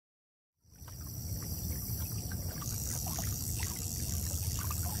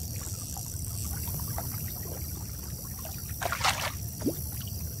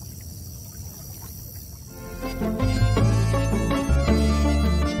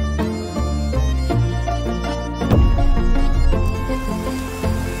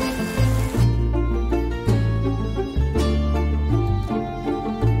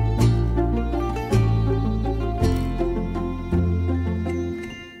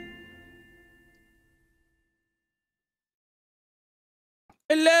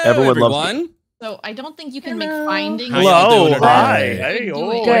Hello, Everyone loves everyone. So I don't think you can make findings. Hello. Hi. Hey,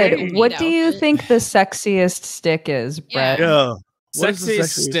 oh, Good. hey. What do you think the sexiest stick is, Brett? Yeah. What is the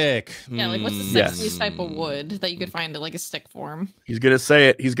Sexiest stick. Yeah, like what's the Yes. sexiest type of wood that you could find in like a stick form? He's gonna say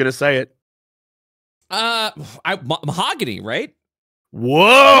it. He's gonna say it. Mahogany, right?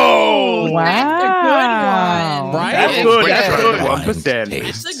 Whoa! Wow. That's a good one. Right? That's Yeah, good. yeah. That's good. Yeah. 1%.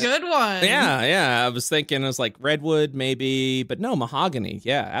 That's a good one. Yeah. I was thinking, I was like redwood, maybe, but no, mahogany.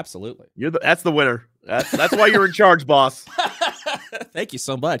 Yeah, absolutely. That's the winner. That's why you're in charge, boss. Thank you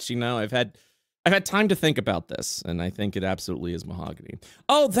so much. You know, I've had time to think about this, and I think it absolutely is mahogany.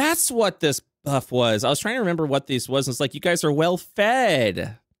 Oh, that's what this buff was. I was trying to remember what this was. It's like you guys are well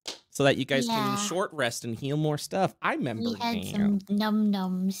fed, so that you guys can short rest and heal more stuff. I remember. We had some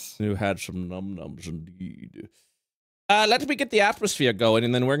num-nums. You had some num-nums indeed. Let me get the atmosphere going,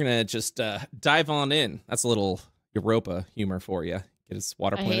 and then we're gonna just dive on in. That's a little Europa humor for you. Get his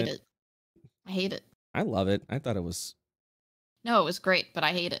water I planet. hate it. I hate it. I love it. I thought it was No, it was great, but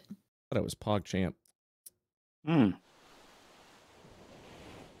I hate it. PogChamp. Hmm.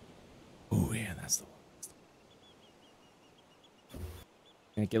 Oh yeah, that's the one.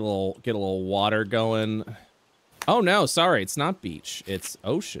 And get a little water going. Oh no, sorry, it's not beach. It's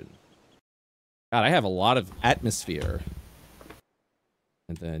ocean. God, I have a lot of atmosphere.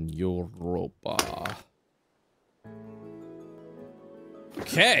 And then Europa.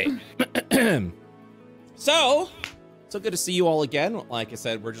 Okay. So good to see you all again. Like I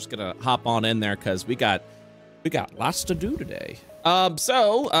said, we're just gonna hop on in there because we got lots to do today.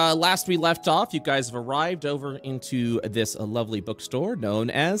 Last we left off, you guys have arrived over into this lovely bookstore known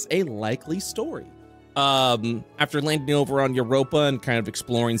as A Likely Story. After landing over on Europa and kind of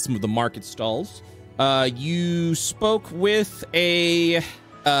exploring some of the market stalls, you spoke with a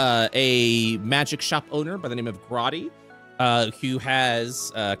magic shop owner by the name of Grotti, who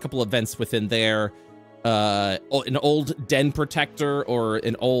has a couple events within there. An old den protector or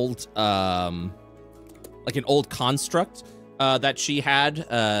an old like an old construct that she had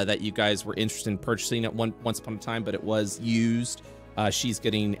that you guys were interested in purchasing at once upon a time, but it was used. She's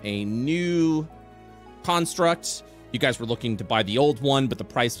getting a new construct. You guys were looking to buy the old one, but the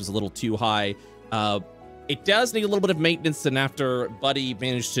price was a little too high. It does need a little bit of maintenance, and after Buddy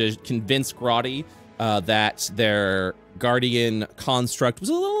managed to convince Grotti that their Guardian construct was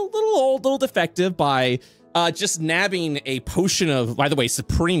a little old, little defective by just nabbing a potion of, by the way,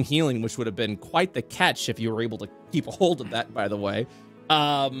 supreme healing, which would have been quite the catch if you were able to keep a hold of that, by the way.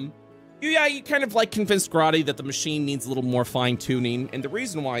 You kind of like convinced Grotti that the machine needs a little more fine tuning. And the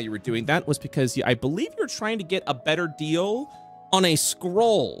reason why you were doing that was because I believe you're trying to get a better deal on a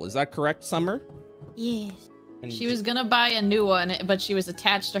scroll. Is that correct, Summer? Yes. And She was gonna buy a new one, but she was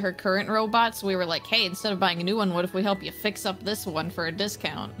attached to her current robot, so we were like, hey, instead of buying a new one, what if we help you fix up this one for a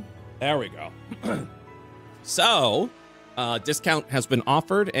discount? There we go. So, discount has been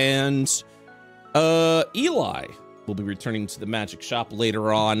offered, and Eli will be returning to the magic shop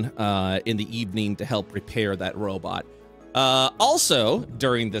later on in the evening to help repair that robot. Also,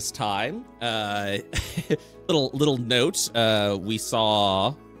 during this time, little note, we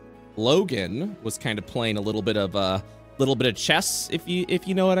saw Logan was kind of playing a little bit of chess, if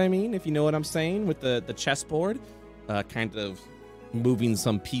you know what I mean, if you know what I'm saying, with the chessboard, kind of moving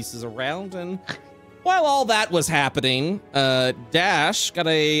some pieces around. And while all that was happening, Dash got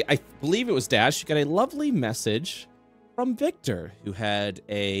I believe it was Dash, got a lovely message from Victor, who had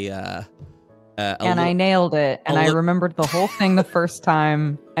and I nailed it. And I remembered the whole thing the first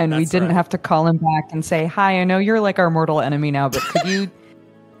time, and we didn't have to call him back and say, hi, I know you're like our mortal enemy now, but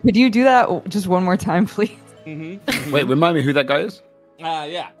could you do that just one more time, please? Mm-hmm. Wait, remind me who that guy is?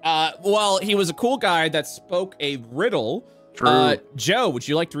 Yeah. Well, he was a cool guy that spoke a riddle. True. Joe, would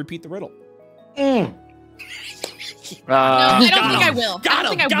you like to repeat the riddle? No, I don't think I will. I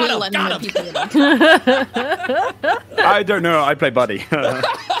don't think I will let him repeat the riddle. I don't know. I play Buddy.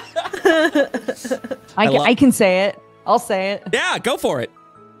 I can say it. I'll say it. Yeah, go for it.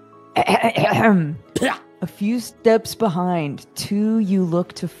 A few steps behind, two you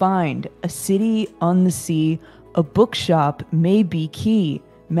look to find. A city on the sea, a bookshop may be key.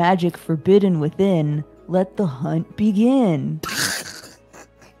 Magic forbidden within. Let the hunt begin.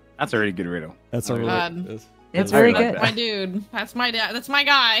 That's a really good riddle. That's a really It's very like good. My dude. That's my dad. That's my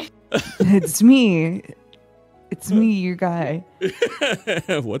guy. It's me. It's me, your guy.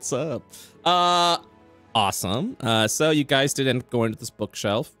 What's up? Awesome. So you guys did end up going to this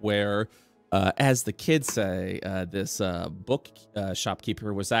bookshelf where, as the kids say, this book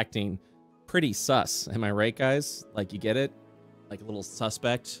shopkeeper was acting pretty sus. Am I right, guys? Like, you get it? Like a little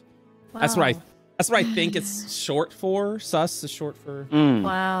suspect. Wow. That's That's what I think it's short for. Sus is short for.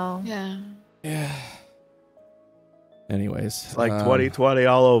 Wow. Yeah. Yeah. Anyways, It's like 2020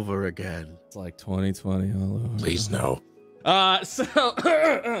 all over again. It's like 2020 all over. Please no. So,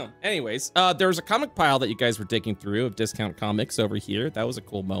 anyways, there was a comic pile that you guys were digging through of discount comics over here. That was a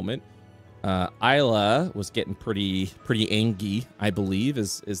cool moment. Isla was getting pretty angry, I believe.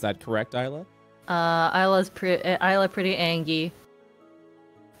 Is that correct, Isla? Isla pretty angry.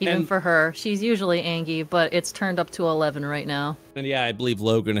 Even for her, she's usually angry, but it's turned up to 11 right now. And yeah, I believe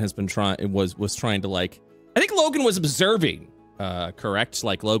Logan has been was trying to like. I think Logan was observing. Correct?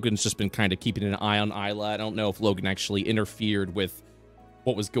 Like Logan's just been kind of keeping an eye on Isla. I don't know if Logan actually interfered with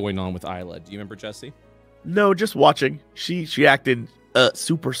what was going on with Isla. Do you remember, Jesse? No, just watching. She acted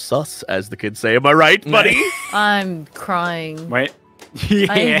super sus, as the kids say. Am I right, buddy? I'm crying. Wait.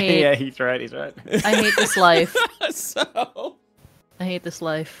 Yeah, he's right. I hate this life. So I hate this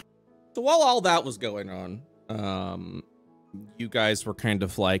life. So while all that was going on, you guys were kind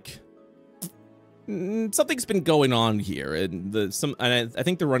of like, something's been going on here, and I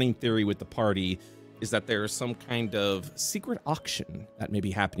think the running theory with the party is that there's some kind of secret auction that may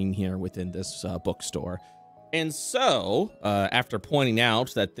be happening here within this bookstore. And so, after pointing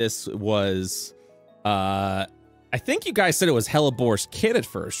out that this was, I think you guys said it was Hellebor's kid at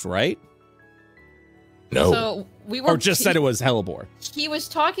first, right? No. So we were. Or just said it was Hellebor. He was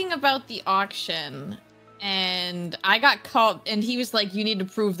talking about the auction, and I got called, and he was like, "You need to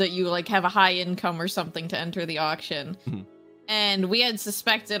prove that you like have a high income or something to enter the auction." And we had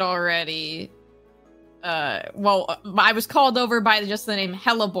suspected already. Well, I was called over by just the name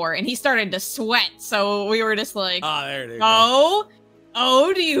Hellebor, and he started to sweat. So we were just like, there it is.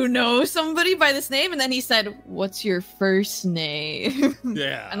 Oh, do you know somebody by this name? And then he said, "What's your first name?"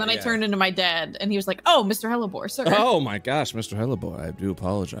 Yeah. And then I turned into my dad, and he was like, "Oh, Mr. Hellebor, sir." Oh my gosh, Mr. Hellebor, I do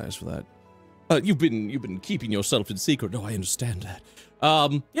apologize for that. You've been keeping yourself in secret. No, I understand that.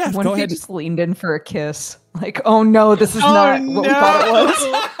 Yeah, What go if he ahead. just leaned in for a kiss? Like, oh no, this is not what we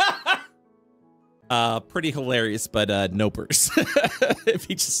thought it was. Pretty hilarious, but nopers. If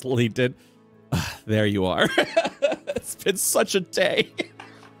he just leaned in. There you are. It's been such a day.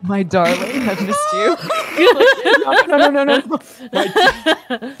 My darling, I've missed you. No.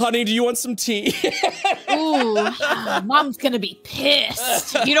 Honey, do you want some tea? Ooh, Mom's gonna be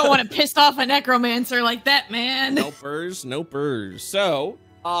pissed. You don't want to piss off a necromancer like that, man. Nopers. So,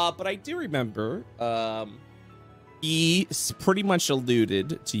 but I do remember, he pretty much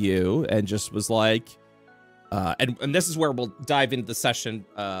alluded to you and just was like, and this is where we'll dive into the session.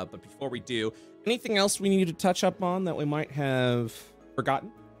 But before we do, anything else we need to touch up on that we might have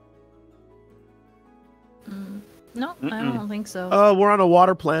forgotten? No, I don't think so. We're on a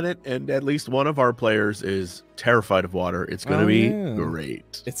water planet, and at least one of our players is terrified of water. It's gonna be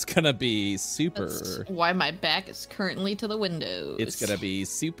great. It's gonna be super. That's why my back is currently to the windows. It's gonna be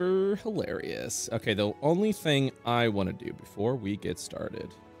super hilarious. Okay, the only thing I want to do before we get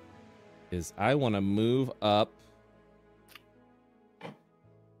started is I want to move up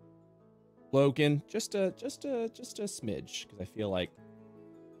Logan just a smidge, because I feel like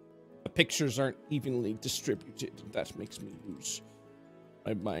the pictures aren't evenly distributed, and that makes me lose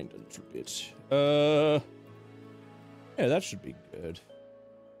my mind a little bit. Yeah, that should be good.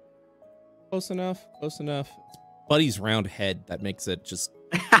 Close enough. It's Buddy's round head that makes it just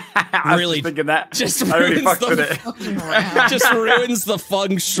really thinking that. Just I already ruins fucked with it. just ruins the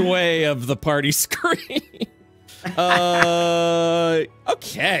feng shui of the party screen.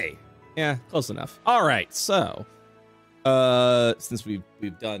 Okay. Yeah, close enough. All right, so since we've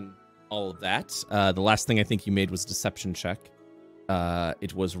done all of that, the last thing I think you made was a deception check.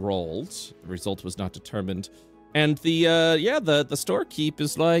 It was rolled. The result was not determined. And the storekeep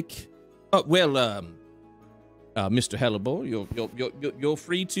is like, Mr. Hellebor, you're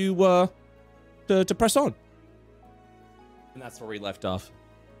free to press on. And that's where we left off.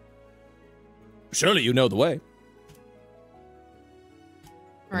 Surely you know the way.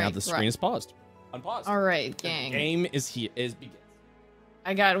 Now the screen is paused. Unpaused. All right, gang. The game is here. Begins.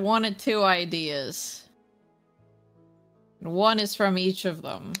 I got one or two ideas. And one is from each of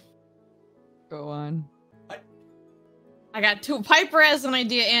them. Go on. I got two. Piper has an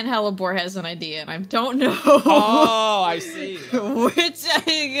idea and Hellebor has an idea, and I don't know Oh, I see. which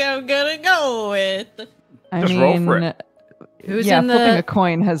I'm gonna go with. Just roll for it. Who's yeah, in flipping the? a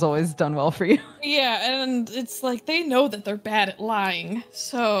coin has always done well for you. Yeah, and it's like they know that they're bad at lying,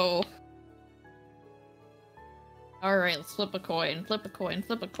 so. Alright, let's flip a coin. Flip a coin.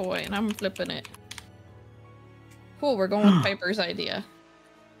 I'm flipping it. Cool, we're going with Piper's idea.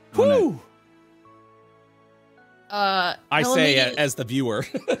 Whew. I say Hellebor- as the viewer.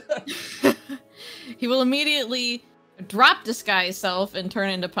 He will immediately drop disguise self and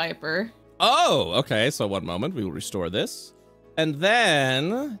turn into Piper. Oh, okay. So 1 moment, we will restore this, and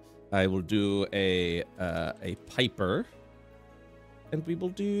then I will do a Piper, and we will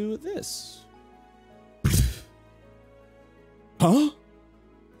do this. Huh?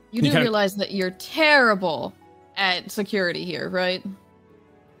 You do realize that you're terrible at security here, right?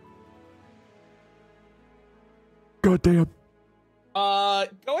 Goddamn. Go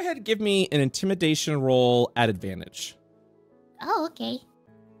ahead and give me an intimidation roll at advantage. Oh, okay.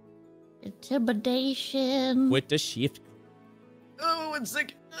 Intimidation. With the shift. Oh, 1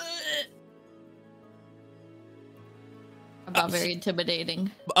 second. About very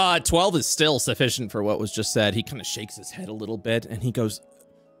intimidating. 12 is still sufficient for what was just said. He kind of shakes his head a little bit, and he goes,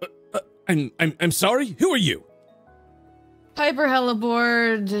 I'm sorry? Who are you? Piper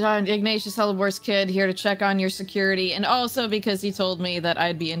Hellebore, Ignatius Hellebor's kid, here to check on your security, and also because he told me that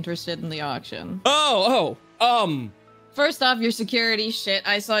I'd be interested in the auction. First off, your security shit.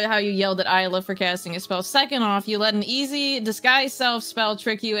 I saw how you yelled at Isla for casting a spell. Second off, you let an easy disguise self spell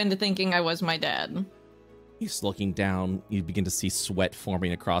trick you into thinking I was my dad. He's looking down. You begin to see sweat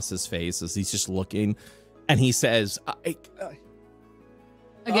forming across his face as he's just looking, and he says,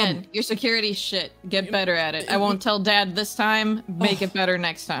 Again, your security shit. Get better at it. I won't tell Dad this time. Make it better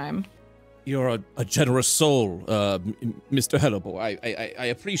next time. You're a generous soul, Mr. Hellebore. I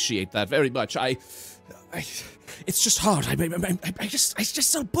appreciate that very much. It's just hard. I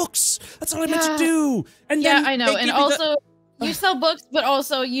just sell books. That's all I meant to do. And yeah, I know. And also, you sell books, but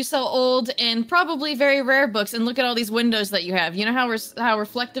also you sell old and probably very rare books. And look at all these windows that you have. You know how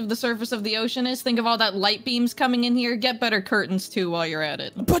reflective the surface of the ocean is? Think of all that light beams coming in here. Get better curtains too while you're at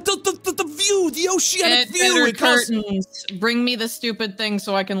it. But the view, the oceanic view. Better curtains. Bring me the stupid thing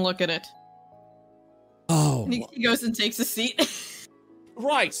so I can look at it. Oh. And he goes and takes a seat.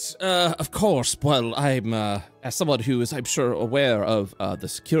 Right, of course. Well, I'm, as someone who is, I'm sure, aware of the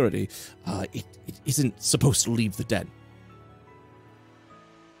security, it isn't supposed to leave the den.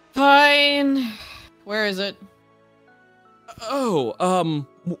 Fine. Where is it? Oh,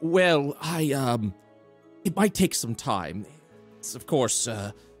 well, it might take some time. It's, of course,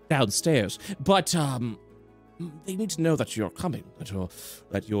 downstairs, but, they need to know that you're coming,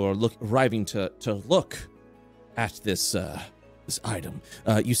 that you're arriving to look at this item.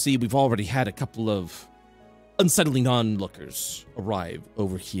 You see, we've already had a couple of unsettling onlookers arrive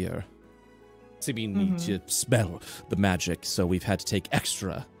over here. Seeming to smell the magic, so we've had to take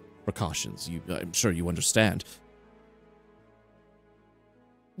extra precautions. I'm sure you understand.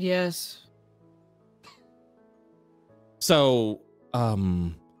 Yes. So,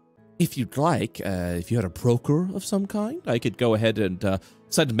 if you'd like, if you had a broker of some kind, I could go ahead and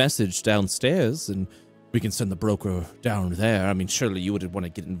send a message downstairs, and we can send the broker down there. I mean, surely you wouldn't want to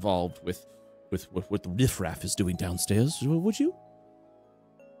get involved with what the riffraff is doing downstairs, would you?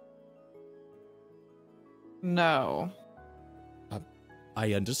 No.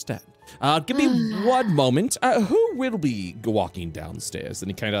 I understand. Give me 1 moment. Who will be walking downstairs?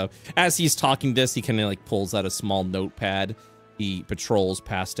 And he kind of, as he's talking this, he kind of like pulls out a small notepad. He patrols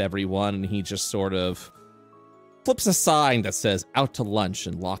past everyone, and he just sort of flips a sign that says "out to lunch"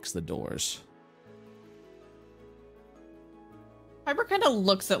 and locks the doors. Piper kind of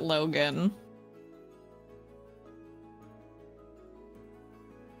looks at Logan.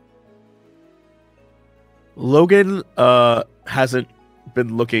 Logan hasn't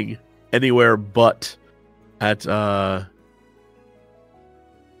been looking anywhere but at I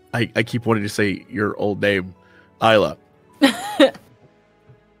keep wanting to say your old name, Isla.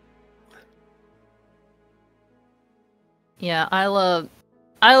 Yeah,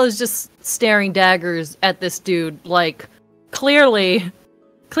 Isla's just staring daggers at this dude, like, clearly,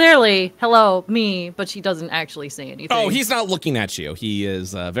 hello, me, but she doesn't actually say anything. Oh, he's not looking at you. He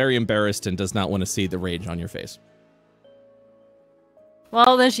is very embarrassed and does not want to see the rage on your face.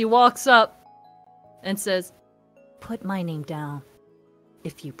 Well, then she walks up and says, "Put my name down,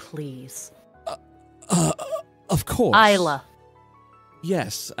 if you please." Of course. Isla.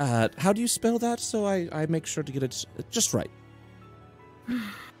 Yes. How do you spell that so I make sure to get it just right?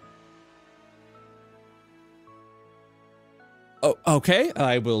 Oh, okay.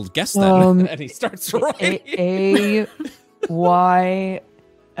 I will guess then. And he starts writing. A-Y-L-A,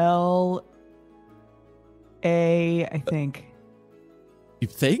 I think. You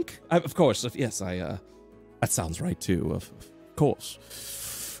think? Of course. Yes, that sounds right too. Of course.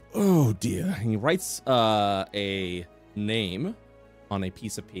 Oh dear. He writes a name on a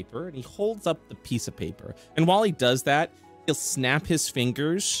piece of paper, and he holds up the piece of paper. And while he does that, he'll snap his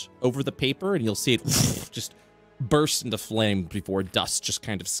fingers over the paper, and you'll see it just burst into flame before dust just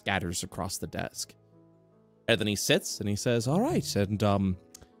kind of scatters across the desk. And then he sits and he says, all right, and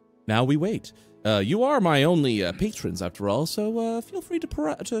now we wait. You are my only patrons, after all, so feel free to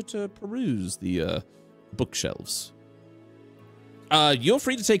peruse the bookshelves. You're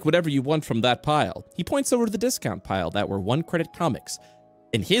free to take whatever you want from that pile. He points over to the discount pile that were 1-credit comics.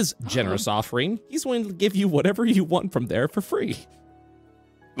 In his generous offering, he's willing to give you whatever you want from there for free.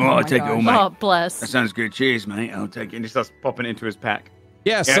 Oh, I'll take it all, mate. Oh, bless. That sounds good. Cheers, mate. I'll take it. And he starts popping it into his pack.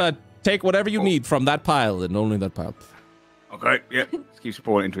 Yes, take whatever you need from that pile and only that pile. Okay, yeah. Just keep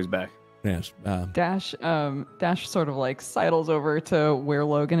pouring it into his bag. Yes. Dash sort of like sidles over to where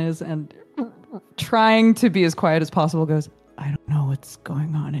Logan is and trying to be as quiet as possible goes, I don't know what's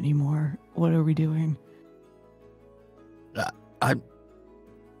going on anymore. What are we doing?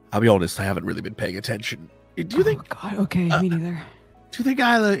 I'll be honest, I haven't really been paying attention. Do you think... God, okay, me neither. Do you think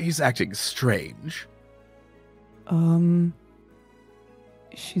Isla, he's acting strange?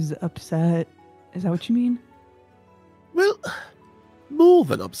 She's upset. Is that what you mean? Well, more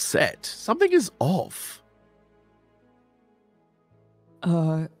than upset. Something is off.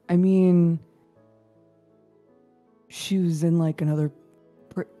 I mean, she was in like another.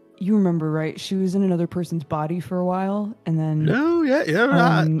 You remember, right? She was in another person's body for a while, and then. No, yeah.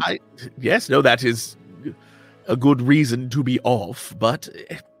 Yes, no, that is a good reason to be off, but.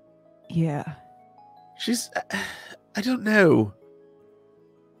 Yeah. She's. I don't know.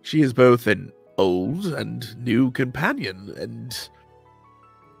 She is both an old and new companion, and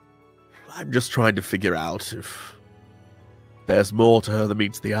I'm just trying to figure out if there's more to her than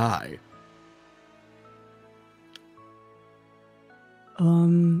meets the eye.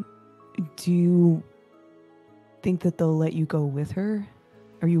 Do you think that they'll let you go with her?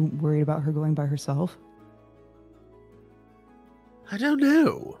 Are you worried about her going by herself? I don't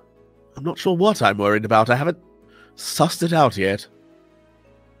know. I'm not sure what I'm worried about. I haven't sussed it out yet.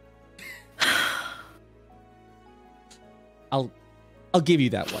 I'll give you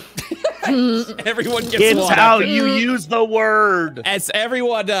that one. Everyone gets It's one. how you use the word. As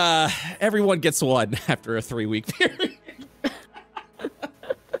everyone gets one after a 3-week period.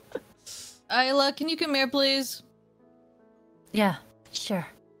 Isla, can you come here, please? Yeah, sure.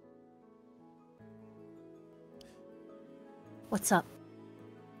 What's up?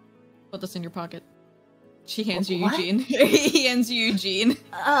 Put this in your pocket. She hands you What? Eugene. He hands you Eugene.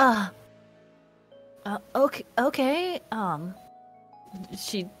 Okay.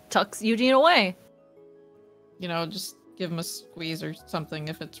 She tucks Eugene away. You know, just give him a squeeze or something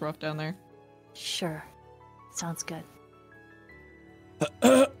if it's rough down there. Sure. Sounds good.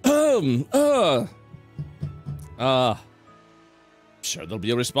 Sure there'll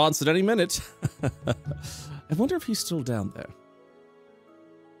be a response at any minute. I wonder if he's still down there.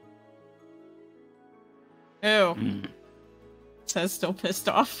 Ew. Says still pissed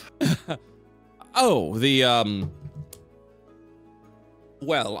off. Oh, the,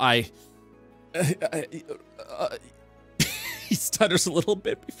 well, he stutters a little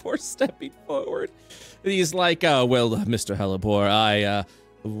bit before stepping forward. He's like, well, Mr. Hellebore,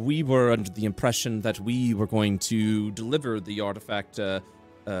 we were under the impression that we were going to deliver the artifact, to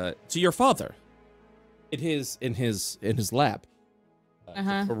your father. In his lab.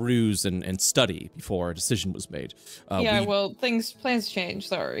 To peruse and study before a decision was made. Well, plans change,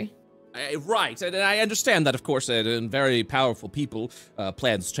 sorry. Right, and I understand that, of course, and very powerful people,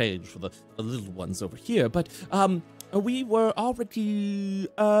 plans change for the little ones over here, but we were already,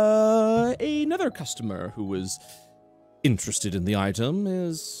 another customer who was interested in the item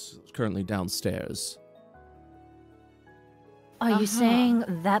is currently downstairs. Are you saying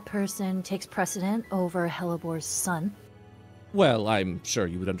that person takes precedent over Hellebore's son? Well, I'm sure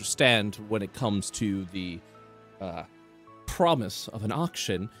you would understand when it comes to the promise of an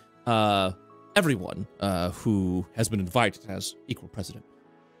auction, everyone who has been invited has equal precedent.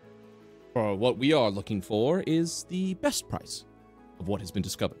 For what we are looking for is the best price of what has been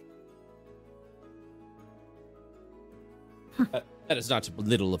discovered. That is not to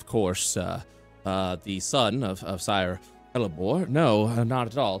belittle, of course, the son of Sire Hellebore. No, not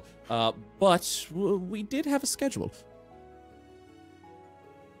at all. But we did have a schedule.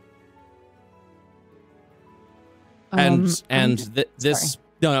 This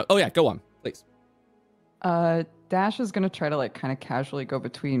no, oh yeah, go on, please. Dash is gonna try to like kind of casually go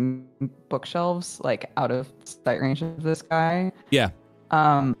between bookshelves, like out of sight range of this guy. Yeah.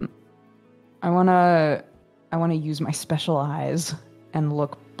 I wanna use my special eyes and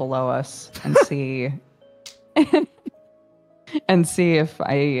look below us and see and see if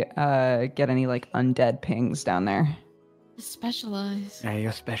I get any like undead pings down there. Specialize. Yeah,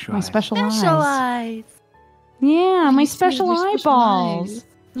 you're special. My special eyes. Special eyes. Yeah, my Special special eyeballs.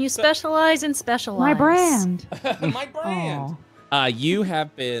 You specialize in specialize. My brand. My brand. Aw. You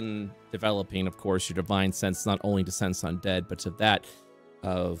have been developing, of course, your divine sense, not only to sense undead, but to that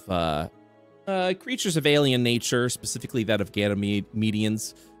of creatures of alien nature, specifically that of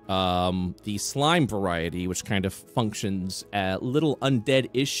Ganymedians. The slime variety, which kind of functions a little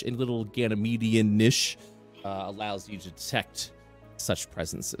undead-ish and little Ganymedian-ish, allows you to detect such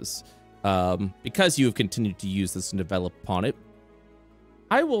presences. Because you have continued to use this and develop upon it,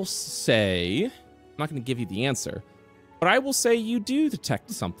 I will say, I'm not going to give you the answer, but I will say you do detect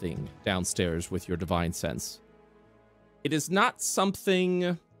something downstairs with your divine sense. It is not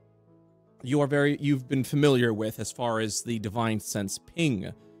something you've been familiar with as far as the divine sense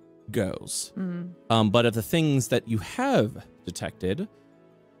ping goes. But of the things that you have detected,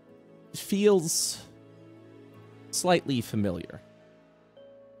 it feels slightly familiar.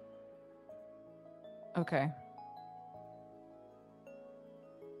 Okay.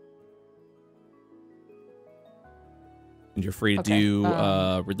 And you're free to do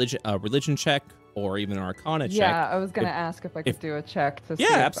religion check or even an arcana check. Yeah, I was gonna ask if I could do a check to see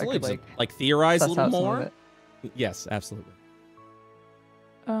if absolutely. I could, like theorize a suss little out some of more. it. Yes, absolutely.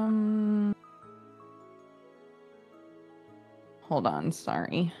 Hold on,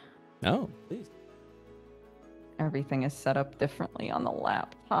 sorry. No, please. Everything is set up differently on the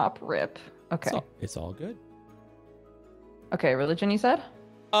laptop. Rip. Okay. It's all good. Okay, religion, you said?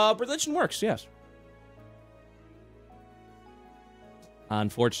 Religion works, yes.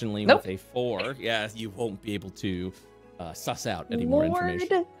 Unfortunately, Nope. with a 4, you won't be able to suss out any more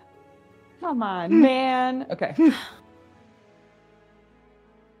information. Come on, man. Okay.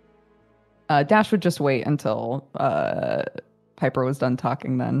 Dash would just wait until Piper was done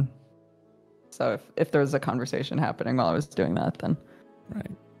talking then. So if there was a conversation happening while I was doing that, then...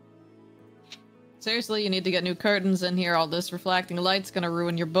 Right. Seriously, you need to get new curtains in here. All this reflecting light's gonna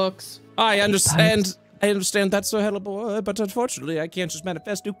ruin your books. I understand. I understand that's so hellable, but unfortunately, I can't just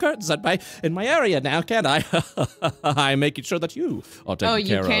manifest new curtains in my area now, can I? I'm making sure that you are taken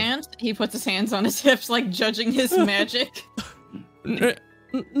care of. Oh, you can't? He puts his hands on his hips, like judging his magic.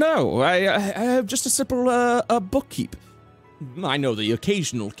 No, I have just a simple bookkeep. I know the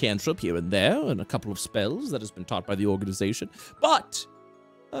occasional cantrip here and there, and a couple of spells that has been taught by the organization, but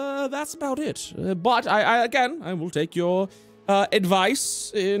that's about it. But I will take your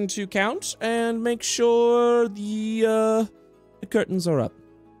advice into account and make sure the curtains are up.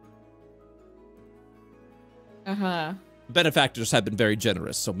 Benefactors have been very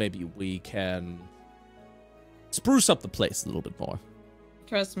generous, so maybe we can spruce up the place a little bit more.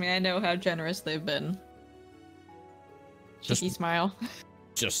 Trust me, I know how generous they've been. Cheeky smile.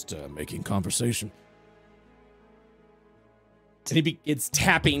 Just making conversation. And he begins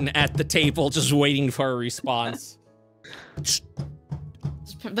tapping at the table, just waiting for a response.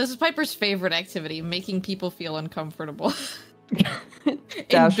 This is Piper's favorite activity, making people feel uncomfortable. In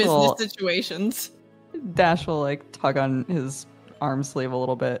business situations. Dash will, like, tug on his arm sleeve a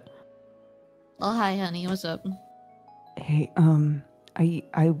little bit. Oh, hi, honey. What's up? Hey,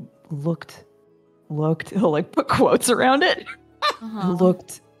 I looked, he'll, like, put quotes around it. I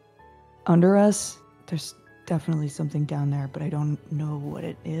looked under us. There's definitely something down there, but I don't know what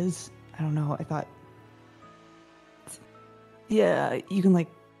it is. I don't know. I thought... Yeah, you can, like,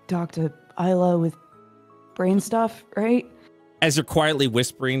 talk to Isla with brain stuff, right? As you're quietly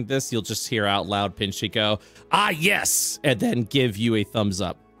whispering this, you'll just hear out loud Pinchy go, "Ah, yes!" and then give you a thumbs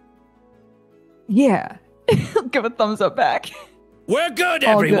up. Yeah. Give a thumbs up back. We're good,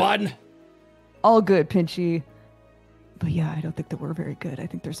 everyone! Good. All good, Pinchy. But yeah, I don't think that we're very good. I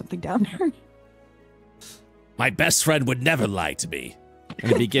think there's something down there. My best friend would never lie to me.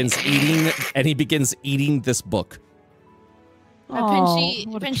 And he begins eating this book.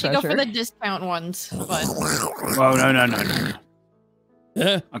 Pinchy, go for the discount ones. But... Oh,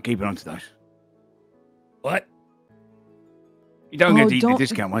 no. I'll keep it on to those. What? You don't get to eat the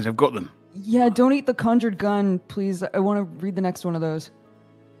discount ones. I've got them. Yeah, don't eat the conjured gun, please. I want to read the next one of those.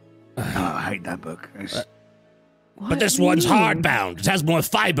 Oh, I hate that book. But this one's hardbound. It has more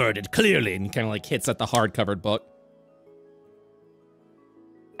fiber in it, clearly. And he kind of like hits at the hard-covered book.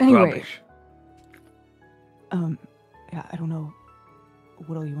 Anyway. Yeah, I don't know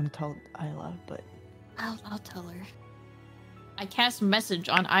what all you want to tell Isla, but... I'll tell her. I cast message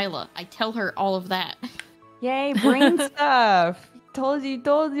on Isla. I tell her all of that. Yay, brain stuff. Told you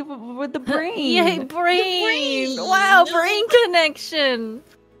with the brain. Yay, brain. Wow, brain connection.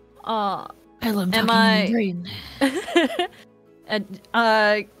 Brain.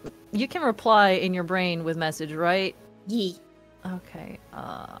 You can reply in your brain with message, right? Yeah. Okay.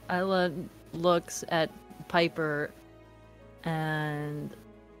 Isla looks at Piper and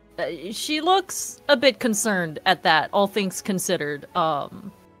She looks a bit concerned at that, all things considered.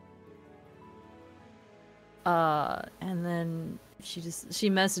 And then she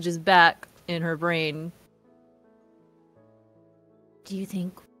messages back in her brain. Do you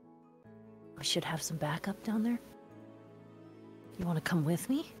think we should have some backup down there? You want to come with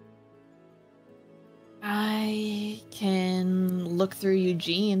me? I can look through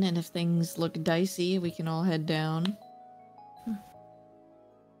Eugene, and if things look dicey, we can all head down.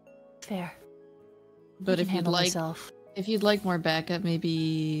 Fair. But I if can you'd handle like, myself. if you'd like more backup,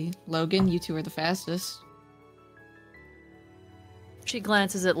 maybe Logan. You two are the fastest. She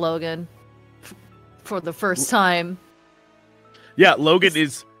glances at Logan for the first time. Yeah, Logan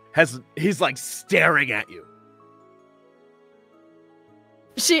he's like staring at you.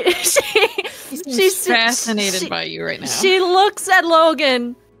 She's fascinated by you right now. She looks at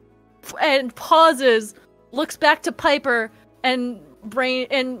Logan and pauses, looks back to Piper, and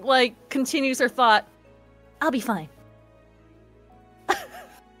continues her thought. I'll be fine.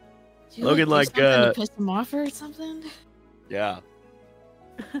 Logan, do something to piss him off or something. Yeah.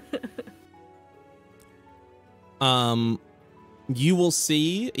 You will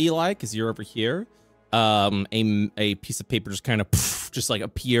see, Eli, because you're over here, a piece of paper just kind of just like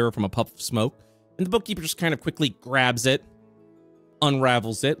appear from a puff of smoke. And the bookkeeper just kind of quickly grabs it,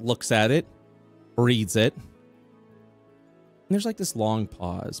 unravels it, looks at it, reads it. And there's like this long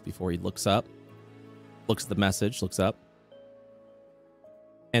pause before he looks up, looks at the message, looks up.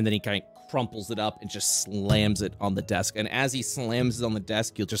 And then he kind of crumples it up and just slams it on the desk. And as he slams it on the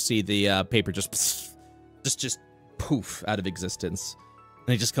desk, you'll just see the paper just poof out of existence.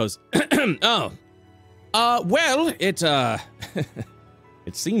 And he just goes, oh, well, it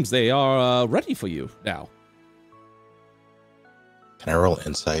it seems they are ready for you now. Can I roll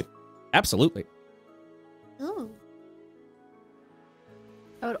insight? Absolutely. Oh.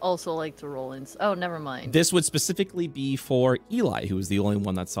 I would also like to roll in. Oh, never mind. This would specifically be for Eli, who is the only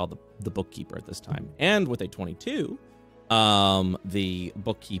one that saw the bookkeeper at this time. And with a 22, the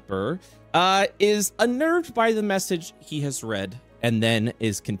bookkeeper is unnerved by the message he has read and then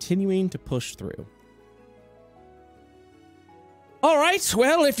is continuing to push through. All right,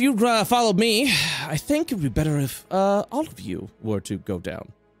 well, if you'd followed me, I think it would be better if all of you were to go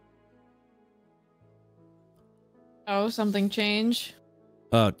down. Oh, something change?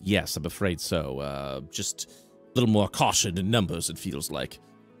 Yes, I'm afraid so. Just a little more caution in numbers, it feels like.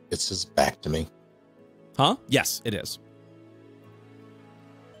 It's his back to me. Huh? Yes, it is.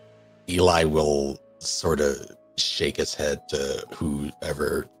 Eli will sort of shake his head to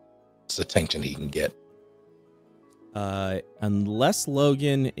whoever's attention he can get. Unless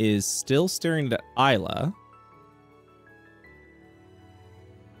Logan is still staring at Isla.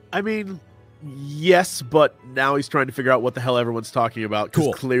 I mean, yes, but now he's trying to figure out what the hell everyone's talking about.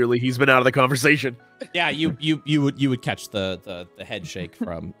 Because clearly he's been out of the conversation. Yeah, you would catch the head shake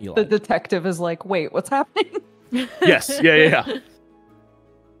from Eli. The detective is like, wait, what's happening? Yes, yeah.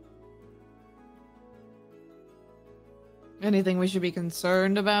 Anything we should be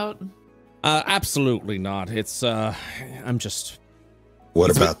concerned about? Absolutely not. It's I'm just.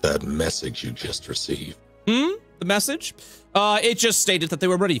 What about that message you just received? The message? It just stated that they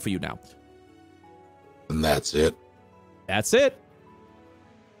were ready for you now. And that's it? That's it.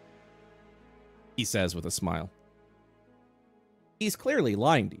 He says with a smile. He's clearly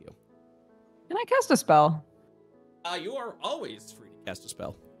lying to you. Can I cast a spell? You are always free to cast a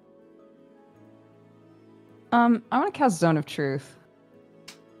spell. I want to cast Zone of Truth.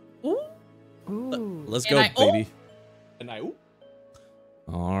 Ooh. Let's go, baby.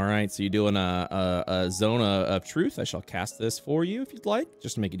 All right, so you're doing a Zone of Truth. I shall cast this for you if you'd like,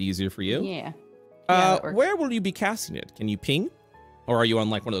 just to make it easier for you. Yeah. Where will you be casting it? Can you ping? Or are you on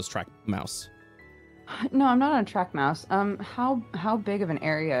like one of those track mouse? No, I'm not on a track mouse. How big of an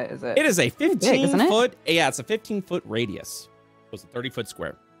area is it? It is a 15-foot. Yeah, it's a 15-foot radius. So it's a 30-foot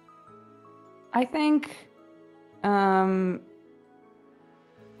square. I think,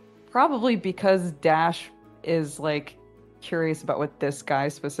 probably because Dash is like curious about what this guy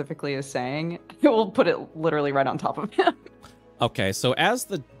specifically is saying, it will put it literally right on top of him. Okay, so as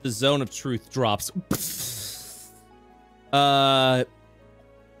the Zone of Truth drops,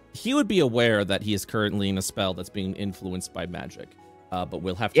 he would be aware that he is currently in a spell that's being influenced by magic, but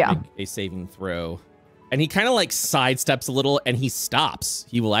we'll have to make a saving throw. And he kind of like sidesteps a little, and he stops.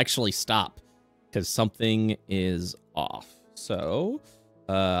 He will actually stop because something is off. So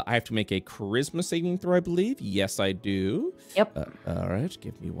I have to make a charisma saving throw, I believe. Yes, I do. Yep. All right,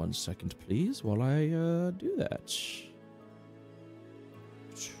 give me 1 second, please, while I do that.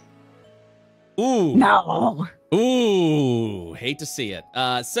 Ooh. No. Ooh. Hate to see it.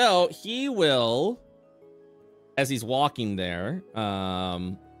 So he will, as he's walking there,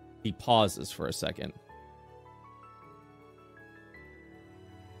 he pauses for a second.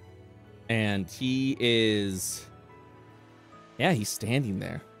 And he is, yeah, he's standing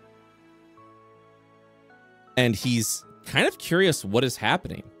there. And he's kind of curious what is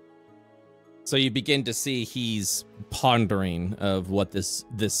happening. So you begin to see he's pondering of what this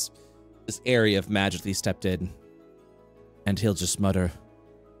area of magic he stepped in. And he'll just mutter,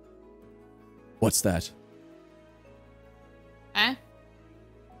 "What's that?" Huh?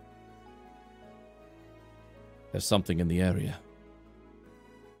 There's something in the area.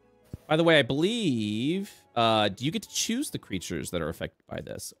 By the way, I believe, do you get to choose the creatures that are affected by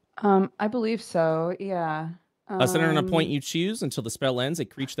this? I believe so. Yeah. Center on a point you choose until the spell ends. A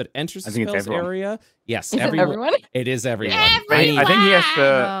creature that enters the I think it's spell's everyone. area. Yes, Is it everyone? It is everyone. Everyone! I think he has to.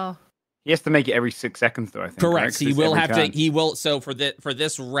 Oh. He has to make it every 6 seconds, though. I think. Correct. Right? 'Cause He it's will every have turn. to. He will. So for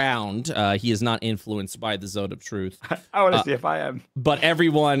this round, he is not influenced by the zone of truth. I want to see if I am. But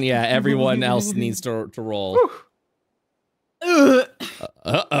everyone else needs to roll.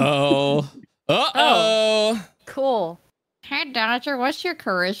 Uh-oh. Uh-oh. Cool. Hey, Dodger, what's your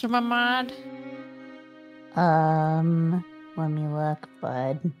charisma mod? Let me look,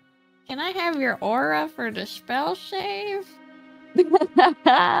 bud. Can I have your aura for the spell save?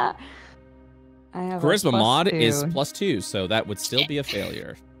 I have a Charisma mod +2. is +2, so that would still be a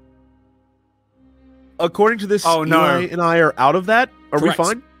failure. According to this, Oh, no. Eli and I are out of that. Are Correct. we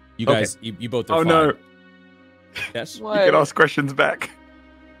fine? You Okay. guys, you both are Oh fine. no! Yes. You can ask questions back.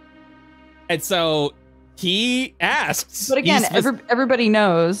 And so he asks. But again, he's- everybody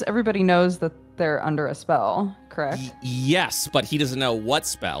knows that they're under a spell, correct? Yes, but he doesn't know what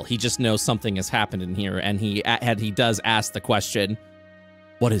spell. He just knows something has happened in here, and he does ask the question,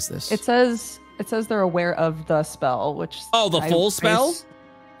 "What is this?" It says they're aware of the spell, which the full spell?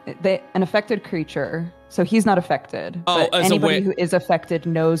 An affected creature. So he's not affected. Oh, but so anybody wait. who is affected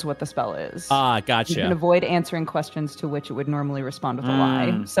knows what the spell is. Ah, You can gotcha. avoid answering questions to which it would normally respond with a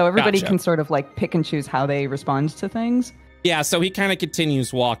lie. So everybody Gotcha. can sort of like pick and choose how they respond to things. Yeah, so he kind of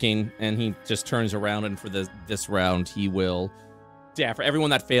continues walking, and he just turns around, and for this round, he will... Yeah, for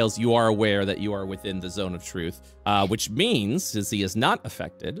everyone that fails, you are aware that you are within the zone of truth, which means, since he is not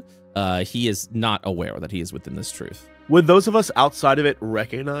affected, he is not aware that he is within this truth. Would those of us outside of it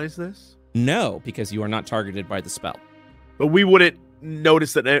recognize this? No, because you are not targeted by the spell. But we wouldn't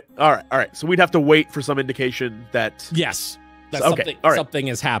notice that. All right. So we'd have to wait for some indication that. Yes, that Okay, something, all right. something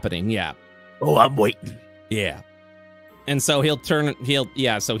is happening, yeah. Oh, I'm waiting. Yeah. And so he'll turn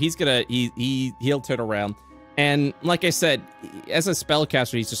around. And like I said, as a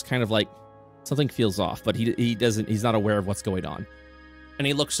spellcaster, he's just kind of like, something feels off, but he's not aware of what's going on. And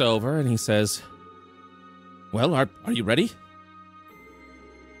he looks over and he says, "Well, are you ready?"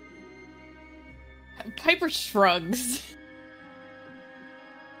 Piper shrugs.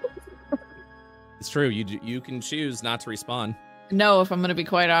 It's true. You can choose not to respond. No, if I'm gonna be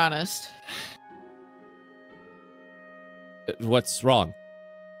quite honest. What's wrong?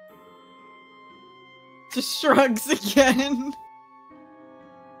 Just shrugs again.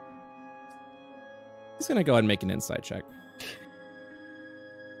 He's gonna go ahead and make an insight check.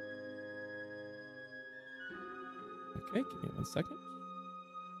 Okay, give me 1 second.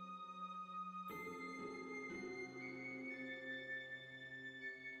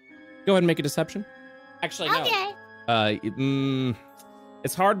 Go ahead and make a deception. Actually, no. Okay.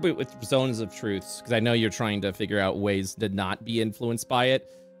 It's hard with zones of truths because I know you're trying to figure out ways to not be influenced by it,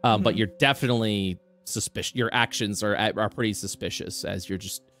 but you're definitely suspicious. Your actions are pretty suspicious as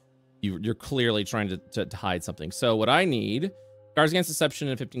you're clearly trying to hide something. So what I need, guards against deception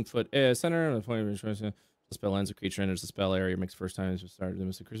in a 15-foot center. The spell ends. A creature enters the spell area, makes first time to start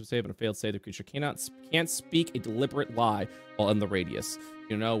the Christmas save, and a failed save. The creature can't speak a deliberate lie while in the radius.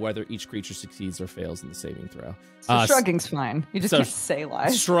 You know whether each creature succeeds or fails in the saving throw. So shrugging's fine. You just can't say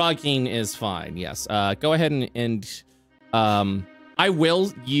lies. Shrugging is fine. Yes. Go ahead and I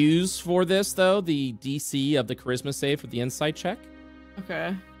will use for this though the DC of the charisma save for the insight check.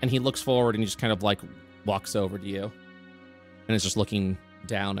 Okay. And he looks forward and he just kind of like walks over to you, and is just looking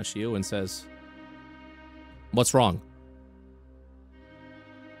down at you and says, "What's wrong?"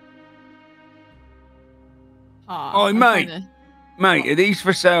 Aw, Oh, I'm mate. kinda- Mate, are these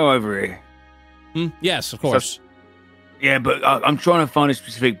for sale over here? Yes, of course. Yeah, but I'm trying to find a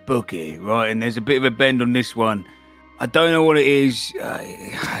specific book here, right? And there's a bit of a bend on this one. I don't know what it is.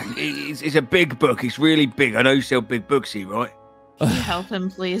 It's a big book. It's really big. I know you sell big books here, right? Can you help him,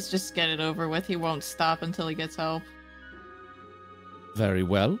 please? Just get it over with. He won't stop until he gets help. Very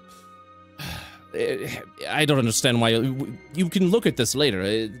well. I don't understand why. You can look at this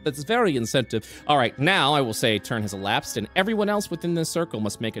later. That's very incentive. All right, now I will say turn has elapsed, and everyone else within this circle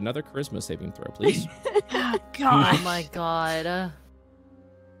must make another charisma saving throw, please. Oh, God. Oh, my God.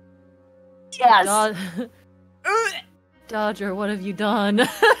 Yes. God. Dodger, what have you done?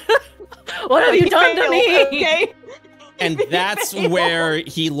 What have you done to me? Okay. And that's where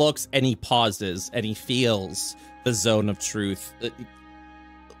he looks and he pauses and he feels the zone of truth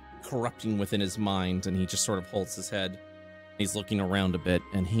corrupting within his mind, and he just sort of holds his head. He's looking around a bit,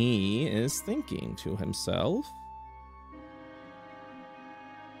 and he is thinking to himself.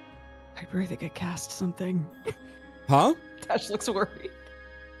 Piper, I think I cast something. Huh? Dash looks worried.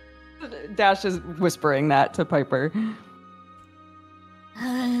 Dash is whispering that to Piper.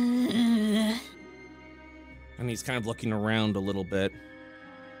 And he's kind of looking around a little bit.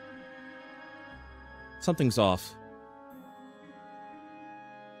 Something's off.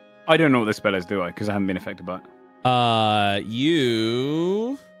 I don't know what the spell is, do I? Because I haven't been affected by it.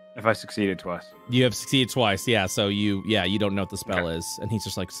 If I succeeded twice. You have succeeded twice, yeah. So you don't know what the spell is. And he's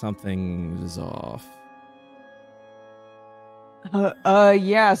just like, something is off.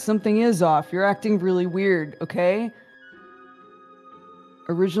 Yeah, something is off. You're acting really weird, okay?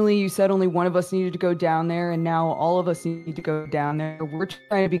 Originally, you said only one of us needed to go down there, and now all of us need to go down there. We're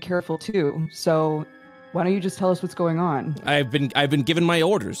trying to be careful, too. So, why don't you just tell us what's going on? I've been given my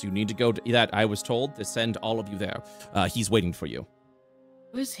orders. You need to go to that. I was told to send all of you there. He's waiting for you.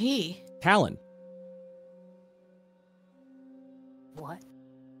 Who's he? Talon. What?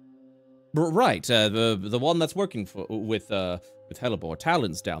 Right, the one that's working with Hellebore.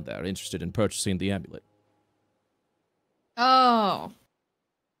 Talon's down there, interested in purchasing the amulet. Oh.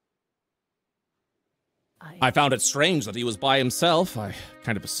 I found it strange that he was by himself. I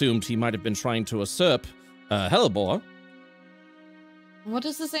kind of assumed he might have been trying to usurp Hellebore. What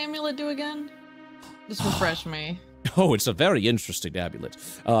does this amulet do again? Just refresh me. Oh, it's a very interesting amulet.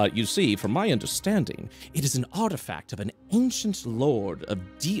 You see, from my understanding, it is an artifact of an ancient lord of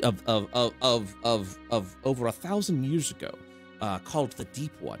over 1,000 years ago, called the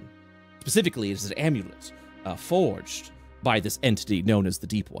Deep One. Specifically, it is an amulet forged by this entity known as the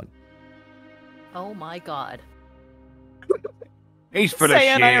Deep One. Oh my God. He's full of Say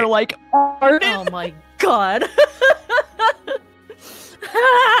shit. and I are like, Arden? Oh my God.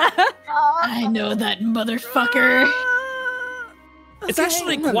 I know that motherfucker. It's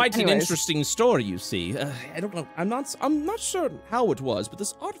actually quite an Anyways. interesting story, you see. I don't know. I'm not sure how it was, but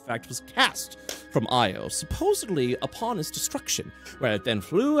this artifact was cast from Io, supposedly upon its destruction, where it then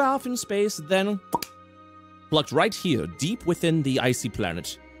flew off in space, then plucked right here, deep within the icy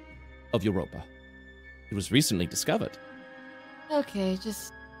planet of Europa. It was recently discovered. Okay,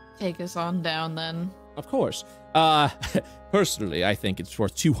 just take us on down then. Of course. Personally, I think it's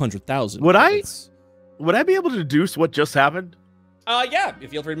worth 200,000. Would I be able to deduce what just happened? Yeah.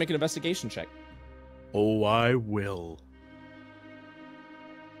 Feel free to make an investigation check. Oh, I will.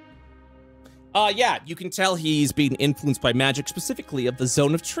 Yeah. You can tell he's being influenced by magic, specifically of the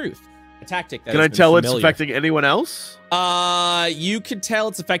Zone of Truth, a tactic that Can has I been tell it's familiar. affecting anyone else? You can tell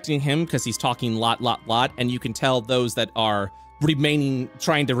it's affecting him because he's talking lot, and you can tell those that are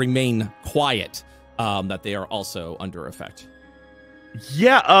trying to remain quiet, that they are also under effect.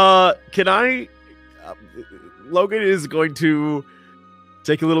 Yeah, can I... Logan is going to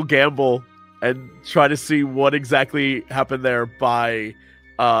take a little gamble and try to see what exactly happened there by...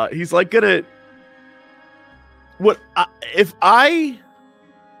 he's like gonna... If I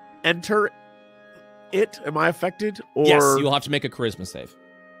enter it, am I affected? Or Yes, you'll have to make a charisma save.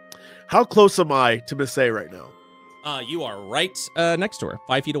 how close am I to Masae right now? You are right next to her,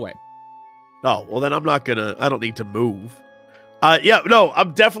 5 feet away. Oh, well then I'm not gonna... I don't need to move. Yeah, no,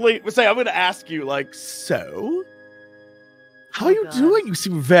 I'm definitely... Masae, I'm gonna ask you, like, so... How are you God. doing? You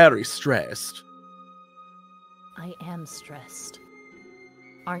seem very stressed. I am stressed.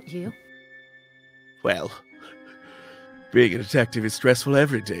 Aren't you? Well, being a detective is stressful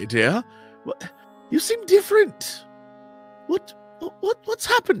every day, dear. What? You seem different. What's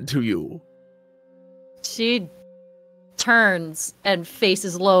happened to you? She turns and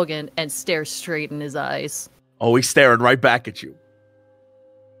faces Logan and stares straight in his eyes. Oh, he's staring right back at you.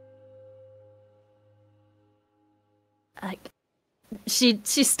 She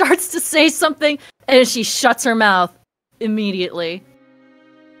starts to say something and she shuts her mouth immediately.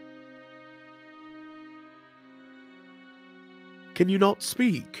 Can you not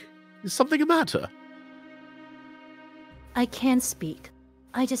speak? Is something the matter? I can speak.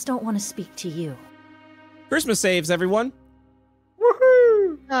 I just don't want to speak to you. Charisma saves, everyone.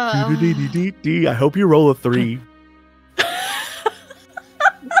 Woohoo! Dee-dee-dee-dee-dee. I hope you roll a 3.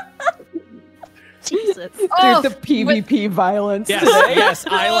 Jesus. Oh, Dude, the PvP violence. Yes, today. yes.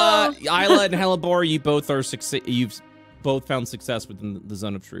 Isla and Hellebore, you both are you've both found success within the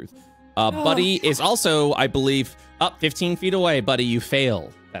zone of truth. Buddy is also, I believe, up 15 feet away. Buddy, you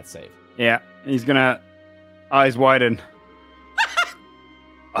fail that save. Yeah, he's gonna eyes widen.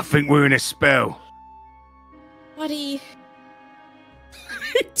 I think we're in a spell. Buddy.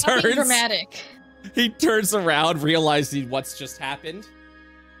 He Nothing turns. dramatic. He turns around, realizing what's just happened.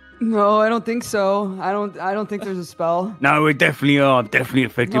 No, I don't think so. I don't think there's a spell. No, we definitely are. Definitely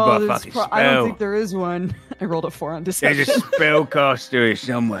affected by a there's fucking spell. I don't think there is one. I rolled a 4 on deception. There's a spellcaster here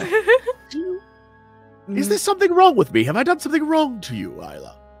somewhere. Is there something wrong with me? Have I done something wrong to you,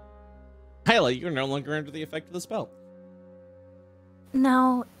 Isla? Isla, you're no longer under the effect of the spell.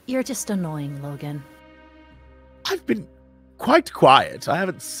 No, you're just annoying, Logan. I've been quite quiet. I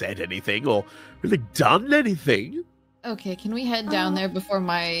haven't said anything or really done anything. Okay, can we head down there before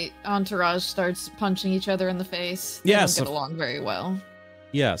my entourage starts punching each other in the face? They Yes, don't of- get along very well.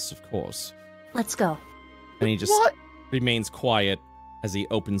 Yes, of course. Let's go. And he just What? remains quiet as he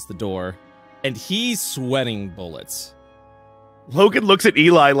opens the door. And he's sweating bullets. Logan looks at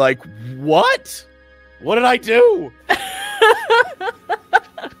Eli like, what? What did I do?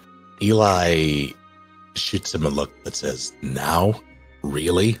 Eli shoots him a look that says, "Now?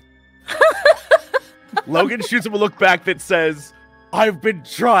 Really?" Logan shoots him a look back that says, I've been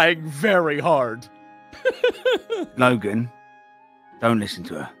trying very hard. Logan, don't listen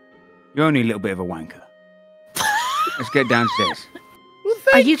to her. You're only a little bit of a wanker. Let's get downstairs. Well, Are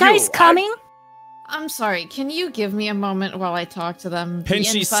thank you guys coming? I'm sorry, can you give me a moment while I talk to them?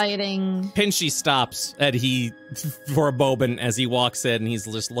 Pinchy The infighting. Pinchy stops and he, for a moment, as he walks in, he's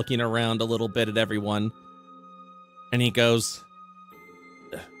just looking around a little bit at everyone. And he goes,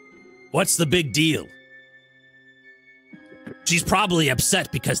 "What's the big deal? She's probably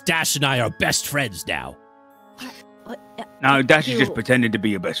upset because Dash and I are best friends now." What? No, Dash is just You- pretending to be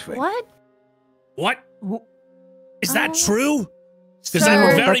your best friend. What? What? Is that Oh. true? Because Sir, that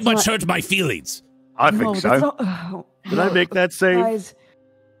would very that's much not- hurt my feelings. I No, think that's so. not- oh, Did I make that save? guys,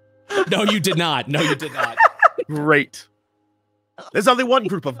 No, you did not. No, you did not. Great. There's only one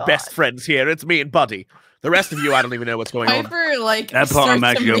group of best friends here. It's me and Buddy. The rest of you, I don't even know what's going on. Piper, like, That part I'm starts to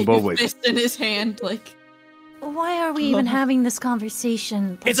actually on make board a with. fist in his hand, like, Why are we even having this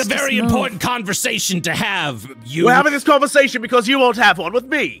conversation? It's a Let's very just move. important conversation to have. You. We're having this conversation because you won't have one with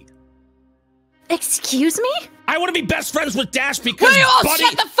me. Excuse me? I want to be best friends with Dash because will you all Buddy.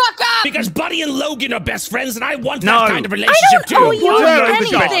 shut the fuck up? Because Buddy and Logan are best friends, and I want No. that kind of relationship too. owe you I'm not his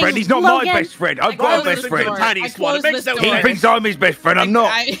anything, best friend. He's not my Logan. best friend. I've got close a best the friend. door. Tiny I swan. It close makes this no He door. sense. thinks I'm his best friend. I'm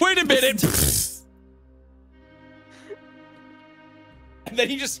not. Wait a minute. And then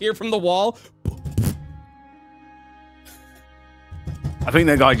you just hear from the wall. I think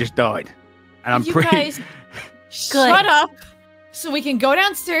that guy just died. And I'm you pretty. guys shut up so we can go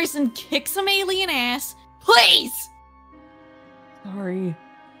downstairs and kick some alien ass, please. sorry.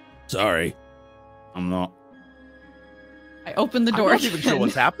 Sorry. I'm not. I opened the I'm door. not even sure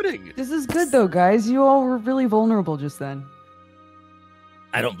what's happening. This is good though, guys. You all were really vulnerable just then.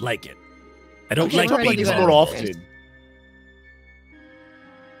 I don't like it. I don't Okay, like we're Talk gonna like do this that more downstairs. often.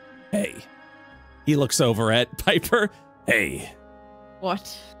 Hey. He looks over at Piper. Hey.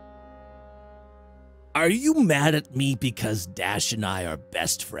 What? Are you mad at me because Dash and I are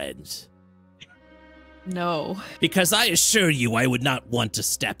best friends? No. Because I assure you I would not want to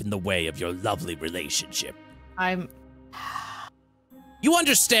step in the way of your lovely relationship. I'm. You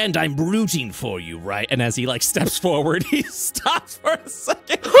understand I'm rooting for you, right? And as he like steps forward, he stops for a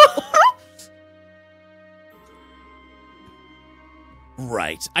second.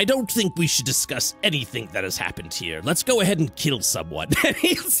 Right. I don't think we should discuss anything that has happened here. Let's go ahead and kill someone. And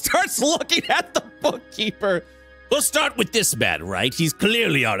he starts looking at the bookkeeper. We'll start with this man, right? He's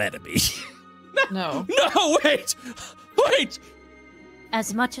clearly our enemy. No. No, wait. Wait.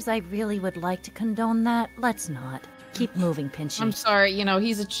 As much as I really would like to condone that, let's not. Keep moving, Pinchy. I'm sorry,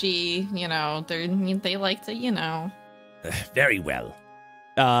 he's a chi, they like to, Very well.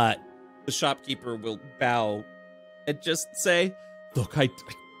 The shopkeeper will bow and just say, Look,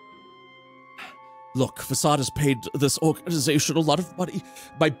 Look, Facade has paid this organization a lot of money.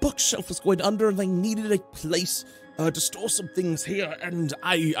 My bookshelf was going under and I needed a place to store some things here, and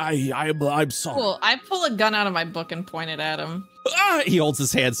I'm sorry. Cool. I pull a gun out of my book and point it at him. Ah, he holds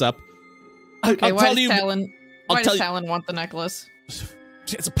his hands up. Okay, I'll why tell does you, Talon, I'll why tell does you- Talon want the necklace?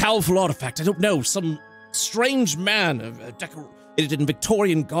 It's a powerful artifact. I don't know. Some strange man decorated in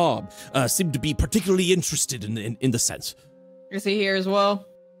Victorian garb seemed to be particularly interested in the sense. Is he here as well?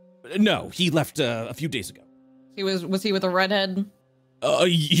 No, he left a few days ago. Was he with a redhead?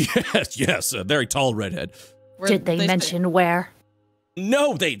 Yes, a very tall redhead. Did they mention where?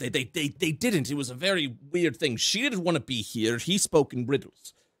 No, they didn't. It was a very weird thing. She didn't want to be here. He spoke in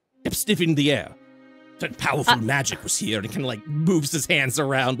riddles. Kept sniffing the air. Said powerful magic was here, and kind of like moves his hands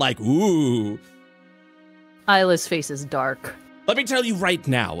around like, ooh. Isla's face is dark. Let me tell you right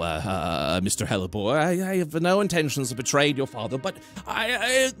now, Mr. Hellebore, I have no intentions of betraying your father, but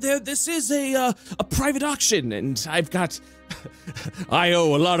this is a private auction, and I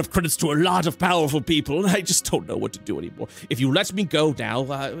owe a lot of credits to a lot of powerful people, and I just don't know what to do anymore. If you let me go now,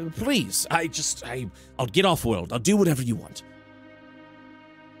 please, I'll get off world. I'll do whatever you want.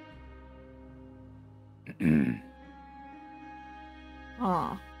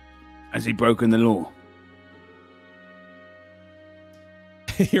 Aw. Has he broken the law?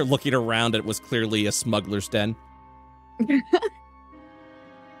 You're looking around at what's clearly a smuggler's den.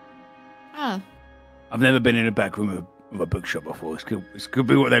 Ah. I've never been in a back room of a bookshop before. This could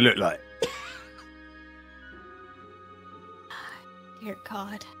be what they look like. Dear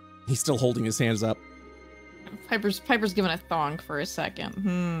God. He's still holding his hands up. Piper's giving a thong for a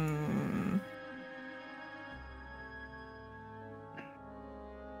second.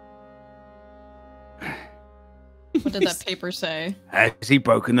 What did that paper say? Has he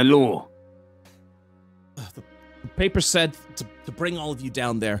broken the law? The paper said to bring all of you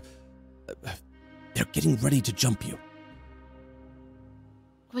down there. They're getting ready to jump you.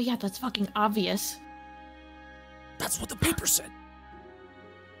 Well, yeah, that's fucking obvious. That's what the paper said.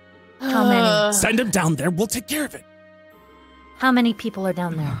 How many? Send him down there. We'll take care of it. How many people are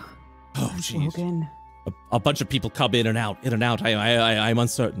down there? Oh, jeez. Logan. A bunch of people come in and out. I'm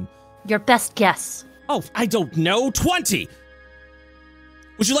uncertain. Your best guess. Oh, I don't know. 20.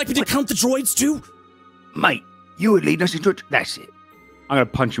 Would you like me to count the droids too? Mate, you would lead us into it. That's it. I'm going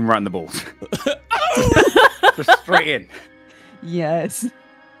to punch him right in the balls. Just straight in. Yes. I'm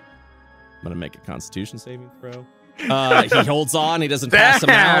going to make a Constitution saving throw. He holds on. He doesn't pass him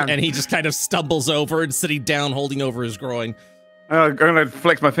out. And he just kind of stumbles over and sitting down, holding over his groin. I'm going to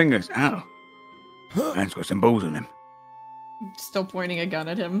flex my fingers. Ow. Man's got some balls on him. Still pointing a gun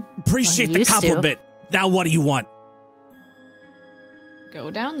at him. Appreciate the compliment. Now what do you want? Go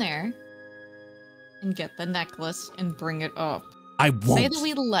down there and get the necklace and bring it up. I won't. Say that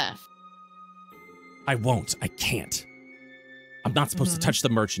we left. I won't. I can't. I'm not supposed to touch the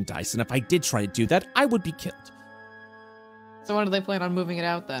merchandise, and if I did try to do that, I would be killed. So when do they plan on moving it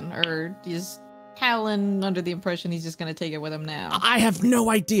out then? Or is Talon under the impression he's just going to take it with him now? I have no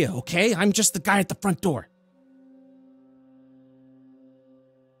idea, okay? I'm just the guy at the front door.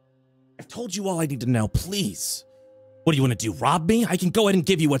 I've told you all I need to know, please. What do you want to do, rob me? I can go ahead and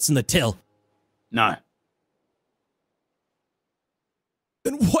give you what's in the till. No.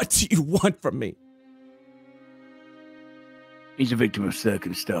 Then what do you want from me? He's a victim of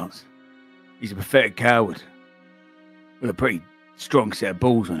circumstance. He's a pathetic coward. With a pretty strong set of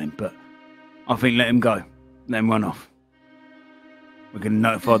balls on him, but I think let him go. Let him run off. We're going to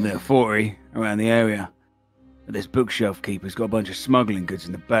notify the authority around the area that this bookshelf keeper's got a bunch of smuggling goods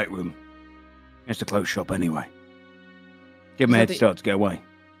in the back room. It's a closed shop anyway. Give him a head start to get away.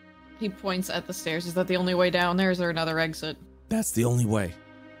 He points at the stairs. Is that the only way down there? Is there another exit? That's the only way.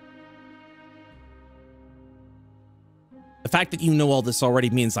 The fact that you know all this already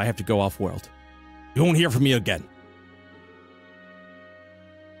means I have to go off-world. You won't hear from me again.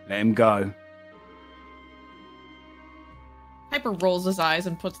 Let him go. Piper rolls his eyes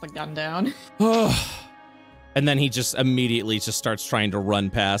and puts the gun down. And then he just immediately just starts trying to run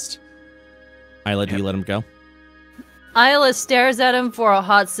past. Isla, do you let him go? Isla stares at him for a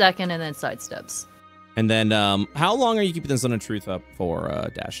hot second and then sidesteps. And then, how long are you keeping this Zone of Truth up for,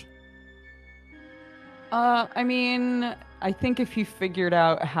 Dash? I mean, I think if he figured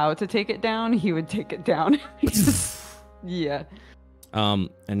out how to take it down, he would take it down. Yeah. And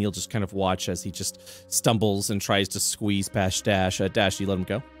you'll just kind of watch as he just stumbles and tries to squeeze past Dash. Dash, do you let him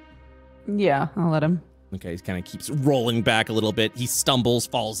go? Yeah, I'll let him. Okay, he kind of keeps rolling back a little bit. He stumbles,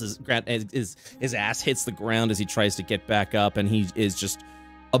 falls, his ass hits the ground as he tries to get back up, and he is just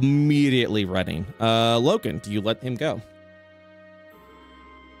immediately running. Logan, do you let him go?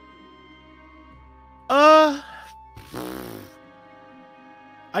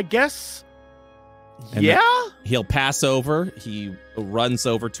 I guess. And yeah? He'll pass over. He runs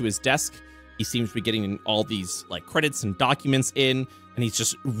over to his desk. He seems to be getting all these like credits and documents in, and he's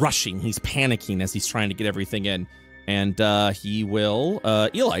just rushing. He's panicking as he's trying to get everything in. And he will.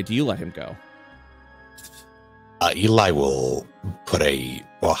 Eli, do you let him go? Eli will put a.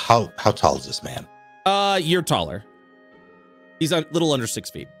 Well, how tall is this man? You're taller. He's a little under 6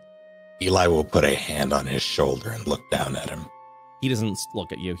 feet. Eli will put a hand on his shoulder and look down at him. He doesn't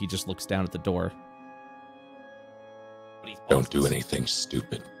look at you. He just looks down at the door. Don't do anything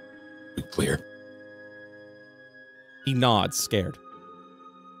stupid. Be clear. He nods, scared.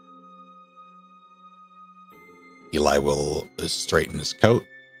 Eli will straighten his coat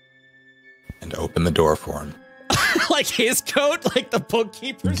and open the door for him. Like his coat? Like the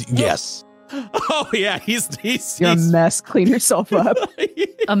bookkeeper's coat? Yes. Oh, yeah. He's You're a mess. Clean yourself up.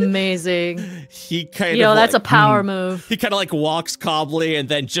 Amazing. He kind Yo, of that's a power move. He kind of like walks cobbly and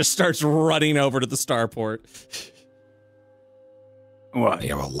then just starts running over to the starport. What?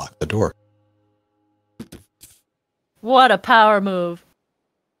 Yeah, I'll lock the door. What a power move.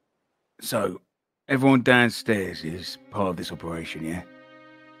 So, everyone downstairs is part of this operation, yeah?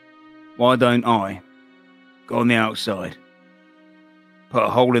 Why don't I go on the outside, put a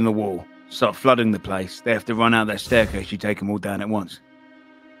hole in the wall, start flooding the place? They have to run out that staircase. You take them all down at once.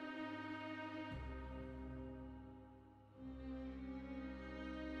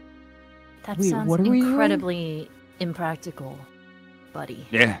 That Wait, sounds what are we doing? incredibly impractical, buddy.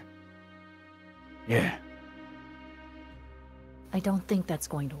 Yeah. Yeah. I don't think that's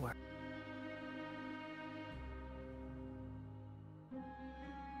going to work.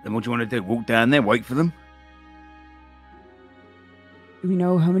 Then what do you want to do? Walk down there, wait for them? Do we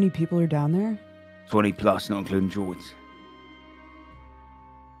know how many people are down there? 20 plus, not including Jordan's.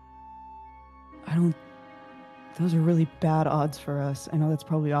 I don't... Those are really bad odds for us. I know that's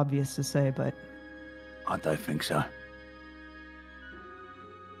probably obvious to say, but... I don't think so.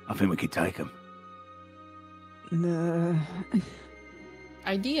 I think we could take them.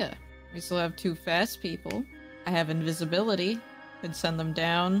 Idea. We still have 2 fast people. I have invisibility. Could send them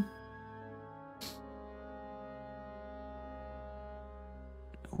down.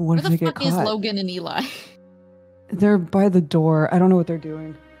 What Where if the they get fuck is caught? Logan and Eli? They're by the door. I don't know what they're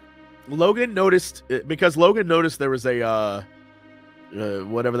doing. Logan noticed because Logan noticed there was a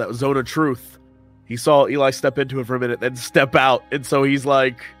whatever that was, zone of truth. He saw Eli step into it for a minute, then step out, and so he's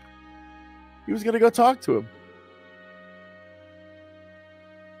like, he was gonna go talk to him.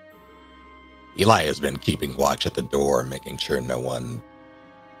 Eli has been keeping watch at the door, making sure no one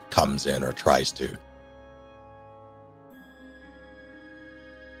comes in or tries to.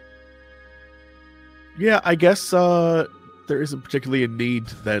 Yeah, I guess there isn't particularly a need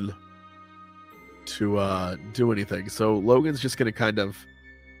then to do anything. So Logan's just gonna kind of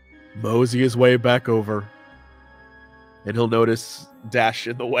mosey his way back over, and he'll notice Dash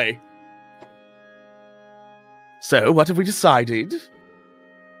in the way. So, what have we decided?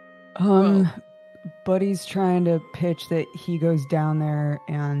 Buddy's trying to pitch that he goes down there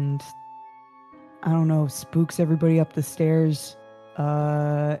and, I don't know, spooks everybody up the stairs.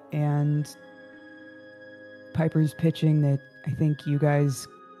 And Piper's pitching that I think you guys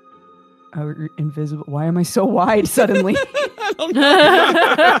are invisible. Why am I so wide suddenly? I don't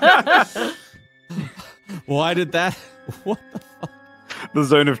know. Why did that? What the fuck? The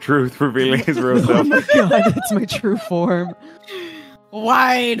zone of truth revealing his real Oh self. my god, it's my true form.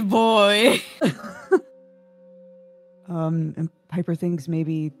 Wide boy. And Piper thinks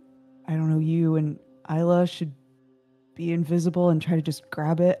maybe, I don't know, you and Isla should be invisible and try to just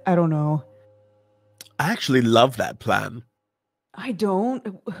grab it. I don't know. I actually love that plan. I don't.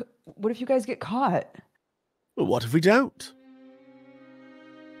 What if you guys get caught? Well, what if we don't?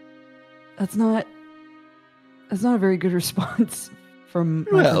 That's not a very good response from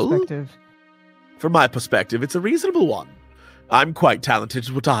my perspective. From my perspective, it's a reasonable one. I'm quite talented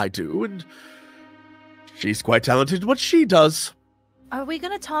at what I do, and she's quite talented at what she does. Are we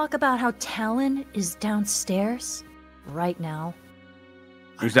gonna talk about how Talon is downstairs right now?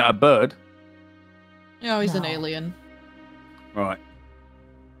 Is that a bird? No, he's an No. alien. Right.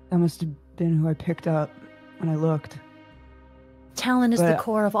 That must have been who I picked up when I looked. Talon is the But-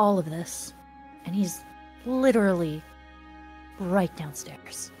 core of all of this, and he's literally right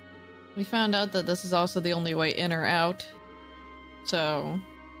downstairs. We found out that this is also the only way in or out. So,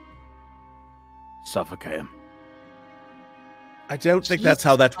 Suffocate him. I don't think that's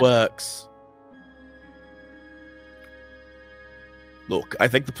how that works. Look, I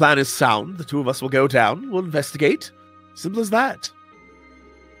think the plan is sound. The two of us will go down. We'll investigate. Simple as that.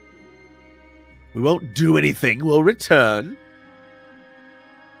 We won't do anything. We'll return.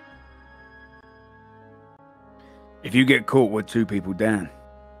 If you get caught with 2 people down,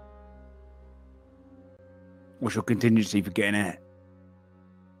 what's your contingency for getting out?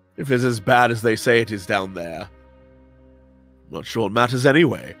 If it's as bad as they say it is down there, I'm not sure it matters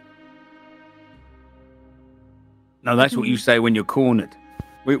anyway. No, that's what you say when you're cornered.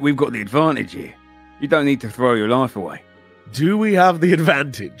 We've got the advantage here. You don't need to throw your life away. Do we have the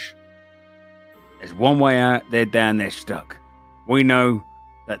advantage? There's one way out, they're down, they're stuck. We know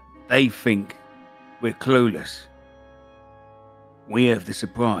that they think we're clueless. We have the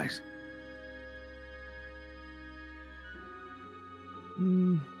surprise.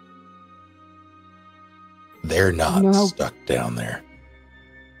 They're not No. stuck down there.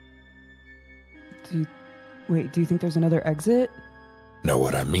 Do you think there's another exit? No,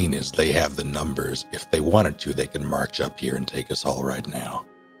 what I mean is they have the numbers. If they wanted to, they can march up here and take us all right now.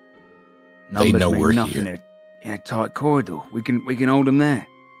 Numbers know mean we're nothing here. in a tight corridor. We can hold them there.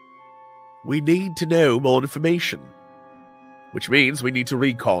 We need to know more information. Which means we need to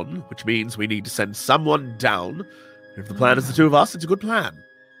recon, which means we need to send someone down. If the plan is the two of us, it's a good plan.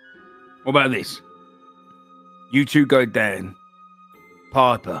 What about this? You two go down.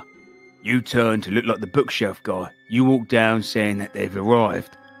 Piper, you turn to look like the bookshelf guy. You walk down saying that they've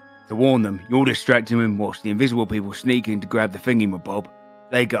arrived. To warn them, you'll distract them whilst the invisible people sneak in to grab the thingy-mabob.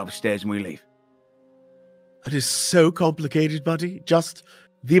 They go upstairs and we leave. That is so complicated, buddy. Just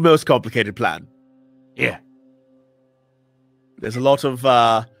the most complicated plan. Yeah. There's a lot of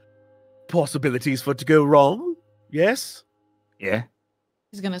possibilities for it to go wrong. Yes? Yeah?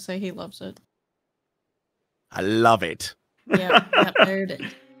 He's gonna say he loves it. I love it. Yeah, there it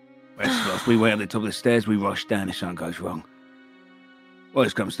is. If we wait at the top of the stairs, we rush down if something goes wrong.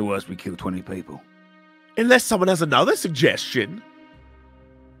 Worst comes to worst, we kill 20 people. Unless someone has another suggestion.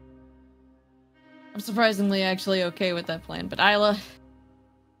 I'm surprisingly actually okay with that plan, but Isla,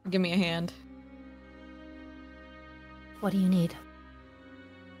 give me a hand. What do you need?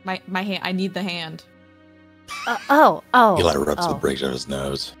 My hand. I need the hand. Oh. Eli rubs the bridge of his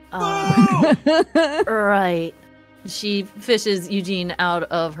nose. Right. She fishes Eugene out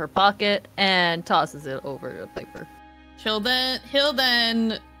of her pocket and tosses it over to Piper. He'll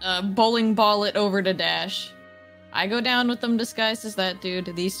then bowling ball it over to Dash. I go down with them disguised as that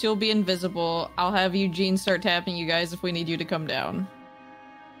dude. These two will be invisible. I'll have Eugene start tapping you guys if we need you to come down.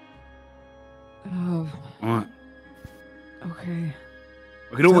 Oh, Alright. okay.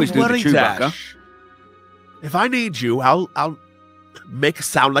 We can always Don't do the worry, Chewbacca. Dash. If I need you, I'll make a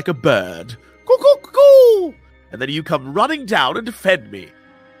sound like a bird. Coo coo coo coo. And then you come running down and defend me.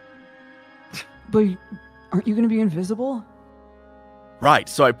 But aren't you going to be invisible? Right,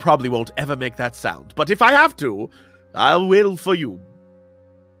 so I probably won't ever make that sound. But if I have to, I will for you.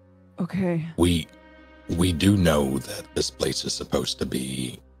 Okay. We do know that this place is supposed to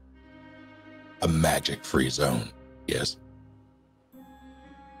be a magic-free zone. Yes.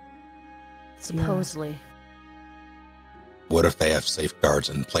 Supposedly. What if they have safeguards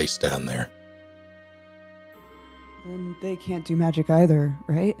in place down there? Then they can't do magic either,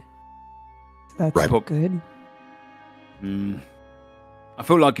 right? That's Right. good. I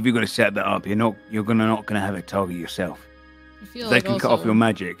feel like if you're going to set that up, you're not going to have a target yourself. I feel If they like can cut off your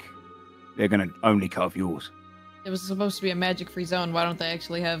magic, they're going to only cut off yours. It was supposed to be a magic-free zone. Why don't they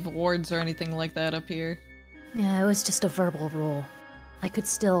actually have wards or anything like that up here? Yeah, it was just a verbal rule. I could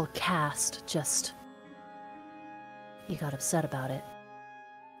still cast, just... You got upset about it.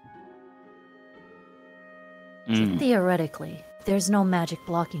 Theoretically, there's no magic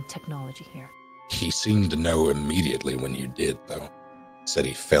blocking technology here. He seemed to know immediately when you did, though. Said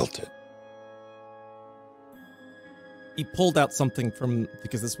he felt it. He pulled out something from,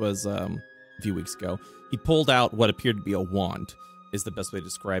 because this was a few weeks ago, he pulled out what appeared to be a wand, is the best way to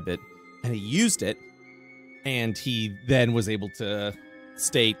describe it, and he used it, and he then was able to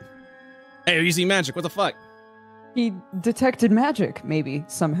state, hey, you're using magic, what the fuck? He detected magic, maybe,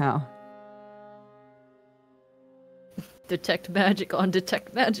 somehow. Detect magic on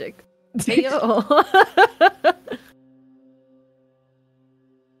detect magic. Heyo.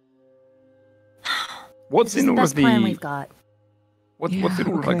 What's This is in the all best of the plan we've got. what's Yeah, in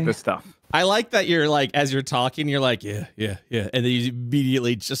all of like okay. the stuff? I like that you're like, as you're talking, you're like, yeah, and then you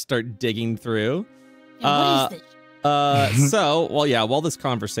immediately just start digging through. Yeah, what is this? So, well, yeah, while this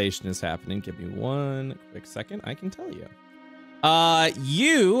conversation is happening, give me one quick second, I can tell you.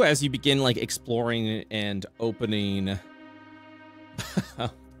 You, as you begin, like, exploring and opening...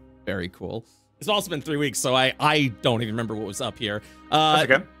 Very cool. It's also been 3 weeks, so I don't even remember what was up here.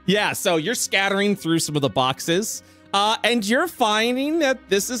 That's okay. Yeah, so you're scattering through some of the boxes, and you're finding that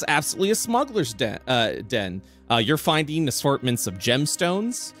this is absolutely a smuggler's den. You're finding assortments of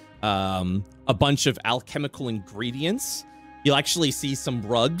gemstones, a bunch of alchemical ingredients. You'll actually see some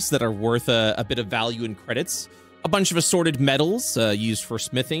rugs that are worth a bit of value in credits. A bunch of assorted metals used for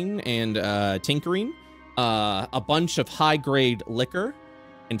smithing and tinkering. A bunch of high-grade liquor.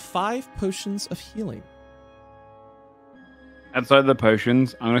 And 5 potions of healing. Outside the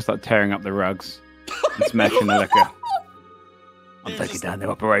potions, I'm gonna start tearing up the rugs and smashing the liquor. I'm taking down the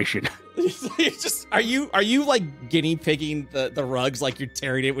operation. Are you like guinea pigging the rugs like you're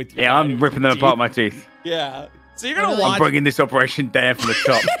tearing it with your Yeah, I'm ripping them apart with my teeth. Yeah. So you're gonna I'm watch. bringing this operation down from the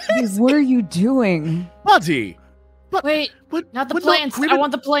top. What are you doing? Buddy! Wait, not the plants. I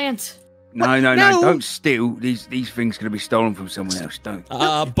want the plant. No, No. don't steal. These things going to be stolen from someone else. Don't.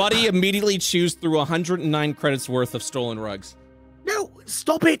 Buddy immediately chews through 109 credits worth of stolen rugs. No,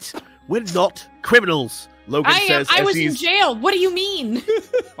 stop it! We're not criminals, Logan says. I as was in he's- jail. What do you mean?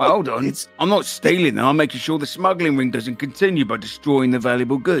 Well, hold on. I'm not stealing them. I'm making sure the smuggling ring doesn't continue by destroying the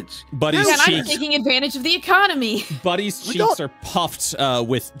valuable goods. Buddy's And I'm cheeks. taking advantage of the economy. Buddy's We cheeks don't- are puffed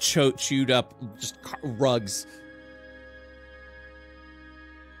with chewed up rugs.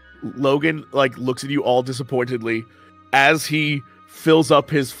 Logan looks at you all disappointedly as he fills up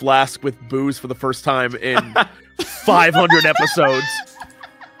his flask with booze for the first time in 500 episodes.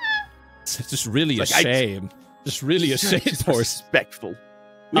 It's just really It's a like, shame. Just really a shame, Force. Respectful.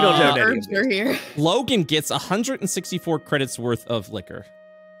 We don't have any of Herbs are this. here. Logan gets 164 credits worth of liquor.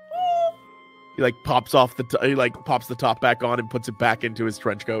 He pops off he pops the top back on and puts it back into his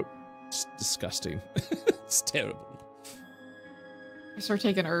trench coat. It's disgusting. It's terrible. I start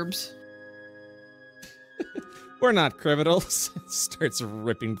taking herbs. We're not criminals. Starts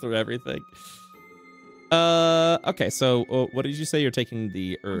ripping through everything. Okay, so what did you say? You're taking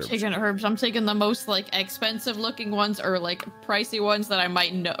the herbs. I'm taking herbs. I'm taking the most expensive looking ones or pricey ones that I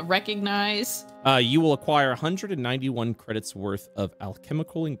might recognize. You will acquire 191 credits worth of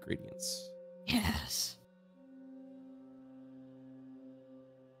alchemical ingredients. Yes.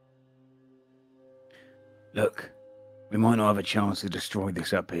 Look, we might not have a chance to destroy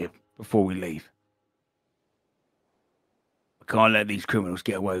this up here before we leave. I can't let these criminals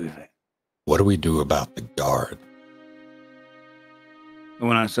get away with it. What do we do about the guard? The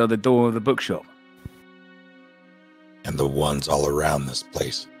one outside the door of the bookshop. And the ones all around this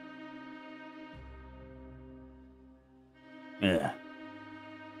place? Yeah.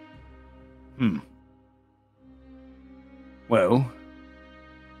 Well,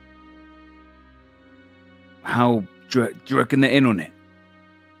 how do you reckon they're in on it?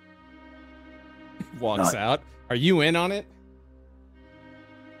 Walks No. out. Are you in on it?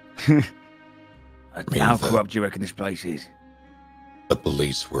 mean, How the- corrupt do you reckon this place is? The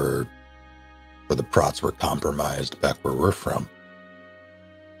police were, or the prots were compromised back where we're from.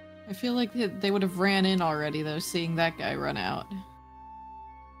 I feel like they would have ran in already, though, seeing that guy run out.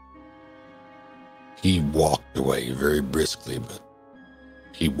 He walked away very briskly, but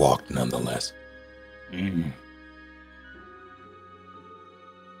he walked nonetheless. Mm.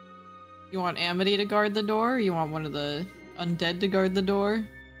 You want Amity to guard the door? Or you want one of the undead to guard the door?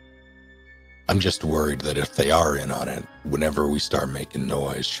 I'm just worried that if they are in on it, whenever we start making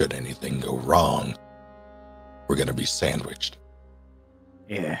noise, should anything go wrong, we're going to be sandwiched.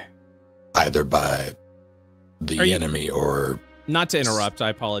 Yeah. Either by the Are you- enemy or... Not to interrupt, I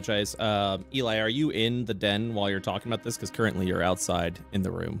apologize. Eli, are you in the den while you're talking about this? Because currently you're outside in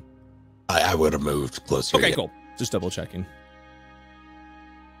the room. I would have moved closer. Okay, yeah. cool. Just double checking.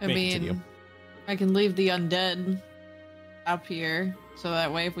 I May mean, continue. I can leave the undead up here, so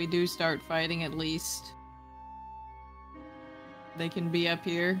that way if we do start fighting, at least they can be up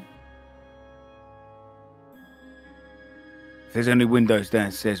here. If there's only windows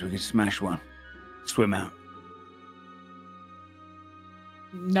downstairs, we can smash one. Swim out.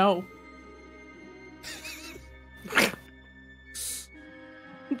 No.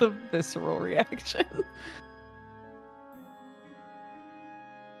 The visceral reaction.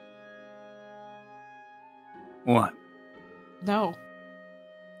 What? No.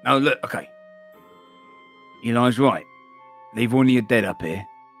 No, look, okay. Eli's right. Leave one of your dead up here.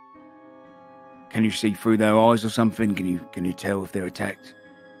 Can you see through their eyes or something? Can you tell if they're attacked?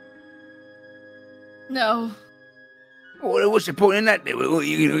 No. Well, what's the point in that?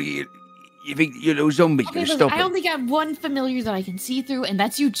 You think your little zombie's Okay, gonna look, stop I it? only got one familiar that I can see through, and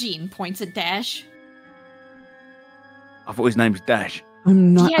that's Eugene. Points at Dash. I thought his name was Dash.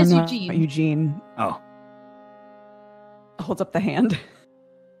 I'm not, He has I'm not Eugene. Eugene. Oh, Holds up the hand.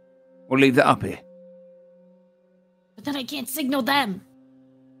 we'll leave that up here. But then I can't signal them.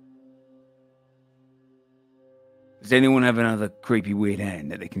 Does anyone have another creepy weird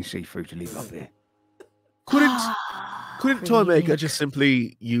hand that they can see through to leave up here? Couldn't Pretty Toymaker unique. just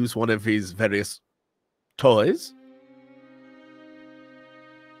simply use one of his various toys?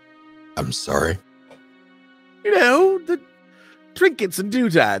 I'm sorry. You know, the trinkets and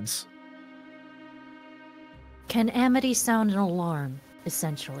doodads. Can Amity sound an alarm,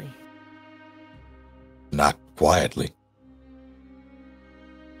 essentially? Not quietly.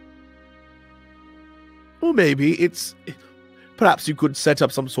 Or maybe it's perhaps you could set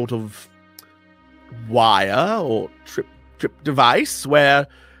up some sort of wire or trip device where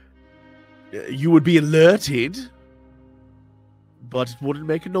you would be alerted, but it wouldn't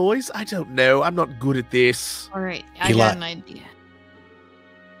make a noise. I don't know. I'm not good at this. All right, I got an idea.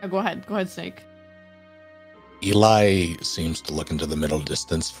 Oh, go ahead, Snake. Eli seems to look into the middle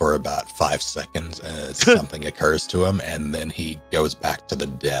distance for about 5 seconds as something occurs to him, and then he goes back to the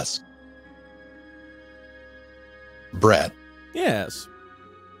desk. Brett. Yes.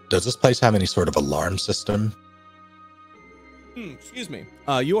 Does this place have any sort of alarm system? Excuse me.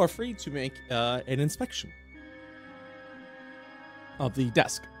 You are free to make an inspection of the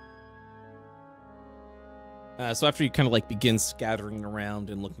desk. So after you kind of like begin scattering around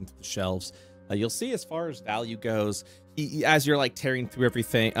and looking through the shelves, you'll see as far as value goes, as you're like tearing through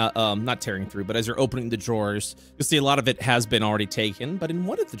everything, not tearing through, but as you're opening the drawers, you'll see a lot of it has been already taken. But in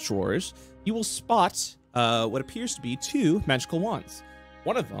one of the drawers, you will spot what appears to be 2 magical wands.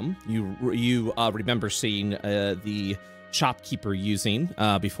 One of them you remember seeing the shopkeeper using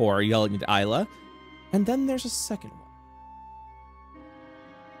before yelling at Isla, and then there's a second one.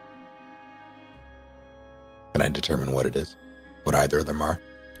 Can I determine what it is? What either of them are?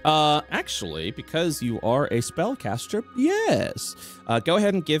 Actually, because you are a spellcaster, yes. Go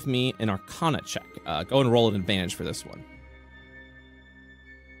ahead and give me an Arcana check. Go and roll an advantage for this one.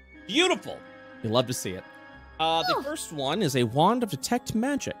 Beautiful. You love to see it. The first one is a Wand of Detect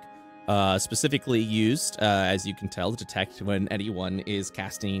Magic, specifically used, as you can tell, to detect when anyone is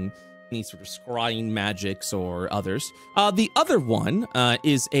casting any sort of scrying magics or others. The other one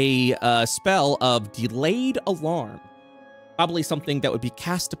is a spell of Delayed Alarm. Probably something that would be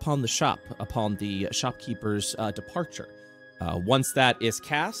cast upon the shop, upon the shopkeeper's departure. Once that is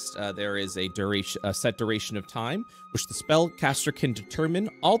cast, there is a set duration of time, which the spellcaster can determine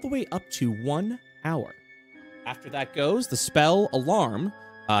all the way up to 1 hour. After that goes, the spell alarm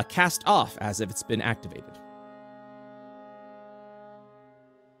cast off as if it's been activated.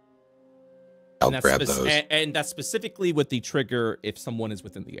 I'll grab those. And that's specifically with the trigger if someone is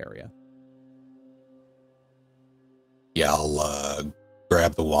within the area. Yeah, I'll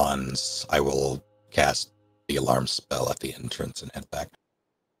grab the wands. I will cast the alarm spell at the entrance and head back.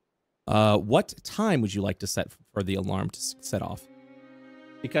 What time would you like to set for the alarm to set off?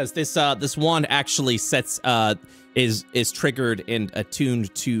 Because this wand actually is triggered and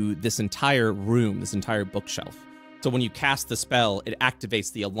attuned to this entire room, this entire bookshelf. So when you cast the spell, it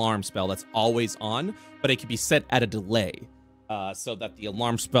activates the alarm spell that's always on, but it can be set at a delay, so that the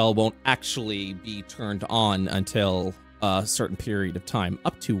alarm spell won't actually be turned on until a certain period of time,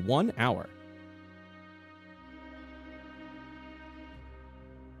 up to 1 hour.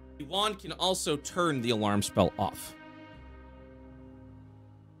 The wand can also turn the alarm spell off.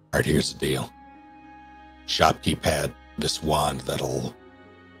 All right, here's the deal. Shopkeep had this wand that'll,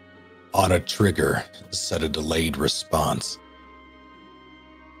 on a trigger, set a delayed response.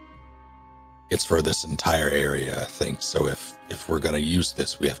 It's for this entire area, I think. So if we're going to use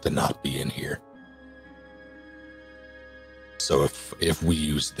this, we have to not be in here. So if we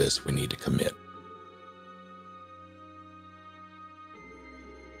use this, we need to commit.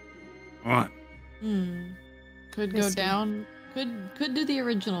 All right. Could go down. Could do the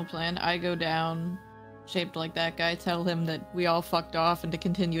original plan. I go down, shaped like that guy, tell him that we all fucked off and to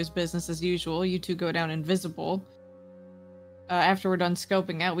continue his business as usual. You two go down invisible. After we're done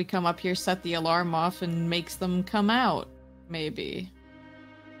scoping out, we come up here, set the alarm off, and makes them come out. Maybe.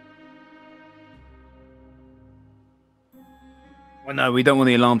 Well, no, we don't want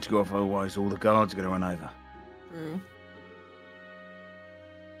the alarm to go off, otherwise all the guards are going to run over. True.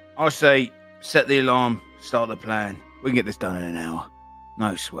 I say, set the alarm, start the plan. We can get this done in an hour.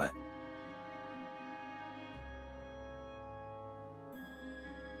 No sweat.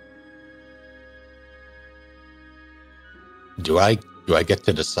 Do I get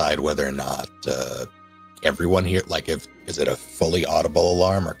to decide whether or not everyone here, like, is it a fully audible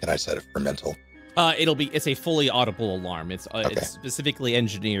alarm, or can I set it for mental? It's a fully audible alarm. It's specifically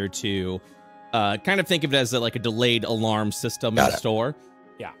engineered to kind of think of it as like a delayed alarm system in the store.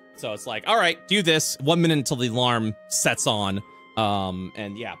 Yeah. So it's like, all right, do this 1 minute until the alarm sets on.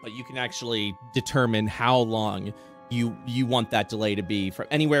 And yeah, but you can actually determine how long you want that delay to be, from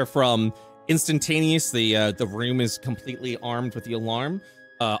anywhere from instantaneous, the room is completely armed with the alarm,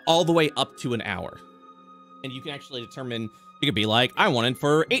 all the way up to an hour. And you can actually determine, you could be like, I want it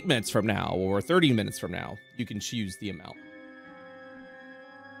for 8 minutes from now or 30 minutes from now. You can choose the amount.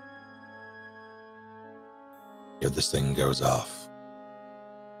 If this thing goes off,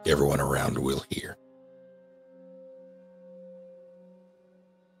 everyone around will hear.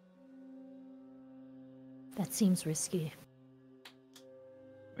 That seems risky.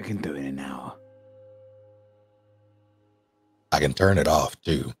 can turn it off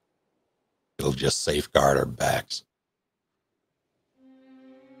too. It'll just safeguard our backs.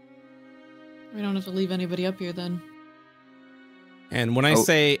 We don't have to leave anybody up here then. And when I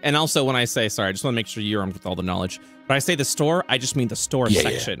say, and also when I say, sorry, I just want to make sure you're armed with all the knowledge. When I say the store, I just mean the store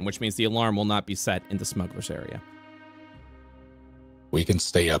section, which means the alarm will not be set in the smuggler's area. We can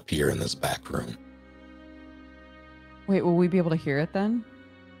stay up here in this back room. Wait, will we be able to hear it then?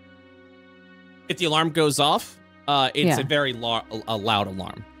 If the alarm goes off, it's a very loud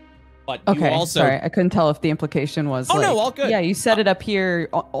alarm. But okay, you also... sorry, I couldn't tell if the implication was no, all good. Yeah, you set it up here,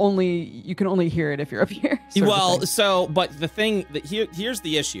 you can only hear it if you're up here. Well, so, but the thing, here's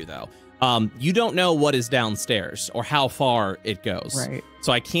the issue though. You don't know what is downstairs or how far it goes. Right.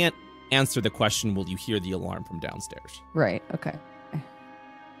 So I can't answer the question, will you hear the alarm from downstairs? Right, okay.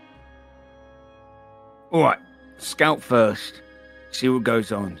 All right, scout first. See what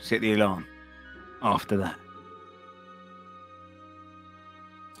goes on. Set the alarm. After that.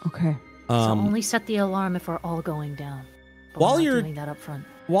 Okay. So only set the alarm if we're all going down. But While we're not you're doing that up front.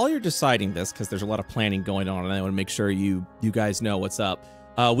 While you're deciding this, because there's a lot of planning going on, and I want to make sure you guys know what's up.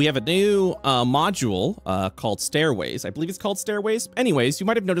 We have a new module called Stairways. I believe it's called Stairways. Anyways, you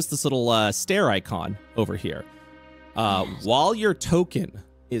might have noticed this little stair icon over here. While your token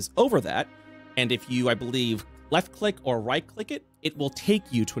is over that, and if you, I believe, left click or right click it, it will take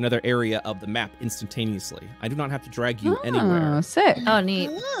you to another area of the map instantaneously. I do not have to drag you anywhere. Oh, sick. Oh, neat.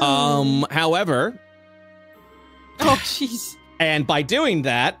 However... Oh, jeez. And by doing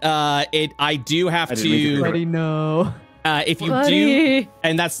that, I do have to... Buddy, no. If you do...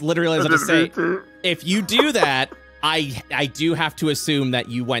 And that's literally as I was going to say. If you do that, I do have to assume that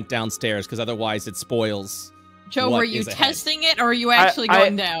you went downstairs, because otherwise it spoils. Joe, were you testing it, or are you actually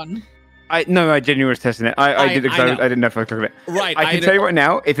going down? No, I genuinely was testing it. I did it because I didn't know if I clicked it. Right. I can tell you right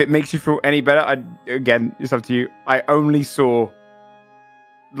now, if it makes you feel any better, again, it's up to you. I only saw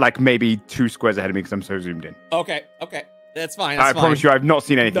like maybe 2 squares ahead of me because I'm so zoomed in. Okay. That's fine. I promise you, I've not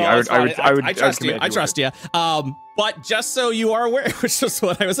seen anything. No, I trust you. I trust you. But just so you are aware, which is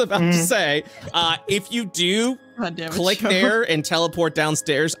what I was about to say, if you do click there and teleport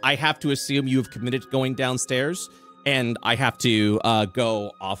downstairs, I have to assume you have committed to going downstairs, and I have to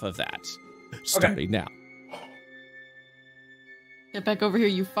go off of that. Starting now. Get back over here,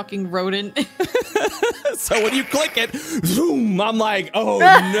 you fucking rodent. So when you click it, zoom, I'm like, oh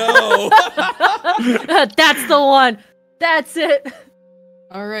no. That's the one. That's it.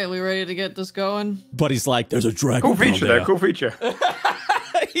 All right, we ready to get this going? But he's like, there's a dragon. Cool feature, though. Cool feature.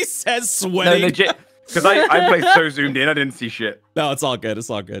 He says sweating. No, legit. Because I played so zoomed in, I didn't see shit. No, it's all good. It's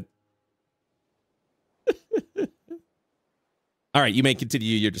all good. All right, you may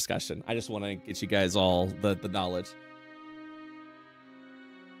continue your discussion. I just want to get you guys all the knowledge.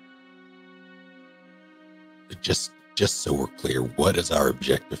 Just so we're clear, what is our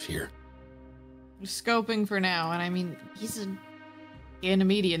objective here? Scoping for now, and I mean, he's a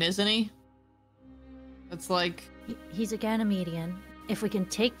Ganymedian, isn't he? It's like... He's a Ganymedian. If we can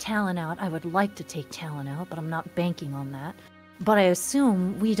take Talon out, I would like to take Talon out, but I'm not banking on that. But I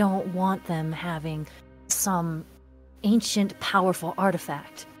assume we don't want them having some ancient, powerful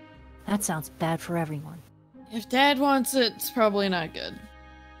artifact. That sounds bad for everyone. If Dad wants it, it's probably not good.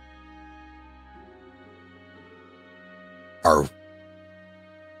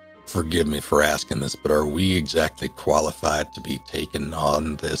 Forgive me for asking this, but are we exactly qualified to be taking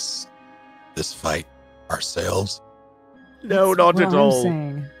on this fight ourselves? No, That's not at what I'm all.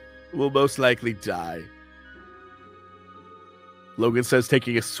 saying. We'll most likely die. Logan says,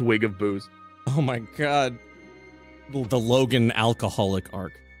 taking a swig of booze. Oh my god. The Logan alcoholic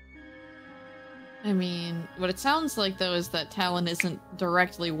arc. I mean, what it sounds like, though, is that Talon isn't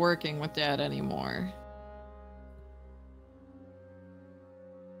directly working with Dad anymore.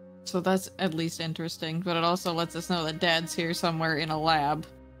 So that's at least interesting, but it also lets us know that Dad's here somewhere in a lab.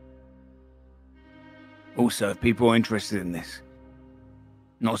 Also, if people are interested in this,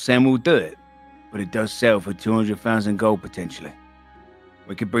 not saying we'll do it, but it does sell for 200,000 gold potentially.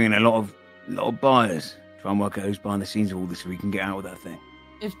 We could bring in a lot of buyers. Try and work out who's behind the scenes of all this so we can get out of that thing.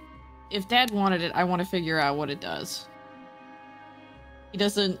 If Dad wanted it, I want to figure out what it does. He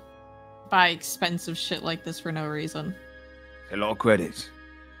doesn't buy expensive shit like this for no reason. A lot of credits.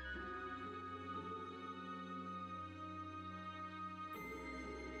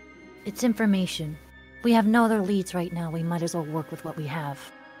 It's information. We have no other leads right now. We might as well work with what we have.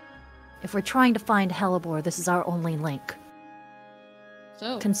 If we're trying to find Hellebore, this is our only link.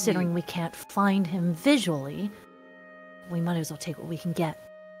 So, Considering we can't find him visually, we might as well take what we can get.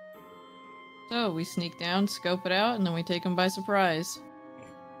 So we sneak down, scope it out, and then we take him by surprise.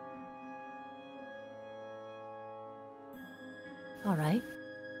 All right.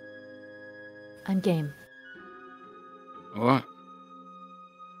 I'm game. All right.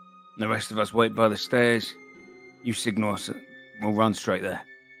 The rest of us wait by the stairs. You signal us. We'll run straight there.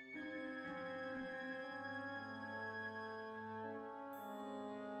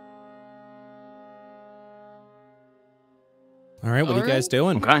 All right, what are you guys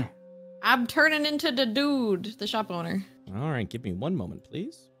doing? Okay. I'm turning into the dude, the shop owner. All right, give me one moment,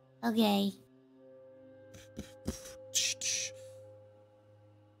 please. Okay.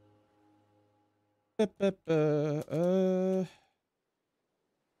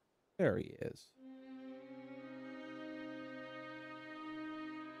 There he is.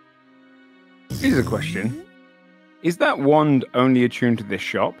 Here's a question. Is that wand only attuned to this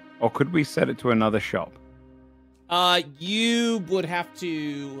shop, or could we set it to another shop? You would have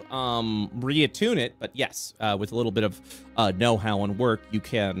to reattune it, but yes, with a little bit of know-how and work, you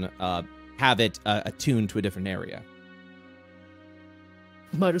can have it attuned to a different area.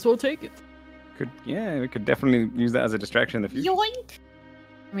 Might as well take it. We could definitely use that as a distraction in the future. Yoink!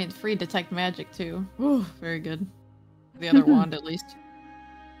 I mean, free detect magic too. Ooh, very good. The other wand, at least.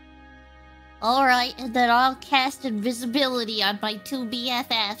 Alright, and then I'll cast invisibility on my 2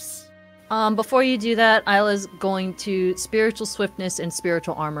 BFFs. Before you do that, Isla's going to spiritual swiftness and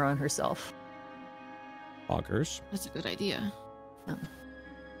spiritual armor on herself. Augers. That's a good idea. Oh.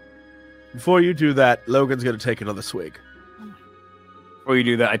 Before you do that, Logan's going to take another swig. Before you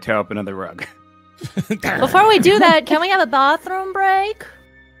do that, I tear up another rug. Before we do that, can we have a bathroom break?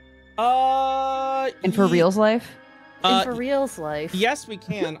 And for real's life? And for real's life. Yes, we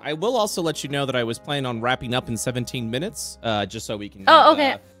can. I will also let you know that I was planning on wrapping up in 17 minutes, just so we can. Oh,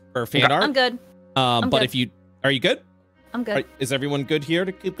 okay. For fan art. I'm good. But good. if you are you good? I'm good. Is everyone good here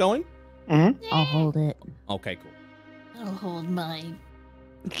to keep going? Mm-hmm. I'll hold it. Okay, cool. I'll hold my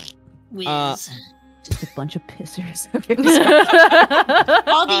whiz. Just a bunch of pissers.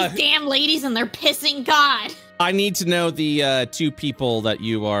 All these damn ladies and they're pissing God. I need to know the 2 people that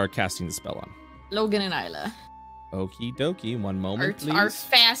you are casting the spell on. Logan and Isla. Okie dokie. One moment, please. Our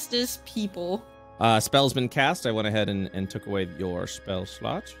fastest people. Spell's been cast. I went ahead and took away your spell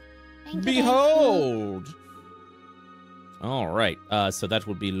slot. Thank you, Behold! All right. So that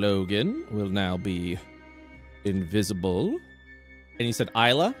would be Logan. Will now be invisible. And you said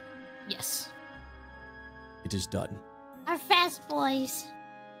Isla? Yes. It is done. Our fast boys.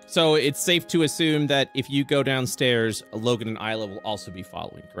 So it's safe to assume that if you go downstairs, Logan and Isla will also be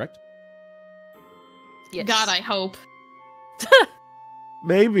following, correct? Yes. God, I hope.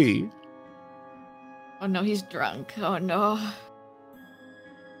 Maybe. Oh no, he's drunk. Oh no.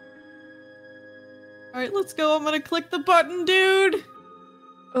 Alright, let's go. I'm gonna click the button, dude.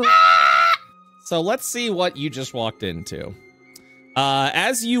 So let's see what you just walked into.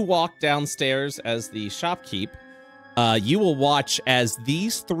 As you walk downstairs as the shopkeep, you will watch as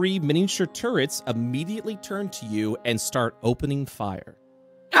these 3 miniature turrets immediately turn to you and start opening fire.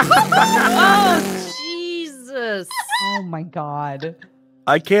 Oh, Jesus. Oh my god.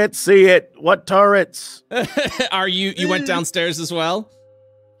 I can't see it. What turrets? Are you went downstairs as well?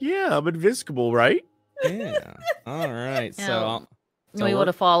 Yeah, I'm invisible, right? Yeah. All right. Yeah. So We would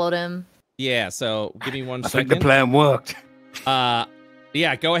have followed him. yeah, so give me one I think second. the plan worked.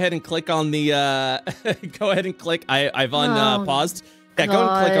 Yeah, go ahead and click on the go ahead and click. I've paused. Yeah, go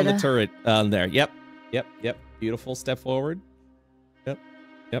and click on the God. turret there. Yep. Beautiful. Step forward.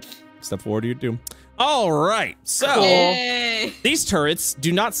 Yep. Step forward to your doom. All right. So Yay. these turrets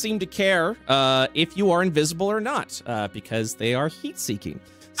do not seem to care if you are invisible or not, because they are heat seeking.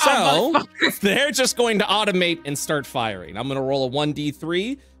 So they're just going to automate and start firing. I'm going to roll a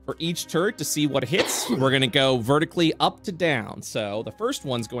 1d3 for each turret to see what hits. We're going to go vertically up to down. So the first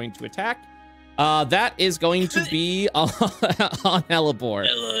one's going to attack. That is going to be on Elabor.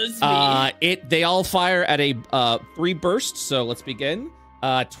 They all fire at a 3 burst. So let's begin.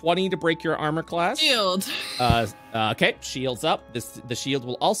 20 to break your armor class. Shield. Okay, shield's up. The shield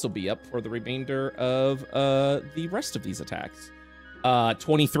will also be up for the remainder of the rest of these attacks.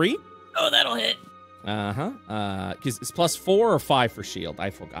 23. Oh, that'll hit. Because it's plus 4 or 5 for shield.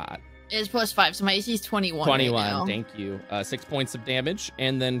 I forgot. It's plus 5, so my AC is 21. 21. Right now. Thank you. 6 points of damage,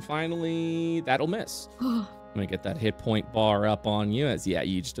 and then finally that'll miss. I'm gonna get that hit point bar up on you. As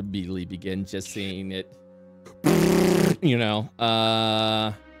you just immediately begin just seeing it. You know.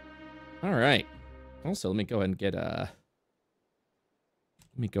 All right. Also, let me go ahead and get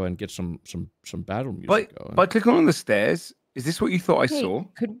some battle music going. By clicking on the stairs, is this what you thought I saw?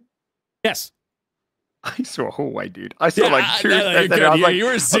 Yes. I saw a hallway, dude. I saw like 2 no, steps you're there. I was good. like, You were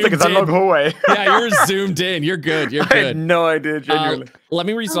I was like, it's a zoomed long in. hallway. Yeah, you were zoomed in. You're good. You're I had good. no idea, genuinely. Let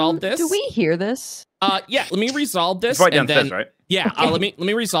me resolve this. Do we hear this? Yeah, let me resolve this. It's right and downstairs, then, right? Yeah, let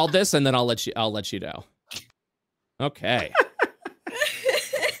me resolve this, and then I'll let you know. Okay.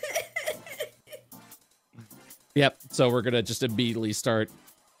 Yep. So we're gonna just immediately start.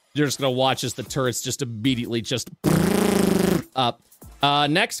 You're just gonna watch as the turrets just immediately just up.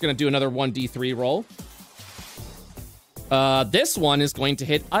 Next, gonna do another 1d3 roll. This one is going to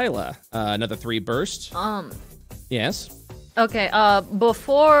hit Isla. Another 3 burst. Yes. Okay,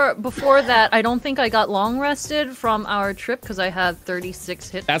 before that, I don't think I got long rested from our trip because I have 36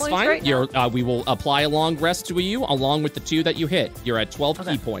 hit That's points fine. right now. We will apply a long rest to you along with the 2 that you hit. You're at 12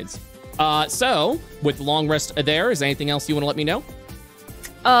 key points. So, with long rest there, is there anything else you want to let me know?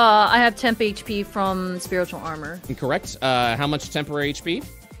 I have temp HP from spiritual armor. Correct. How much temporary HP?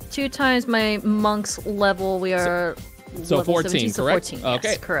 2 times my monk's level. We are so level 14, 17, so correct? 14. Okay,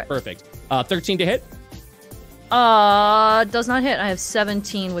 yes, correct. Perfect. 13 to hit? Does not hit. I have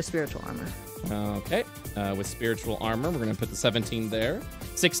 17 with spiritual armor. Okay. With spiritual armor, we're going to put the 17 there.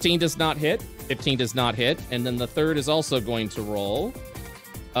 16 does not hit. 15 does not hit. And then the third is also going to roll.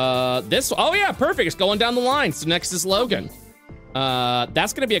 Oh yeah, perfect. It's going down the line. So next is Logan.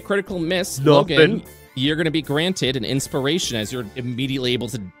 That's going to be a critical miss. Nothing. Logan, you're going to be granted an inspiration as you're immediately able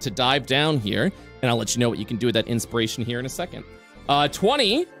to dive down here. And I'll let you know what you can do with that inspiration here in a second.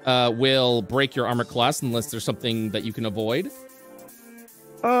 20 will break your armor class unless there's something that you can avoid.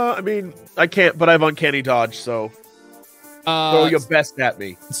 I mean, I can't, but I have uncanny dodge, so throw your best at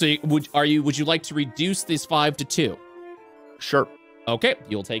me. So would you like to reduce this 5 to 2? Sure. Okay,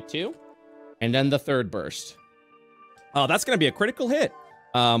 you'll take 2. And then the third burst. That's going to be a critical hit,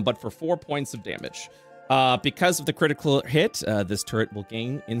 but for 4 points of damage. Because of the critical hit, this turret will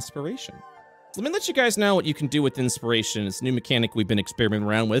gain inspiration. Let me let you guys know what you can do with inspiration. It's a new mechanic we've been experimenting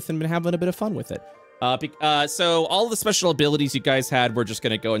around with and been having a bit of fun with it. So all the special abilities you guys had, we're just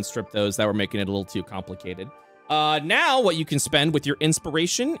going to go and strip those that were making it a little too complicated. Now what you can spend with your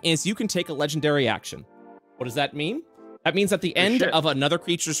inspiration is you can take a legendary action. What does that mean? That means at the end of another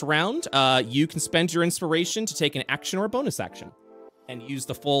creature's round, you can spend your inspiration to take an action or a bonus action and use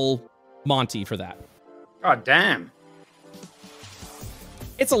the full Monty for that. God damn.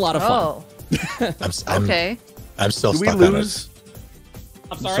 It's a lot of fun. Okay. I'm still Do we stuck lose?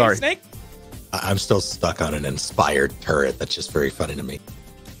 I'm sorry, Snake? I'm still stuck on an inspired turret. That's just very funny to me.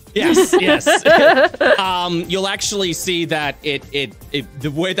 Yes, yes. You'll actually see that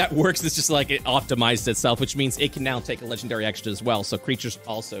the way that works is just like it optimized itself, which means it can now take a legendary action as well. So creatures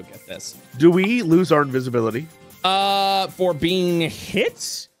also get this. Do we lose our invisibility? For being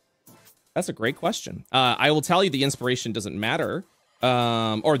hit? That's a great question. I will tell you the inspiration doesn't matter.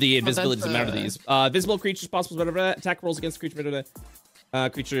 Or the invisibility doesn't matter to these. Visible creatures, possible attack rolls against creature.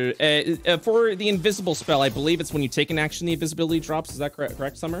 For the invisible spell, I believe it's when you take an action, the invisibility drops. Is that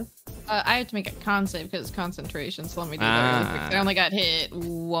correct, Summer? I have to make a con save because it's concentration, so let me do that really quick. I only got hit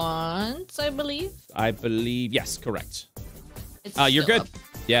once, I believe. Yes, correct. It's you're good. Up.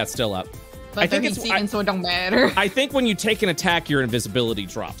 Yeah, it's still up. But I think it's even, so it don't matter. I think when you take an attack, your invisibility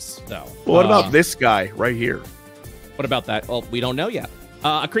drops, though. Well, what about this guy right here? What about that? Well, we don't know yet.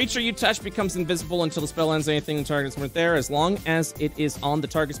 A creature you touch becomes invisible until the spell ends. Anything the target's right there. As long as it is on the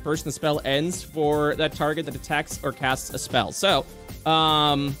target's person, the spell ends for that target that attacks or casts a spell. So,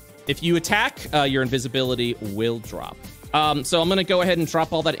 if you attack, your invisibility will drop. So I'm going to go ahead and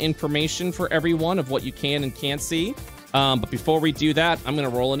drop all that information for everyone of what you can and can't see. But before we do that, I'm going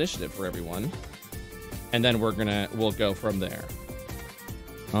to roll initiative for everyone. And then we'll go from there.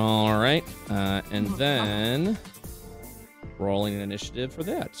 All right. And then rolling an initiative for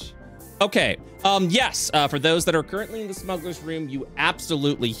that. Okay. Yes. For those that are currently in the smuggler's room, you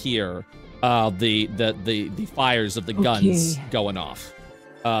absolutely hear the fires of the guns going off.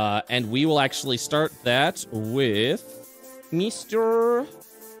 And we will actually start that with Mr.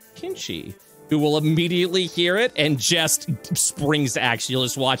 Kinchy, who will immediately hear it and just springs to action. You'll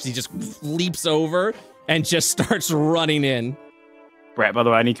just watch. He just leaps over and just starts running in. Brett, by the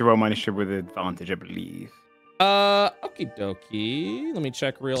way, I need to roll my initiative with advantage, I believe. Okie dokie. Let me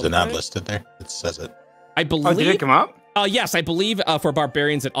check real quick. Is it not listed there? It says it. I believe. Oh, did it come up? Yes, I believe for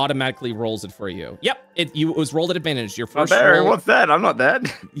barbarians it automatically rolls it for you. Yep, it was rolled at advantage. Your first Barbarian, roll, what's that? I'm not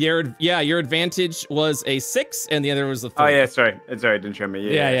dead. Your advantage was a 6, and the other was a 3. Oh yeah, sorry, it didn't show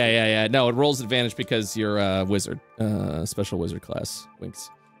me. Yeah. No, it rolls advantage because you're a wizard, special wizard class.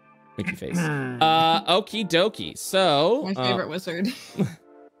 Winky face. Okie dokie. So my favorite wizard.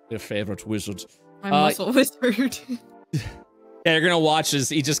 Your favorite wizard. My muscle wizard. Yeah, you're gonna watch as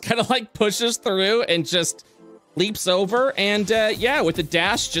he just kind of like pushes through and just leaps over, and with the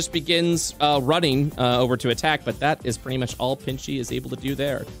dash just begins running over to attack. But that is pretty much all Pinchy is able to do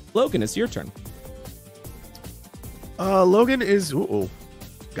there. Logan, it's your turn. Logan is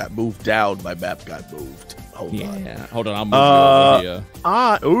got moved down. My map got moved. Hold on. Hold on. I'll move you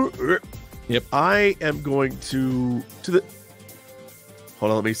over here. Yep. I am going to the.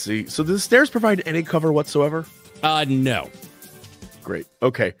 Hold on. Let me see. So, do the stairs provide any cover whatsoever? No. Great.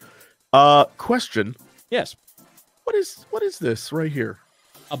 Okay. Question. Yes. What is this right here?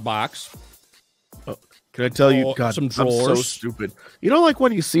 A box. Oh, can I tell you? God, some I'm so drawers. stupid. You know, like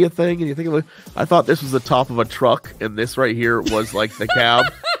when you see a thing and you think, like, I thought this was the top of a truck, and this right here was like the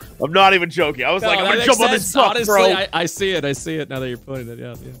cab. I'm not even joking. I was like, I'm gonna jump on this truck, honestly, bro. I see it. I see it now that you're putting it.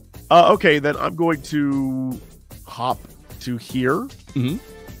 Yeah. Okay, then I'm going to hop to here. Mm-hmm.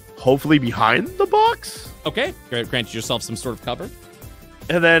 Hopefully behind the box. Okay. Grant yourself some sort of cover.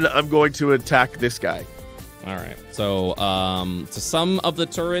 And then I'm going to attack this guy. All right. So, to some of the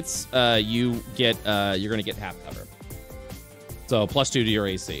turrets, you're gonna get half cover. So +2 to your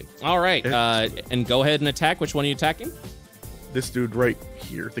AC. All right. And go ahead and attack. Which one are you attacking? This dude right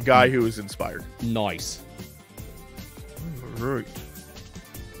here, the guy who is inspired. Nice. All right.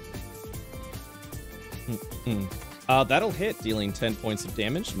 That'll hit, dealing 10 points of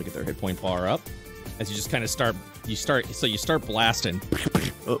damage. Let me get their hit point bar up. As you just kind of start blasting.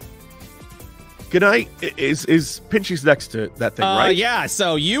 Oh. Can I? Is Pinchy's next to that thing, right? Yeah.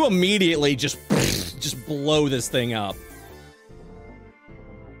 So you immediately just blow this thing up.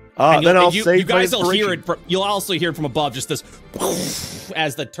 Then I'll save you guys my will hear inspiration. it. You'll also hear it from above, just this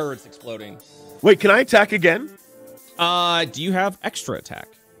as the turret's exploding. Wait, can I attack again? Do you have extra attack?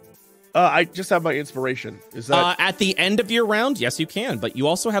 I just have my inspiration. Is that at the end of your round? Yes, you can. But you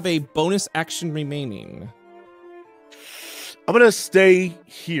also have a bonus action remaining. I'm gonna stay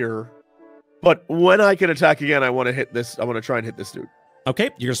here, but when I can attack again, I want to hit this. I want to try and hit this dude. Okay,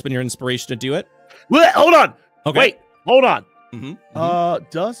 you're gonna spend your inspiration to do it. Wait, hold on. Okay. Wait, hold on. Mm-hmm.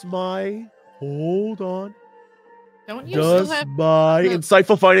 Does my hold on? Don't you Does still have my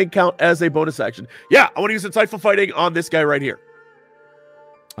insightful fighting count as a bonus action? Yeah, I want to use insightful fighting on this guy right here.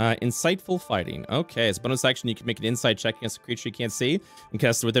 Insightful fighting. Okay, as a bonus action, you can make an insight check against a creature you can't see and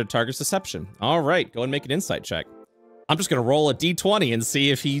cast it with their target's deception. All right, go and make an insight check. I'm just gonna roll a d20 and see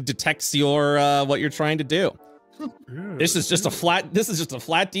if he detects your what you're trying to do. This is just a flat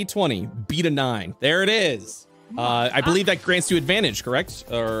d20. Beat a 9. There it is. I believe that grants you advantage, correct?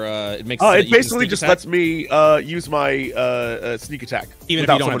 Or it makes it basically just lets me use my sneak attack even if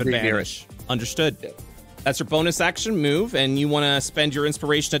you don't have someone being near it. advantage. Understood. That's your bonus action move, and you want to spend your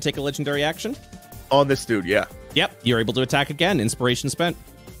inspiration to take a legendary action? On this dude, yeah. Yep, you're able to attack again. Inspiration spent.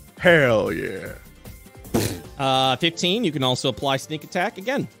 Hell yeah. 15, you can also apply sneak attack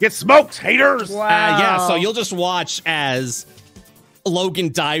again. Get smoked, haters! Wow. Yeah, so you'll just watch as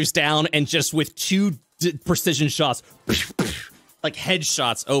Logan dives down and just with 2 precision shots, like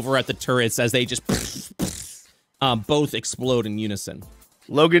headshots over at the turrets as they just both explode in unison.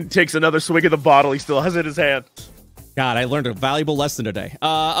 Logan takes another swig of the bottle he still has in his hand. God, I learned a valuable lesson today.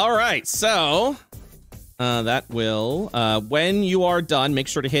 All right, so that will, when you are done, make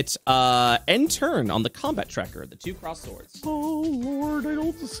sure to hit end turn on the combat tracker, the 2 cross swords. Oh Lord, I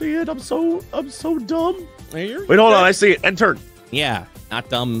don't see it. I'm so dumb. Wait, hold on, I see it. End turn. Yeah, not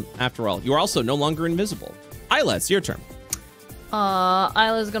dumb after all. You are also no longer invisible. Ila, it's your turn.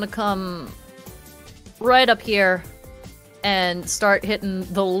 Isla's gonna come right up here and start hitting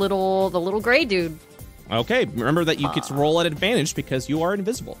the little gray dude. Okay, remember that you get to roll at advantage because you are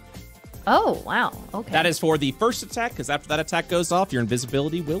invisible. Oh, wow. Okay. That is for the first attack, because after that attack goes off, your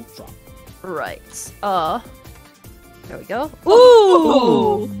invisibility will drop. Right. There we go.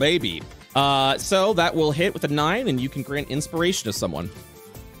 Ooh! Baby. So that will hit with a 9, and you can grant inspiration to someone.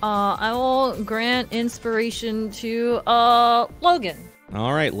 I will grant inspiration to Logan.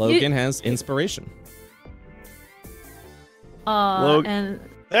 All right, Logan has inspiration. And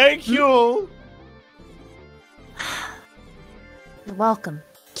thank you. You're welcome.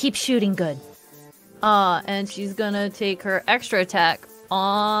 Keep shooting good. And she's gonna take her extra attack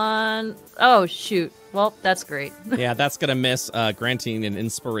on. Oh shoot! Well, that's great. Yeah, that's gonna miss, granting an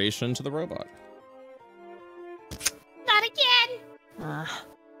inspiration to the robot. Not again.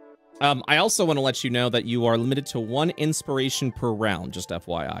 I also want to let you know that you are limited to 1 inspiration per round. Just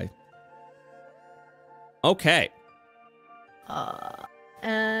FYI. Okay.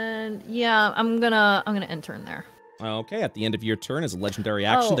 And yeah, I'm gonna end turn there. Okay, at the end of your turn, as a legendary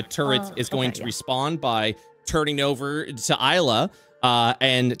action, the turret is going to respond by turning over to Ila,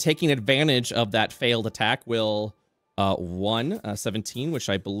 and taking advantage of that failed attack will 17, which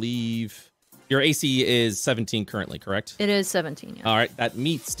I believe your AC is 17 currently, correct? It is 17, yeah. All right, that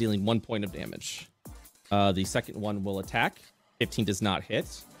meets, dealing 1 point of damage. The second one will attack. 15 does not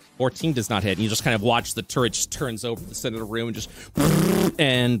hit. 14 does not hit. And you just kind of watch the turret just turns over the center of the room and just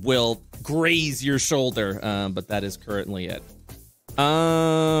and will graze your shoulder. But that is currently it.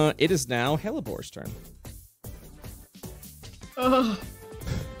 It is now Helibor's turn. Oh,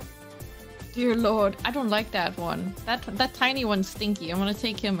 dear Lord, I don't like that one. That tiny one's stinky. I'm gonna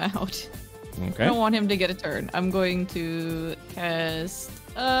take him out. Okay. I don't want him to get a turn. I'm going to cast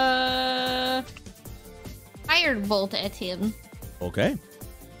Iron Bolt at him. Okay.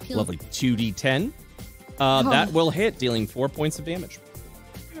 Lovely 2d10. That will hit, dealing 4 points of damage.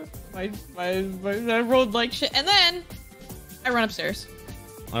 I rolled like shit, and then I run upstairs.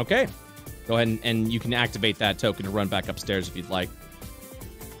 Okay. Go ahead and you can activate that token to run back upstairs if you'd like.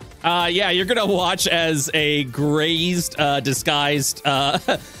 Yeah, you're gonna watch as a grazed, disguised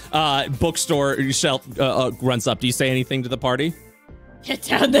bookstore shelf runs up. Do you say anything to the party? Get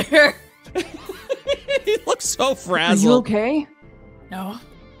down there. He looks so Are frazzled. you okay? No.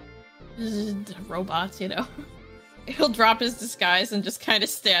 Robots, you know. He'll drop his disguise and just kind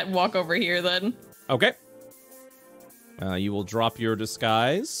of walk over here then. Okay. You will drop your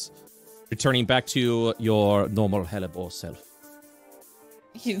disguise, returning back to your normal Helibor self.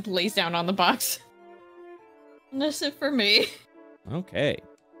 He lays down on the box. And that's it for me. Okay.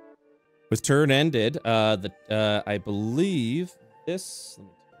 With turn ended, I believe this. Let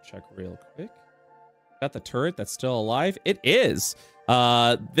me check real quick. Got the turret that's still alive. It is.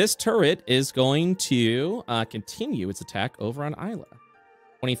 This turret is going to continue its attack over on Isla.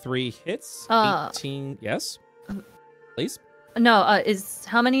 23 hits. 18. Yes. Please. No, is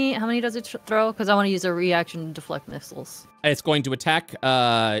how many does it throw? Because I want to use a reaction to deflect missiles. It's going to attack.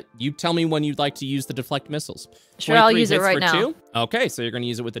 You tell me when you'd like to use the deflect missiles. Sure, I'll use it right now. 2. Okay, so you're going to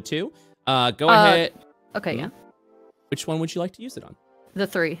use it with the 2. Go ahead. Okay, yeah. Which one would you like to use it on? The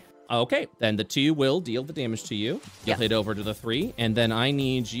 3. Okay, then the 2 will deal the damage to you. You'll hit over to the 3, and then I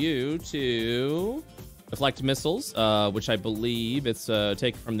need you to deflect missiles, which I believe it's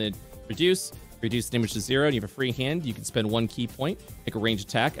take from the reduce damage to 0, and you have a free hand. You can spend 1 key point, make a range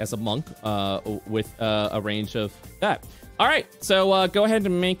attack as a monk with a range of that. All right, so go ahead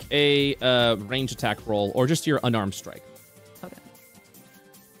and make a range attack roll, or just your unarmed strike.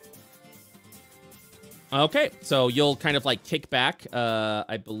 Okay, so you'll kind of like kick back.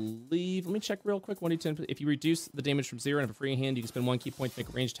 I believe. Let me check real quick. 1d10. If you reduce the damage from 0 and have a free hand, you can spend 1 key point to make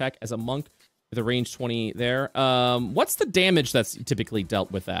a range attack as a monk with a range 20 there. What's the damage that's typically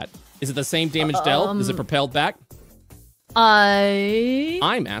dealt with that? Is it the same damage dealt? Is it propelled back?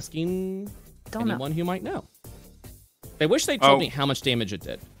 I'm asking anyone who might know. I wish they told me how much damage it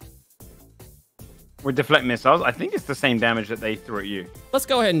did. With deflect missiles, I think it's the same damage that they threw at you. Let's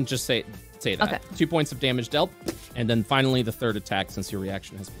go ahead and just say that. Okay. 2 points of damage dealt. And then finally the third attack, since your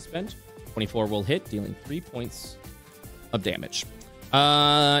reaction has been spent. 24 will hit, dealing 3 points of damage.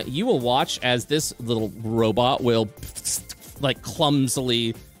 You will watch as this little robot will like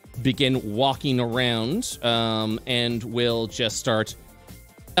clumsily begin walking around and will just start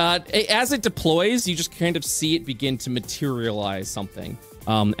as it deploys, you just kind of see it begin to materialize something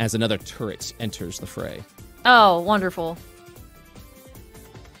as another turret enters the fray. Oh, wonderful.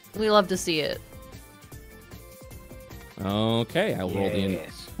 We love to see it. Okay, I'll roll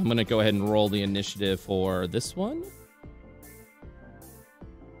I'm going to go ahead and roll the initiative for this one.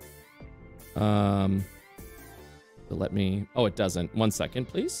 Let me... Oh, it doesn't. 1 second,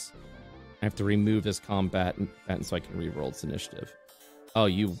 please. I have to remove this combatant so I can re-roll its initiative. Oh,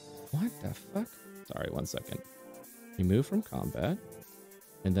 you... What the fuck? Sorry, 1 second. Remove from combat.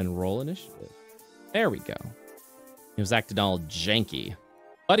 And then roll initiative. There we go. It was acting all janky.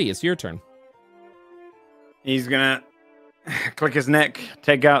 Buddy, it's your turn. He's gonna click his neck,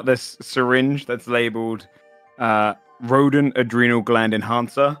 take out this syringe that's labeled rodent adrenal gland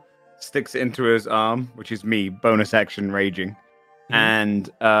enhancer, sticks it into his arm, which is me, bonus action raging. And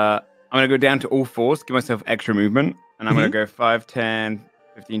I'm gonna go down to all fours, give myself extra movement, and I'm gonna go 5, 10,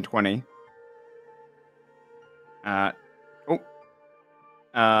 15, 20.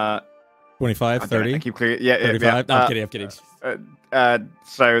 25, 30. I keep clear. Yeah, 35. yeah. No, I'm kidding.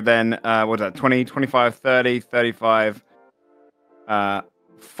 So then, what's that? 20, 25, 30, 35,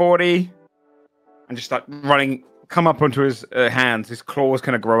 40. And just start running, come up onto his hands. His claws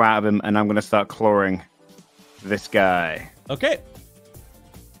kind of grow out of him, and I'm going to start clawing this guy. Okay.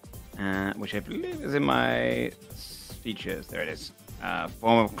 Which I believe is in my features. There it is.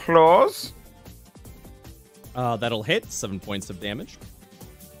 Form of claws. That'll hit. 7 points of damage.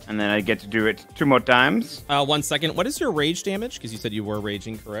 And then I get to do it 2 more times. 1 second. What is your rage damage? Because you said you were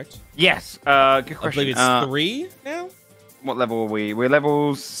raging, correct? Yes. Good question. I believe it's 3 now? What level are we? We're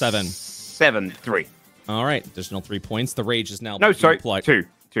level 7. 7. 3. All right. Additional 3 points. The rage is now... No, sorry. applied. 2.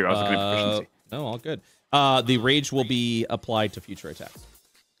 2. I was looking at proficiency. No, all good. The rage will be applied to future attacks.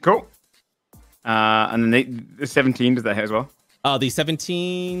 Cool. And then the 17, does that hit as well? The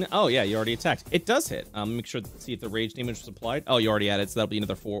 17. Oh yeah, you already attacked. It does hit. Make sure to see if the rage damage was applied. Oh, you already added, so that'll be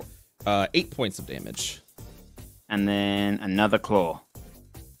another 8 points of damage. And then another claw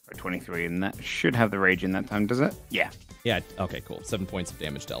for 23, and that should have the rage in that time, does it? Yeah. Yeah. Okay. Cool. 7 points of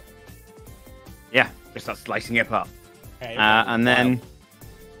damage dealt. Yeah. Just start slicing it up. Okay, and then,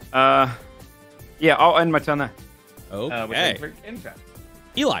 yeah, I'll end my turn there. Okay. With interest.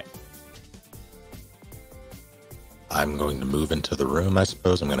 Eli. I'm going to move into the room, I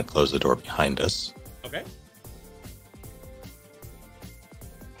suppose. I'm going to close the door behind us. Okay.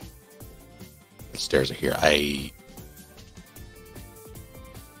 The stairs are here.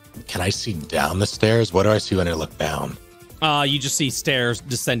 Can I see down the stairs? What do I see when I look down? You just see stairs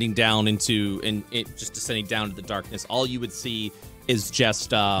descending down just descending down into the darkness. All you would see is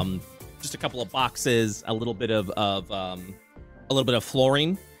just a couple of boxes, a little bit of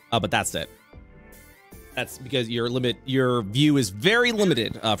flooring, but that's it. That's because your view is very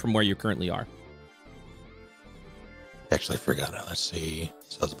limited from where you currently are. Actually, I forgot it. Let's see.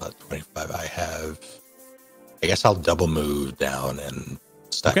 So it's about 25. I guess I'll double move down and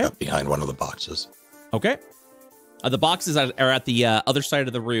stack up behind one of the boxes. Okay. The boxes are at the other side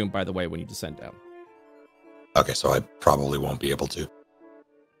of the room, by the way, when you descend down. Okay, so I probably won't be able to.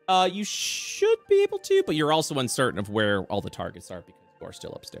 You should be able to, but you're also uncertain of where all the targets are because you are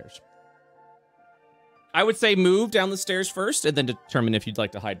still upstairs. I would say move down the stairs first and then determine if you'd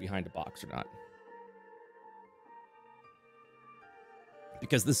like to hide behind a box or not.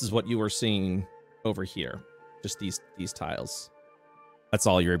 Because this is what you were seeing over here. Just these tiles. That's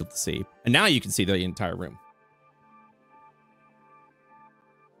all you're able to see. And now you can see the entire room.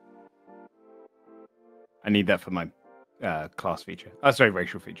 I need that for my class feature. Oh, sorry,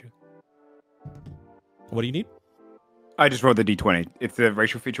 racial feature. What do you need? I just rolled the d20. It's the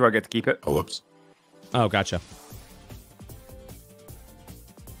racial feature. I get to keep it. Oh, whoops. Oh, gotcha.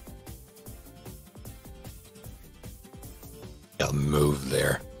 I'll move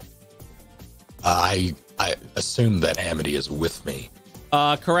there. I assume that Amity is with me.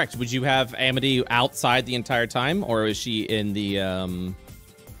 Correct. Would you have Amity outside the entire time, or is she in the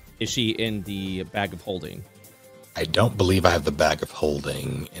bag of holding? I don't believe I have the bag of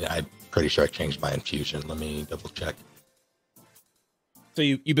holding, and I'm pretty sure I changed my infusion. Let me double check. So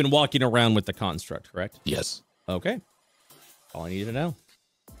you've been walking around with the construct, correct? Yes. Okay. All I need to know.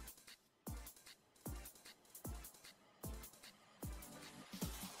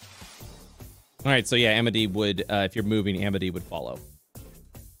 All right, so yeah, Amity would, if you're moving, Amity would follow.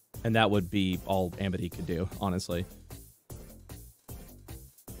 And that would be all Amity could do, honestly.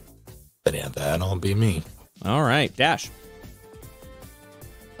 But yeah, that'll be me. All right, Dash.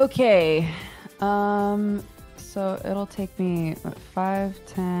 Okay. So it'll take me, 5,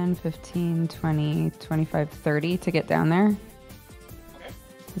 10, 15, 20, 25, 30 to get down there. Okay.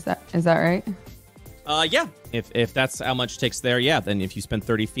 Is that right? Yeah. If that's how much it takes there, yeah. Then if you spend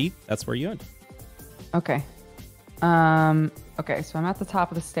 30 feet, that's where you end. Okay. Okay, so I'm at the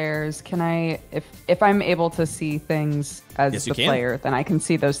top of the stairs. Can I, if I'm able to see things as the player, then I can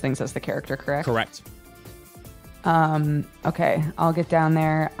see those things as the character, correct? Correct. Okay, I'll get down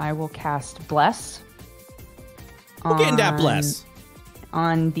there. I will cast Bless. We're getting that Bless.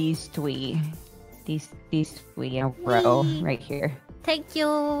 On these three. These three in a row right here. Thank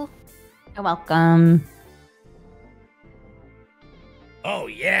you. You're welcome. Oh,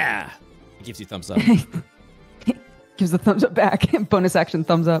 yeah. It gives you thumbs up. Gives a thumbs up back. Bonus action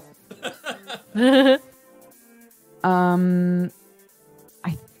thumbs up. I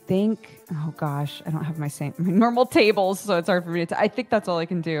think, oh gosh, I don't have my normal tables, so it's hard for me to, I think that's all I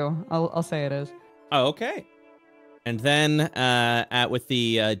can do. I'll say it is. Oh, okay. And then with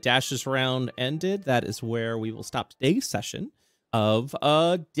the dashes round ended, that is where we will stop today's session of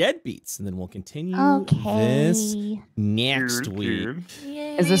Deadbeats, and then we'll continue this next week.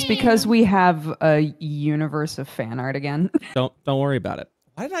 Yay. Is this because we have a universe of fan art again? Don't worry about it.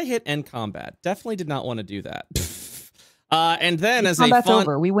 Why did I hit end combat? Definitely did not want to do that. And then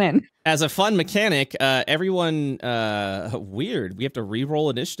over. We win. As a fun mechanic, everyone weird. We have to re-roll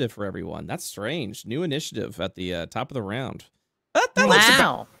initiative for everyone. That's strange. New initiative at the top of the round.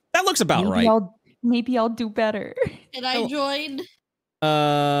 That looks about right. Maybe I'll do better. Did I join?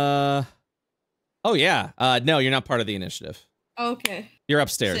 Oh yeah. No, you're not part of the initiative. Okay. You're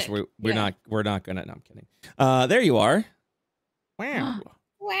upstairs. Sick. We're not gonna. No, I'm kidding. There you are. Wow.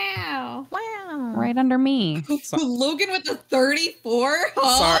 Wow. Wow. Right under me. Logan with the 34?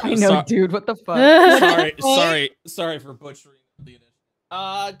 I know, dude. What the fuck? Sorry for butchering the initiative.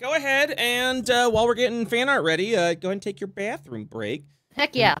 Go ahead and while we're getting fan art ready, go ahead and take your bathroom break.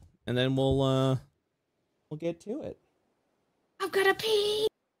 Heck yeah. And then we'll get to it. I've got to pee.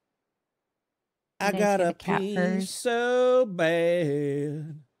 I Can I see gotta the cat pee first? so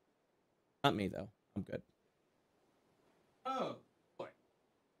bad. Not me though. I'm good. Oh boy.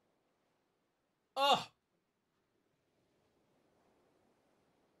 Oh.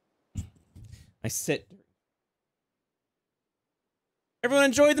 I sit. Everyone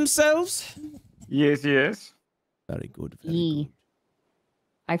enjoy themselves? Yes, yes. Very good. Very Yee. good.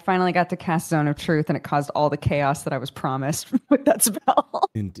 I finally got to cast Zone of Truth, and it caused all the chaos that I was promised with that spell.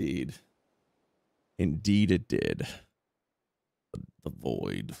 Indeed. Indeed it did. The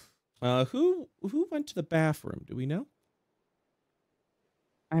void. Who went to the bathroom? Do we know?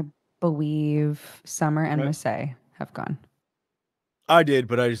 I believe Summer and Right. Masae have gone. I did,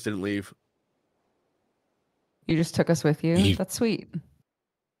 but I just didn't leave. You just took us with you? Ye- That's sweet.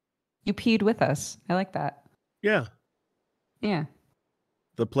 You peed with us. I like that. Yeah. Yeah.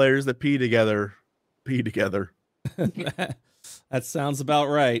 The players that pee together, pee together. That sounds about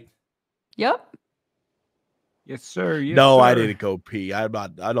right. Yep. Yes, sir. Yes, No, I sir. didn't go pee. I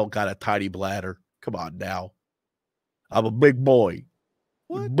don't got a tiny bladder. Come on now. I'm a big boy.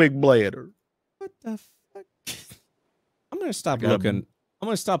 with What? Big bladder. What the fuck? I'm gonna stop I got a- looking. I'm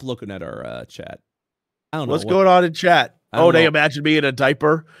gonna stop looking at our chat. I don't know What's going on in chat? I don't Oh, they know. imagine me in a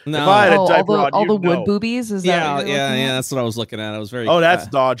diaper. No. If I had a Oh, diaper all on, the you'd wood know. boobies? Is that Yeah, what you're yeah, looking yeah. at? That's what I was looking at. I was very. Oh, that's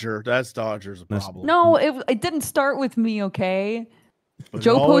Dodger. That's Dodger's That's- problem. No, it didn't start with me, okay? But it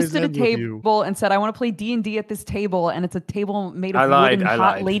Joe always posted a ends with you. table and said, I want to play D&D at this table, and it's a table made of I wood lied, and I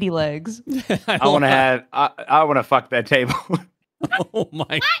hot lied. lady legs. I want to have. I want to fuck that table. Oh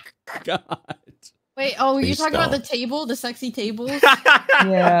my god. Wait, oh, you're Please talking about the don't. table, the sexy tables?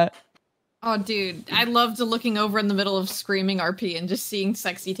 Yeah. Oh, dude, I loved looking over in the middle of screaming RP and just seeing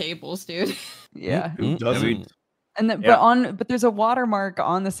sexy tables, dude. Yeah. Who doesn't? And then, Yeah. but there's a watermark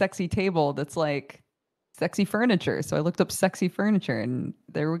on the sexy table that's like sexy furniture. So I looked up sexy furniture, and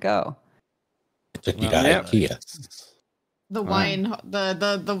there we go. It took you to Well, yeah. IKEA. The Wow. wine,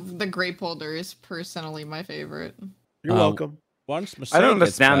 the grape holder is personally my favorite. You're welcome. Once I don't Masae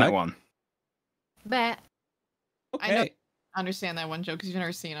gets understand that back- one. Bat. I know- Okay. I understand that one joke because you've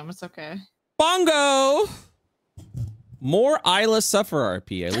never seen them. It's okay. Bongo. More Isla suffer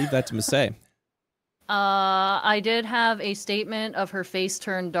RP. I leave that to Masae. I did have a statement of her face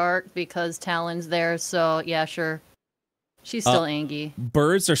turned dark because Talon's there, so yeah, sure. She's still angry.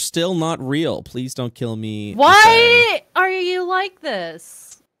 Birds are still not real. Please don't kill me. Masae. Why are you like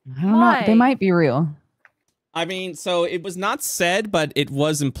this? I don't know. They Why? might be real. I mean, so it was not said, but it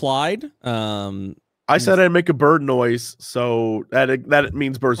was implied. I said I'd make a bird noise, so that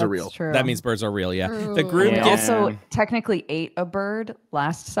means birds are That's real. true. That means birds are real. Yeah. The Ooh. group We Yeah. gets. also technically ate a bird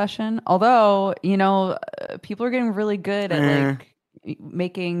last session. Although, people are getting really good at like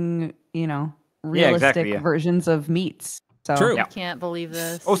making, realistic exactly, yeah. versions of meats. So True. I can't believe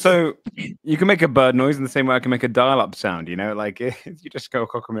this. Also, you can make a bird noise in the same way I can make a dial-up sound. Like you just go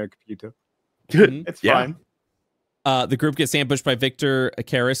cock on a computer. Mhm. It's Yeah. fine. The group gets ambushed by Victor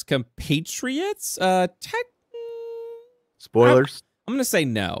Akaris compatriots. Spoilers. I'm gonna say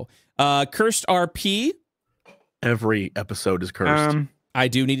no. Cursed RP. Every episode is cursed. I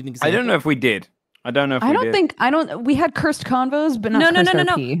do need an example. I don't know if we did. I don't know if we did. We had cursed convos, but not No, no, cursed no,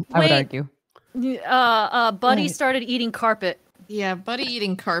 no, no. RP, I would Wait. argue. Buddy Right. started eating carpet. Yeah, Buddy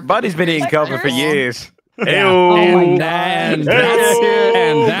eating carpet. Buddy's was been eating very carpet for cursed. years. Yeah. Oh my Ew. God.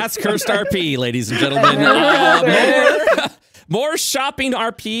 And that's cursed RP, ladies and gentlemen. More shopping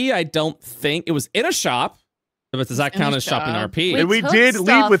RP. I don't think it was in a shop, but does that In a count as shopping shop. RP? And we took did leave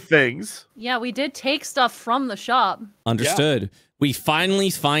stuff. with things. Yeah, we did take stuff from the shop. Understood. We finally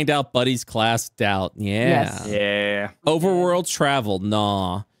find out Buddy's classed out. Yeah. Yes. Yeah. Overworld travel.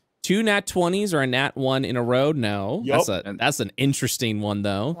 Nah. 2 nat 20s or a nat 1 in a row? No. Yup. That's an interesting one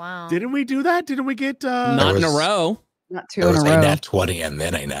though. Wow. Didn't we do that? Didn't we get Not in a was- row. Not two There in was a a row. nat 20 and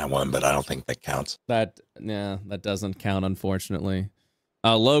then a nat 1, but I don't think that counts. That doesn't count, unfortunately.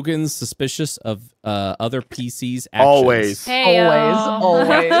 Logan's suspicious of other PCs' actions. Always. Hey,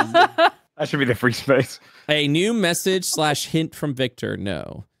 Always. That should be the free space. A new message / hint from Victor.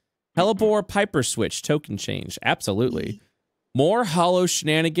 No. Hellebore Piper Switch token change. Absolutely. More hollow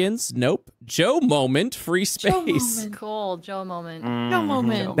shenanigans. Nope. Joe moment. Free space. moment. Cool, Joe moment. No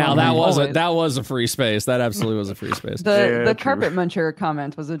moment. Now Always. that was a free space. That absolutely was a free space. The Yeah, the true. carpet muncher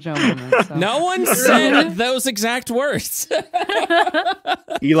comment was a Joe moment. So. No one said those exact words.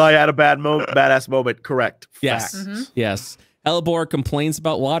 Eli had a badass moment. Correct. Yes. Fact. Mhm. Yes. Hellebore complains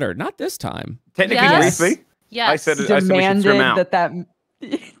about water. Not this time. Technically, Yes. briefly, Yes. I said switched him Demanded out. that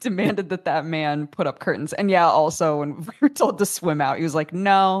demanded that man put up curtains. And yeah, also when we were told to swim out, he was like,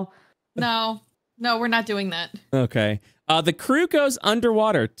 no. No, we're not doing that. Okay. The crew goes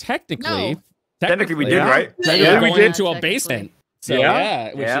underwater. Technically we did, right? Technically, we did. into a basement. So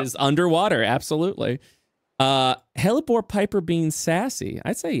which is underwater. Absolutely. Hellebore Piper being sassy.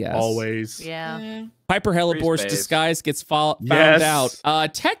 I'd say yes. Always. Yeah. Piper Hellebor's disguise gets found out.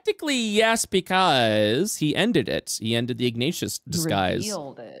 Technically, yes, because he ended it. He ended the Ignatius disguise.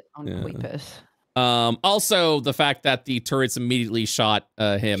 Revealed it on Quipus. Also, the fact that the turrets immediately shot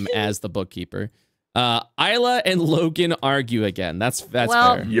him as the bookkeeper. Isla and Logan argue again. That's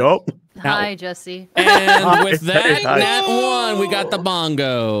fair. Yup. Hi, Jesse. And with that, Nat 1, we got the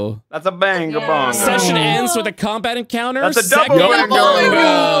bongo. That's a bongo. Session ends with a combat encounter. That's a double Second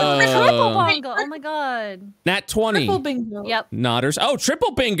bongo. Triple bongo. Oh my god. Nat 20. Triple bingo. Yep. Nodders. Oh,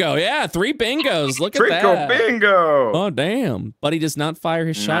 triple bingo. Yeah, 3 bingos. Look at Triple that. bingo. Oh, damn. But he does not fire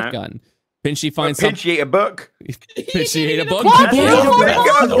his shotgun. Pinchy finds Pinchy ate a book. Pinchy ate a book. Baby.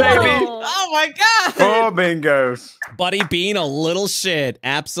 Oh my god. 4 bingos. Buddy being a little shit.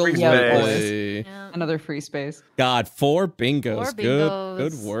 Absolutely. Yeah. Another free space. God, 4 bingos. 4 bingos.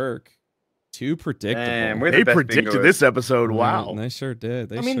 Good work. Too predictable. Man, we're They the best predicted bingoers. this episode. Wow. They sure did.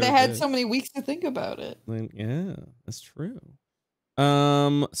 They had so many weeks to think about it. Yeah, that's true.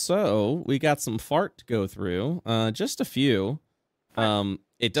 So we got some fart to go through. Just a few.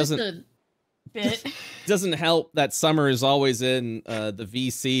 It doesn't doesn't help that Summer is always in the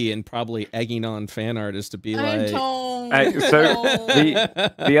VC and probably egging on fan artists to be like. So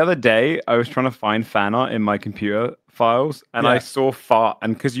the other day I was trying to find fan art in my computer files and I saw fart,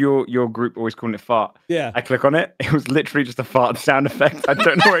 and because your group always calling it fart, I click on it. It was literally just a fart sound effect. I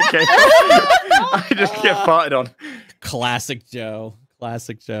don't know where it came from. I just get farted on. Classic Joe. Well,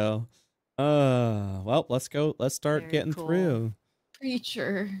 let's go. Let's start getting through.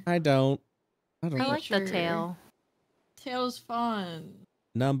 Preacher. I don't. I like the tail. Tail's fun.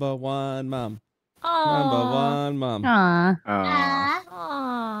 Number 1, mom. Aww. Number 1, mom. Aww.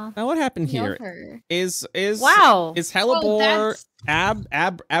 Now what happened here? Is Hellebore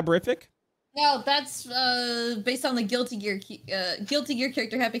abrific? No, that's based on the Guilty Gear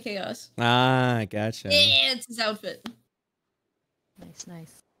character Happy Chaos. Ah, gotcha. Yeah, it's his outfit.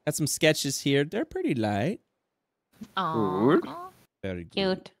 Nice. Got some sketches here. They're pretty light. Aww. Very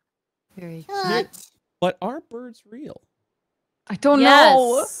cute. Very cute. But are birds real? I don't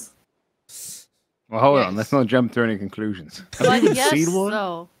know. Well, hold on. Let's not jump to any conclusions. But Have you yes, seen one?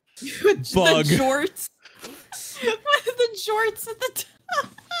 so. Bug. The shorts. The shorts at the top.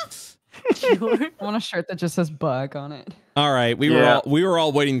 I want a shirt that just says bug on it. All right, we were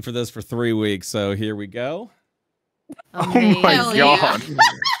all waiting for this for 3 weeks, so here we go. Oh my god!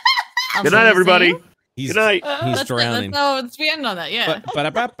 Good night, everybody. Good night. He's drowning. No, it's the end on that. Yeah.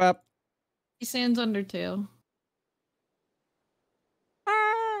 But He sans Undertale.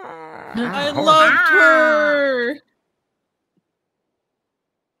 I loved her.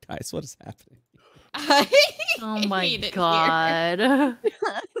 Guys, what is happening? Oh my god.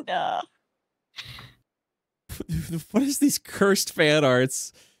 No. What is these cursed fan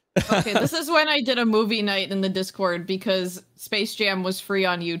arts? Okay, this is when I did a movie night in the Discord because Space Jam was free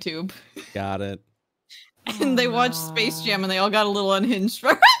on YouTube. Got it. And they watched Space Jam and they all got a little unhinged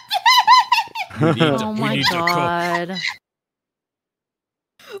for it. Oh my god.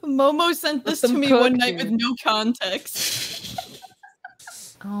 Momo sent this to me one night with no context.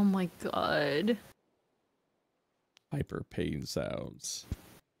 Oh my god. Hyper pain sounds.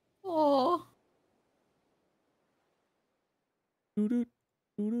 Oh. Very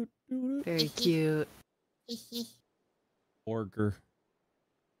cute. Orger.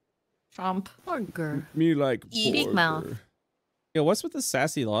 Trump. Orger. Me like Big Borger. mouth. Yo, what's with the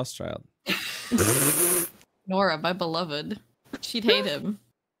sassy lost child? Nora, my beloved. She'd hate him.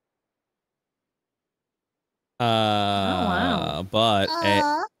 wow. But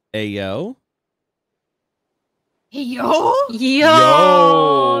Ayo. Hey, yo.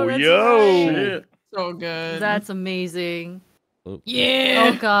 Yo. That's right. Shit. So good. That's amazing.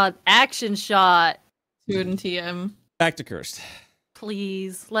 Yeah. Oh god. Action shot. Dude and TM. Back to cursed.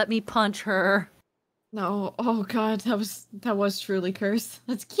 Please let me punch her. No. Oh god, that was truly cursed.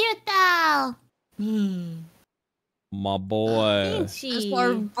 That's cute though. My boy. That's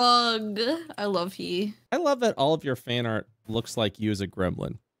our bug. I love he. I love that all of your fan art looks like you as a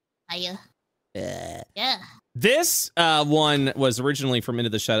gremlin. Yeah. This one was originally from Into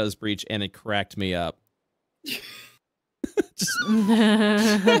the Shadows Breach, and it cracked me up.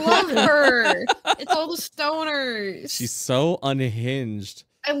 I love her. It's all the stoners. She's so unhinged.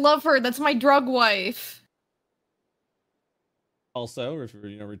 I love her. That's my drug wife. Also,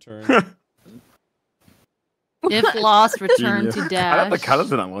 return. If lost, return Genius. to I dash. love the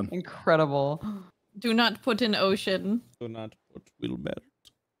colors in that one. Incredible. Do not put in ocean. Do not put will melt.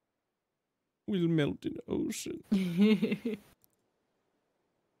 Will melt in ocean.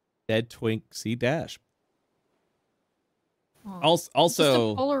 Dead twink see dash. Also, Just a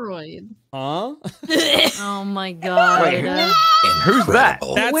Polaroid. huh? Oh my god. Wait, who's that?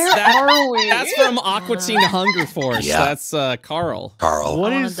 Incredible. That's from Aqua Teen Hunger Force. Yeah. That's Carl. Carl.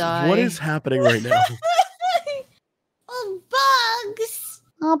 What wanna is die. what is happening right now? Oh, bugs.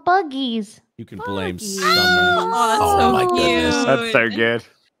 Oh, buggies. You can blame Buggy. Summer. Oh, that's Oh so my cute. goodness. That's so good.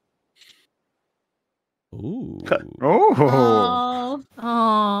 Ooh. Oh.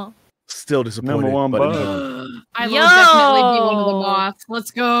 Oh. Still disappointed. Number one but bug. enjoying. I will definitely be one of the Yo! moths.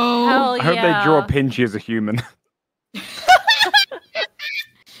 Let's go. Hell I hope yeah. they draw Pinchy as a human.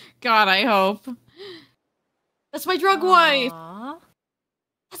 God, I hope. That's my drug wife. Aw.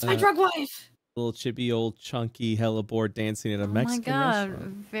 That's my drug wife. Little chibi old chunky hellebore dancing at a Oh my Mexican god.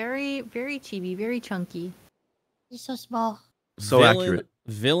 restaurant. Very, very chibi, very chunky. You're so small. So accurate.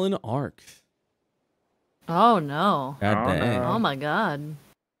 Villain arc. Oh no. God Oh, dang. no. Oh my god.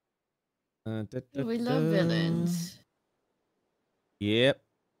 We love villains. Yep.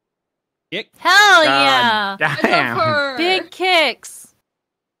 Hell God yeah. I damn. love her. Big kicks.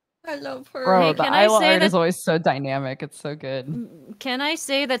 I love her. Bro, Hey, the can I eye say art is that- always so dynamic. It's so good. Can I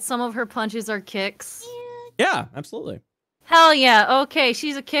say that some of her punches are kicks? Yeah, absolutely. Hell yeah. Okay,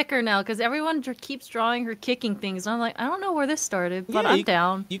 she's a kicker now because everyone keeps drawing her kicking things. And I'm like, I don't know where this started, but Yeah, I'm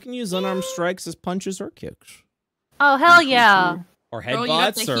down. You can use unarmed strikes as punches or kicks. Oh, hell yeah. Or Girl, you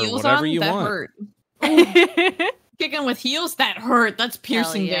got headbutts the or heels whatever on? you That want. hurt. Kicking with heels, that hurt. That's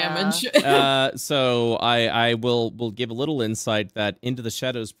piercing yeah. damage. So I will give a little insight that into the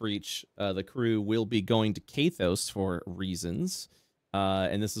Shadows Breach, the crew will be going to Kathos for reasons.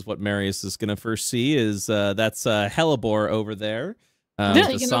 And this is what Marius is going to first see is that's Hellebore over there. with the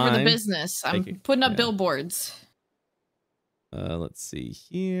Taking over the sign. business. I'm Taking- putting up yeah. billboards. Let's see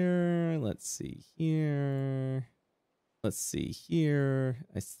here. Let's see here. Let's see here.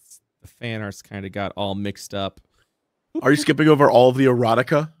 The fan art's kind of got all mixed up. Are you skipping over all of the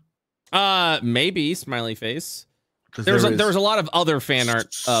erotica? Maybe smiley face. 'Cause There was is a lot of other fan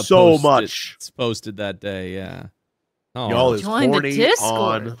art. so posted, much. posted that day. Yeah. Oh, Y'all is Join the horny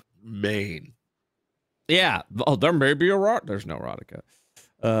Discord. on Maine. yeah. Oh, there may be there's no erotica.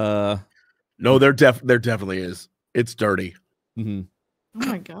 No, there definitely is. It's dirty. Mhm. Oh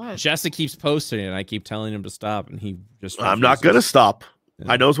my god. Jesse keeps posting it. And I keep telling him to stop, and he just. I'm not refuses. gonna stop.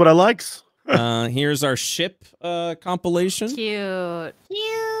 Yeah. I knows what I likes. Here's our ship compilation. Cute.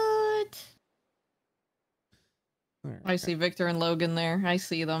 Cute. All right. I see Victor and Logan there. I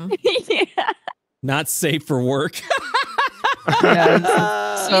see them. Yeah. Not safe for work.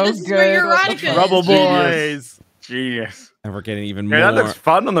 Yeah, See, so this is where your good. erotica is. Trouble Genius. boys. Genius. And we're getting even Yeah, more. that looks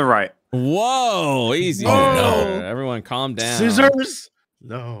fun on the right. Whoa, easy. Oh, there. no. Everyone calm down. Scissors.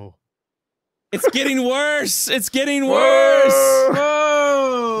 No. It's getting worse. It's getting worse.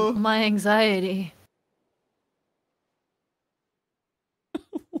 Whoa! My anxiety.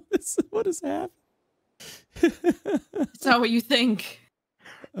 What is happening? It's not what you think.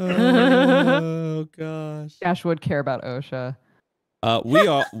 Oh gosh. Dash would care about OSHA.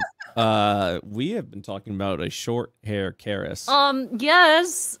 We have been talking about a short hair Karis.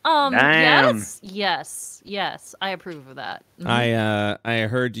 Yes. Damn. Yes. I approve of that. Mhm. I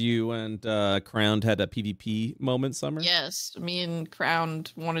heard you and Crowned had a PvP moment, Summer. Yes, me and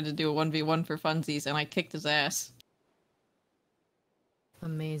Crowned wanted to do a 1v1 for funsies, and I kicked his ass.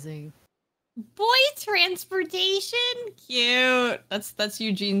 Amazing. Boy transportation. Cute. That's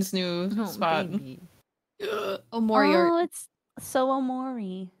Eugene's new Oh, spot. baby. Oh, Moriarty. it's so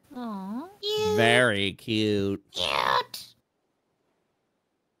Omori. Aw. Cute. Very cute. Cute.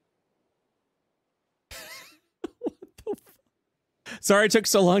 Sorry it took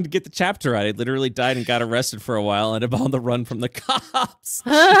so long to get the chapter out. I literally died and got arrested for a while and I'm on the run from the cops.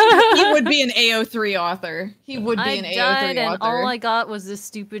 He would be an AO3 author. He would be I an AO3 died and author. all I got was this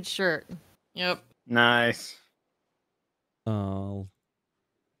stupid shirt. Yep. Nice. Oh.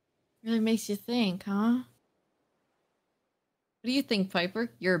 Really makes you think, huh? What do you think, Piper?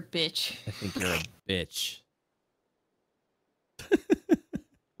 You're a bitch. I think you're a bitch.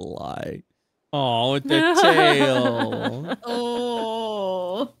 Lie. Oh, with the tail.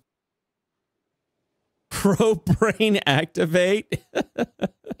 Oh. Pro brain activate.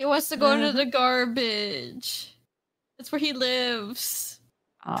 He wants to go into the garbage. That's where he lives.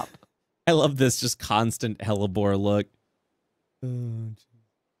 Up. I love this just constant hellebore look. Oh,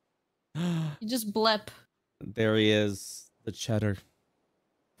 You just blep. there he is. The cheddar.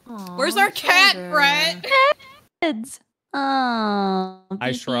 Aw, Where's our cat, Cheddar. Brett? Kids. Oh,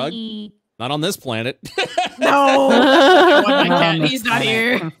 I shrug. Not on this planet. No. I want my cat. Um, He's not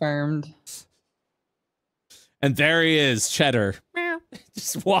here. Confirmed. And there he is, Cheddar.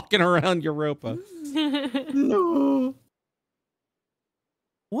 Just walking around Europa. No.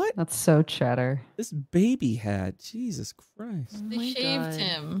 What That's so cheddar. this baby had? Jesus Christ. They my shaved God.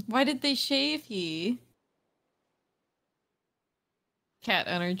 him. Why did they shave he? Cat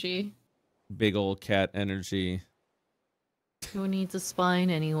energy. Big old cat energy. Who needs a spine,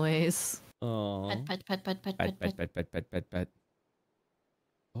 anyways? Oh. Pet, pet, pet, pet, pet, Pet, pet, pet, pet, pet, pet, pet, pet.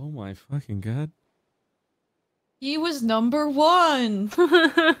 Oh my fucking god. He was number 1.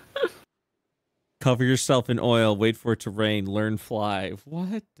 Cover yourself in oil, wait for it to rain, learn fly.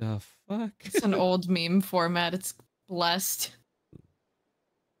 What the fuck? It's an old meme format. It's blessed.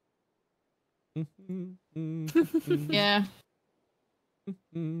 Yeah.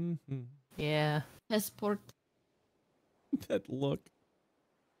 Yeah. Passport. That look.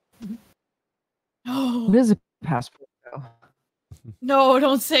 What is a passport though? No,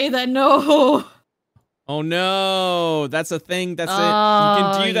 don't say that. No. Oh no, that's a thing. That's it. You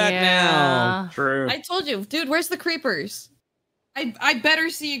can do that now. True. I told you, dude. Where's the creepers? I better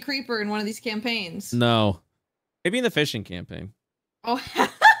see a creeper in one of these campaigns. No. Maybe in the fishing campaign. Oh.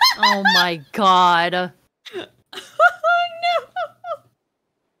 Oh my god. Oh no.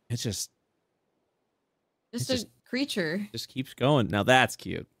 It just Just It a creature. keeps going. Now that's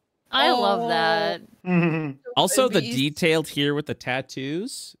cute. I Oh. love that. Also, the Beast. detailed here with the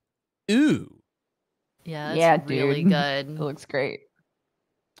tattoos. Ooh. Yeah, Yeah, it's really dude. good. It looks great.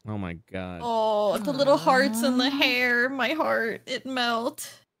 Oh my god. Oh, the little hearts in the Aw. hair. My heart, it melt.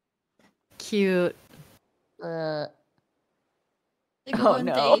 Cute. Uh, They go Oh, on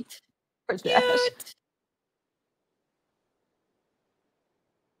no. date. for Dash. Cute.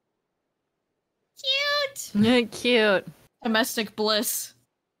 Cute. Cute. Domestic bliss.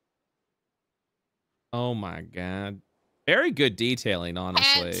 Oh my god. Very good detailing,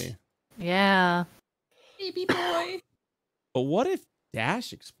 honestly. Yeah. Baby boy. But what if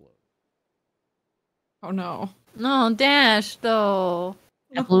Dash explodes? Oh no. No, Dash, though.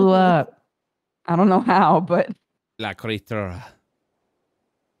 It blew up. I don't know how, but La creatura.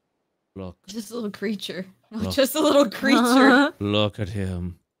 Look. Just a little creature. No, Look. just a little creature. Look at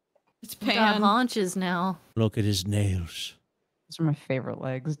him. It's Got Pan. haunches now. Look at his nails. those are my favorite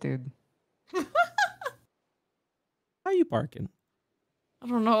legs, dude. How you barking? I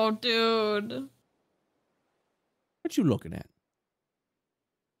don't know, dude. What you looking at?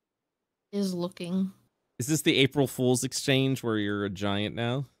 Is looking. Is this the April Fool's exchange where you're a giant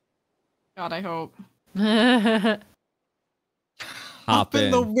now? God, I hope. Hop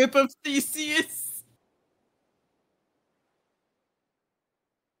in. the whip of Theseus.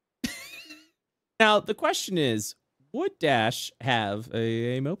 Now, the question is, would Dash have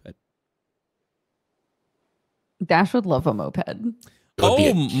a moped? Dash would love a moped. It would be Oh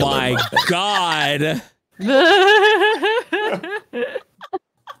a killer my moped. god.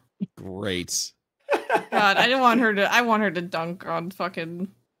 Great. God, I didn't want her to. I want her to dunk on fucking.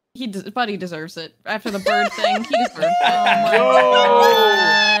 Buddy deserves it after the bird thing. He deserves it.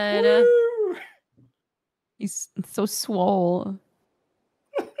 God. He's so swole.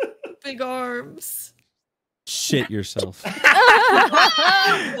 Big arms. Shit yourself. I'm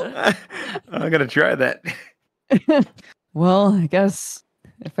gonna try that. Well, I guess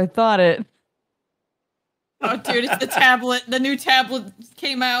if I thought it. Oh, dude, it's the tablet. The new tablet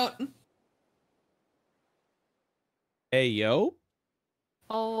came out. Hey, yo.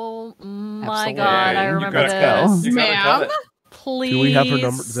 Oh my Absolutely. god, I You remember gotta this. You gotta cut Ma'am? it. Please. Do we have her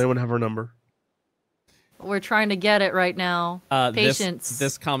number? Does anyone have her number? We're trying to get it right now. Patience.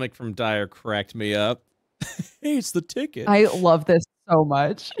 This comic from Dyer cracked me up. Hey, it's the ticket. I love this so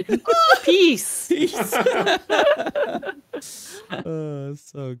much. Peace. It's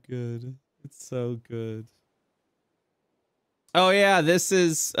so good. It's so good. Oh yeah, this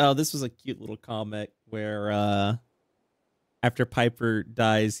was a cute little comic where after Piper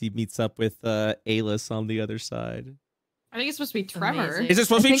dies, he meets up with Alis on the other side. I think it's supposed to be Tremor. Amazing. Is it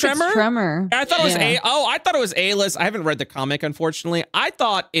supposed to be I think it's Tremor? Tremor. I thought it was Yeah. I thought it was Alis. I haven't read the comic, unfortunately. I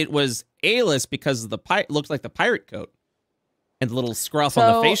thought it was Alis because of the looks like the pirate coat and the little scruff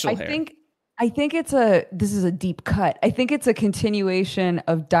on the facial hair. I think this is a deep cut. I think it's a continuation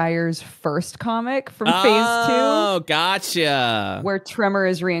of Dyer's first comic from phase Oh, gotcha. 2, where Tremor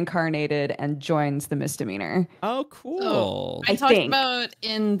is reincarnated and joins the misdemeanor. Oh, cool. I I talked think. about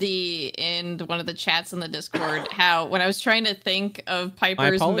in one of the chats in the Discord how when I was trying to think of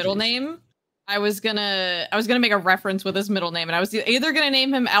Piper's middle apologies. name, I was gonna make a reference with his middle name, and I was either gonna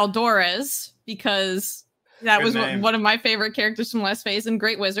name him Aldores because that Good was name. one of my favorite characters from last phase and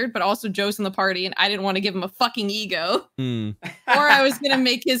Great Wizard, but also Joe's in the party, and I didn't want to give him a fucking ego. Hmm. Or I was gonna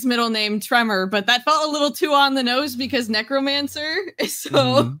make his middle name Tremor, but that felt a little too on the nose because Necromancer. So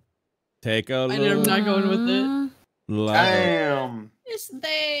Mhm. Take a I ended up look. not going with it. Love it. Damn. It's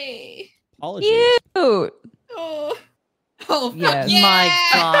they. Apologies. Cute. Oh, fuck Yes. yeah!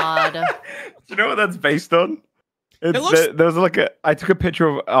 My God. Do you know what that's based on? It's, looks- there was like I took a picture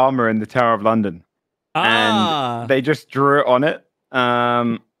of armor in the Tower of London, Ah. and they just drew it on it.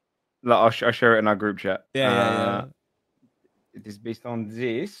 I'll show it in our group chat. Yeah. It is based on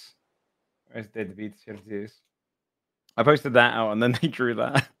this. Where's Deadbeats? Here's this. I posted that out, and then they drew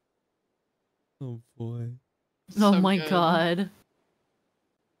that. Oh boy. Oh So my good. God.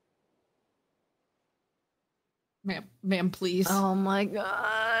 Ma'am, please. Oh my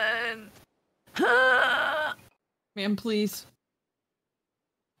God. Ma'am, please.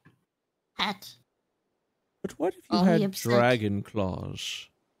 Hat. But what if you Oh, had he upset. dragon claws?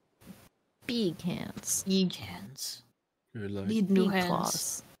 Big hands. Big hands. You're like, Need new Big hands.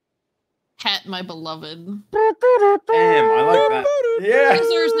 claws. Hat, my beloved. Damn, I like that. Yeah.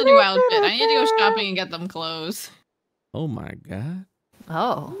 Deserves the new outfit. I need to go shopping and get them clothes. oh my god.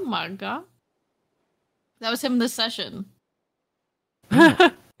 Oh. Oh my god. That was him this session.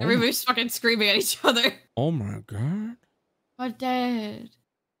 Oh Everybody's fucking screaming at each other. oh my god. My dad.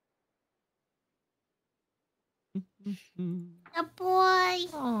 A boy.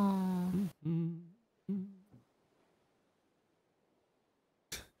 Oh.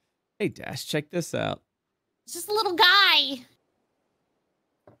 Hey Dash, check this out. It's just a little guy.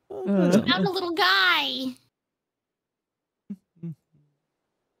 Oh, I'm a little guy.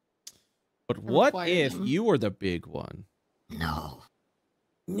 But what Require if them. you were the big one? No.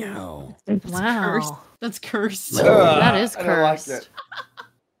 No. Wow. That's cursed. That is I don't like cursed.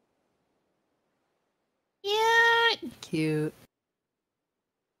 Cute. Cute.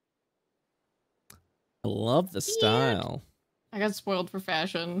 I love the style. I got spoiled for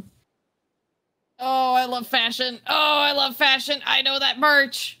fashion. Oh, I love fashion. Oh, I love fashion. I know that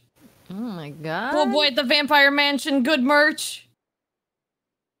merch. Oh my God. Oh boy, at the Vampire Mansion, good merch.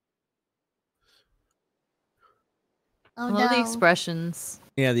 Oh I love the no. expressions.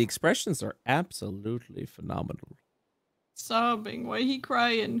 Yeah, the expressions are absolutely phenomenal. Sobbing. Why he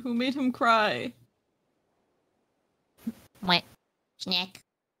crying? Who made him cry? Wait. Snack.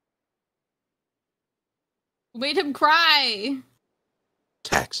 Who made him cry?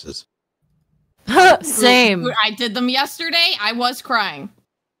 Taxes. Same. Dude, I did them yesterday. I was crying. I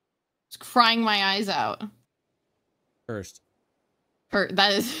was crying my eyes out. First.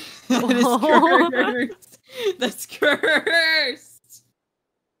 That is cursed. That's cursed.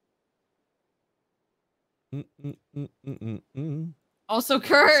 Also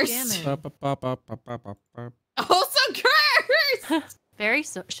cursed. Scamming. Also cursed. Very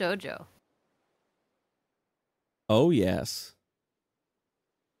shoujo. Oh yes.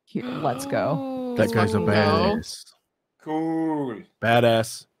 Here, let's go. That guy's a Fucking go. badass. Cool.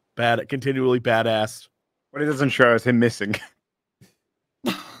 Badass. Continually badass. What it doesn't show is him missing.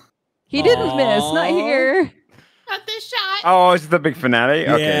 He didn't miss. Not Aw. here. Got this shot. Oh, it's the big finale.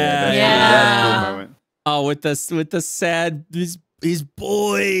 Okay, Yeah. that's a Yeah. cool moment. Oh, with the sad his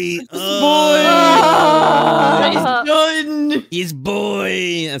boy. boy. Oh, He's done. his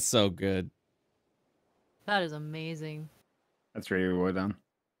boy. That's so good. That is amazing. That's really well done.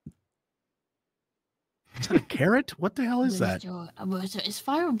 Is that a carrot? What the hell is that? It's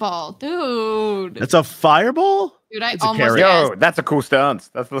Fireball, dude. That's a fireball? Dude, I it's a almost carrot. Yo, that's a cool stance.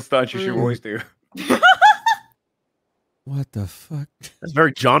 That's the stance you should Mm. always do. What the fuck? That's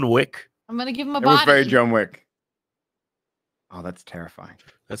very John Wick. I'm gonna give him a It was body. very John Wick. Oh, that's terrifying.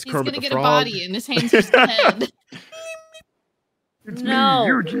 That's He's Kermit gonna the get Frog. a body and his hands are the head. No.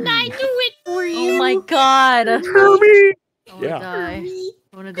 I knew it for you. Oh my God. I Kermit. wanna Yeah. die. I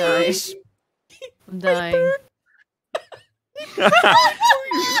wanna die. I'm dying.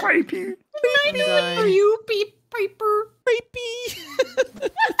 Rapey. I'm dying. You beep Piper.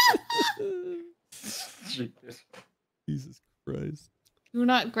 Jesus Christ. Do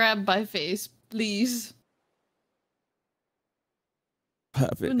not grab my face, please.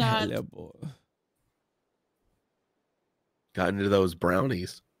 Have it, not. hello, boy. Got into those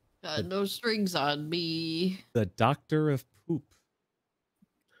brownies. Got no strings on me. The Doctor of Poop.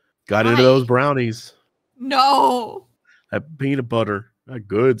 Got into Why? those brownies. No. That peanut butter. That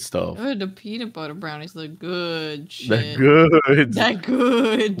good stuff. Oh, the peanut butter brownies look good. Shit. That good. That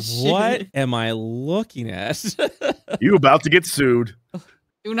good. Shit. What am I looking at? You about to get sued.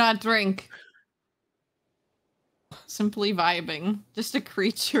 Do not drink. simply vibing. Just a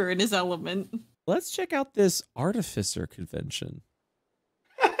creature in his element. Let's check out this artificer convention.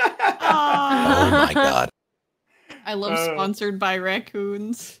 Oh my god. I love sponsored by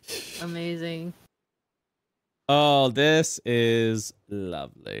raccoons. Amazing. Oh, this is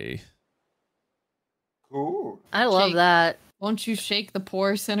lovely. Cool. I love Shake. that. Won't you shake the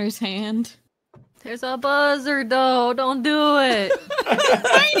poor sinner's hand? There's a buzzer, though. Don't do it.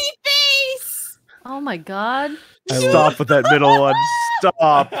 Tiny face! Oh my god. Stop with that middle one.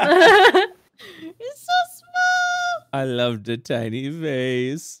 Stop. It's so small! I love the tiny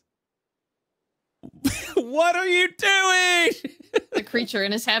face. What are you doing? The creature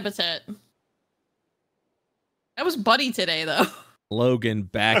in his habitat. That was Buddy today, though. Logan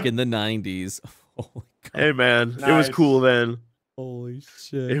back in the 90s. Holy God. Hey, man. It was cool then. Holy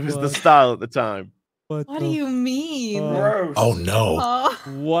shit. It was the style at the time. What do you mean? Gross. Oh no.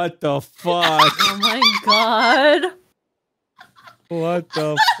 What the fuck? Oh my god. What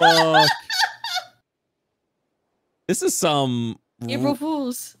the fuck? This is some April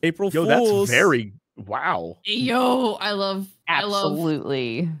Fools. April Yo, Fools. that's very wow. Yo, I love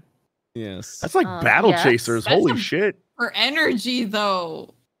Absolutely. Yes. That's like Battle yes. Chasers. That's Holy a- shit. her energy,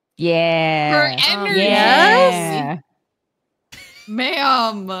 though. Yeah. Her energy. Yeah.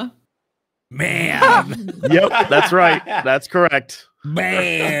 Ma'am. Man. Yep, that's right. That's correct.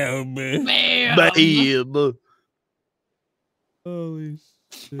 Bam. Ma'am. Bam. Holy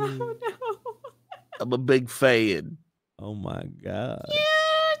shit. Oh, no. I'm a big fan. Oh my God.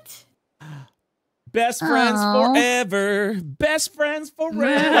 Cute. Best friends Aw. forever. Best friends forever.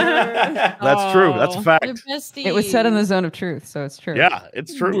 That's true. That's a They're fact. besties. It was said in the zone of truth, so it's true. Yeah,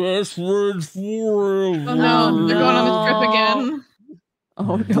 it's true. Best friends forever. Oh no, they're going on this trip again.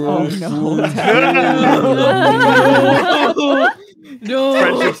 Oh no! No.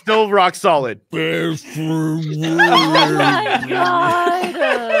 Friendship's still rock solid. Best friends Oh my forever.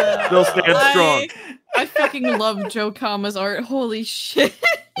 god. Still stands strong. I fucking love Joe Kama's art. Holy shit.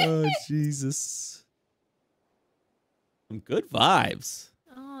 Oh, Jesus. Some good vibes.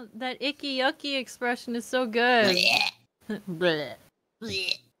 Oh, that icky yucky expression is so good. Blech.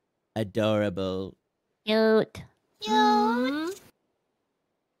 Adorable. Cute. Mhm.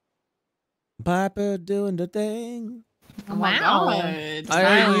 Piper doing the thing. Oh my Wow. god.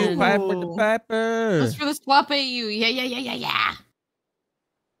 I heard you, Wow. Piper the Piper. What's for the swap AU? Yeah.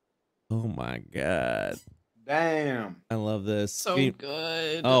 Oh my God. Damn. I love this. So Speak-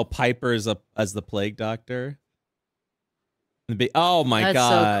 good. Oh, Piper is as the plague doctor. Oh my That's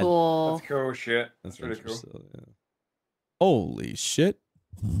God. so cool. That's cool shit. That's really cool. interesting, yeah. Holy shit.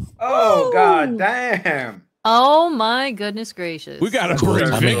 Oh god damn. Oh my goodness gracious. We gotta Great bring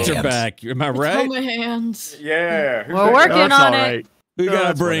tummy Victor hands. back. Am I It's right? on my hands. Yeah. who's We're that working guy? That's on all it. right. We No, gotta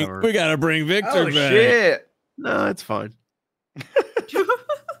that's bring whatever. we gotta bring Victor Oh back. shit. No, it's fine.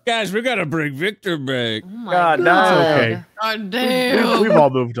 Guys, we gotta bring Victor back. Oh my God, god. no. It's okay. God damn. We've all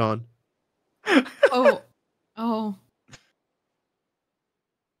moved on. Oh.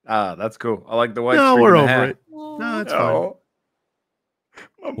 Ah, that's cool. I like the white. No, string we're in the over hat. it. No, it's fine. Oh.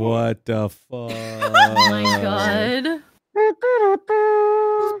 My boy. What the fuck? Oh my god.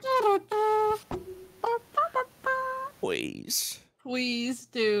 Please. Please,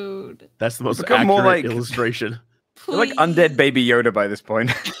 dude. That's the most Become accurate more like- illustration. You're like undead baby Yoda by this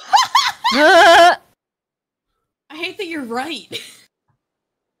point. I hate that you're right.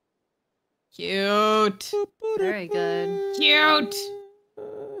 Cute. Very good. Cute.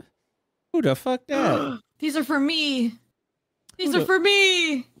 Who the fuck that? These are for me. These are for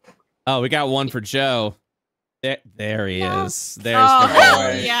me. Oh, we got one for Joe. There he is. There's Oh, the hell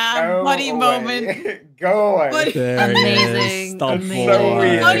boy. yeah. Go Buddy away. moment. Go away. Buddy, There he is. Amazing. The Amazing. So boy.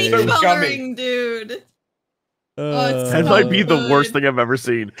 weird. buddy So gummy. coloring, dude. Oh, it's That so might be the worst good. thing I've ever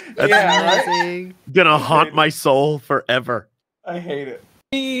seen. That's Yeah, right? Amazing. gonna haunt my soul forever. I hate it.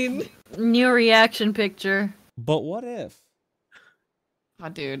 Mean. New reaction picture. But what if? Oh,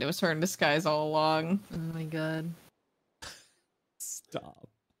 dude, it was her in disguise all along. Oh my god. Stop.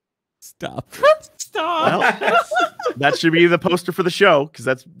 Stop. Stop. Well, that should be the poster for the show because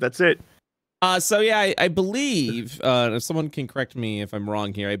that's it. So yeah, I believe if someone can correct me if I'm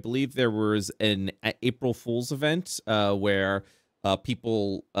wrong here. I believe there was an April Fool's event where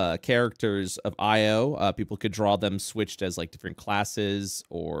people characters of IO people could draw them switched as like different classes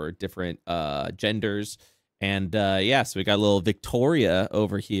or different genders. And yeah, so we got a little Victoria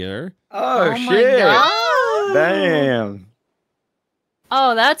over here. Oh, my shit. god. Damn.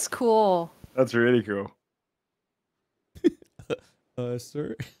 Oh, that's cool. That's really cool.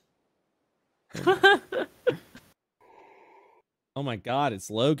 Sir. Oh my God, it's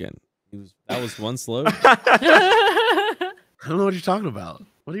Logan. That was once Logan. I don't know what you're talking about.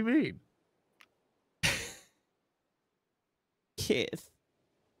 What do you mean? Kiss.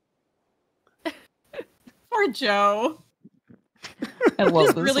 Poor Joe. I love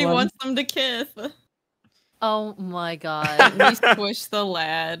Just this really one. wants them to kiss. Oh my god. We squish the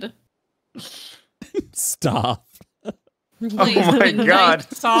lad. Stop. Lays Oh him my in God.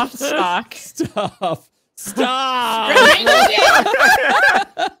 nice soft stock. Stop. Stop.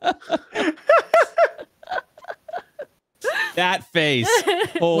 That face.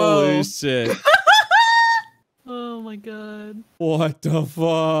 Holy Whoa. shit. Oh my god. What the fuck?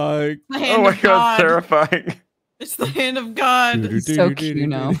 The Oh hand my of god, terrifying. It's the hand of God. He's so cute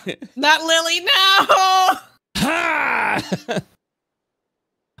now. Not Lily, no! Ha!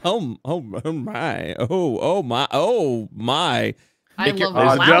 oh my. Oh my. I Pick your-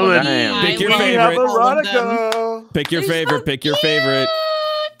 love Ladies and gentlemen, I pick your love favorite. all of them. Veronica. Pick your They're favorite. so Pick your favorite. cute.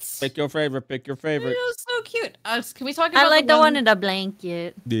 Pick your favorite. Pick your favorite. They're so cute. Can we talk about I like the one in the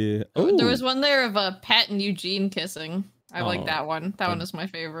blanket. Yeah. There Ooh. was one there of Pat and Eugene kissing. I Oh. like that one. That one is my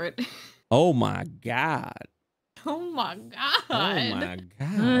favorite. Oh my god. Oh my god. Oh my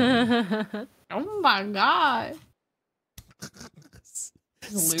god. Oh my god.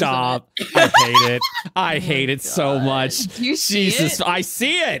 Losing Stop. I hate it. I hate it so God. much. Do you see Jesus. it? I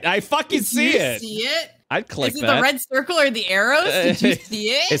see it. I fucking Did see you it. see it? I'd click Is it that. the red circle or the arrows? Did you see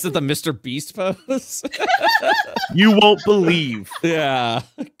it? Is it the Mr. Beast pose? You won't believe. Yeah.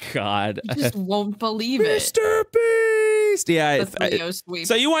 God. You just won't believe it. Mr. Beast. Yeah. The Leo sweep.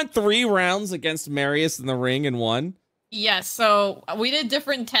 So you went 3 rounds against Marius in the ring and won? Yes, so we did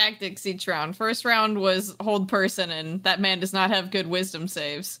different tactics each round. First round was hold person, and that man does not have good wisdom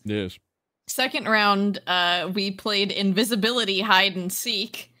saves. Yes. Second round, we played invisibility, hide and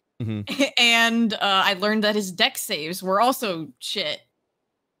seek, Mhm. and I learned that his dex saves were also shit.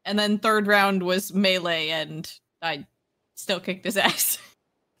 And then third round was melee, and I still kicked his ass.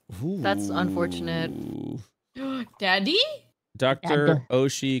 That's unfortunate. Ooh. Daddy? Dr.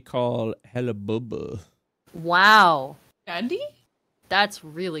 Oshi called Hella Bubba. Wow. Daddy? That's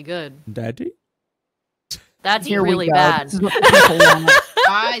really good. Daddy? That's Here really we go. bad. This is what the people want.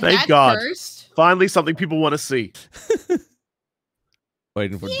 Thank That's God. First. Finally, something people want to see.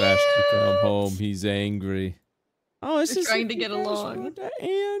 Waiting for Dash to come home. He's angry. Oh, this They're is trying to get along. with the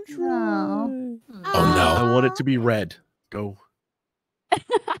Android. Oh I no. want it to be red. Go.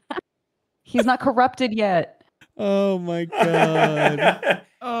 He's not corrupted yet. Oh my god.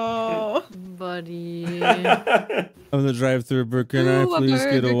 Oh. Buddy. On the drive through Burger, can I Ooh, a please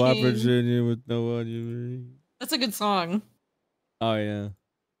get a Burger Whopper King. Junior with no onion? That's a good song. Oh yeah.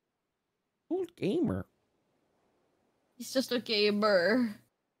 Old gamer. He's just a gamer.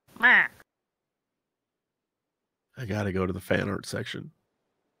 I gotta go to the fan art section.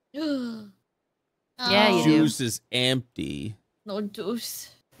 Yeah, Yeah, you do. Juice is empty. No juice.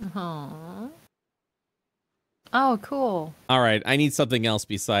 Aww. Oh, cool. All right, I need something else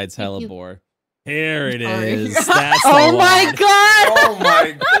besides Thank you. Hellebore. Here it Sorry. is. That's Oh the my one. god! Oh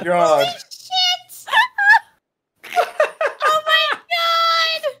my god. Shit! Oh my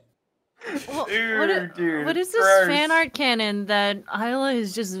god! Well, Dude, what is this gross. fan art canon that Isla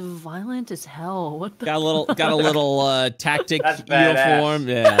is just violent as hell? What the? Got a little tactic That's badass. uniform.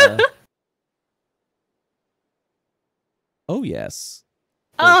 Yeah. Oh yes.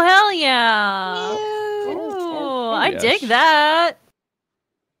 Oh hell yeah! Ooh, Oh, I yes. dig that.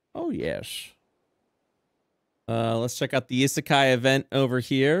 Oh yes. Let's check out the Isekai event over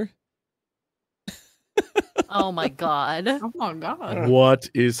here. Oh my god. Oh my god. What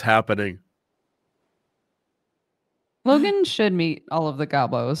is happening? Logan should meet all of the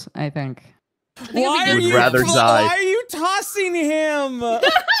gobos, I think. Why are Would you rather die. Why are you tossing him? We're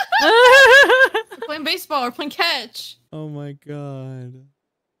playing baseball. We're playing catch. Oh my god.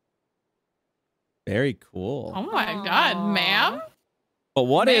 Very cool. Oh my god, Aw. ma'am. But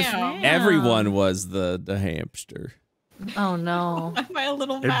what if Ma'am. everyone was the hamster? Oh no. Am I a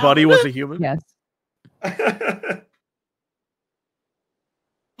little If mouse? Buddy was a human? Yes.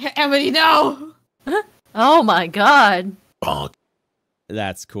 Emily, no. Oh my god. Bonk.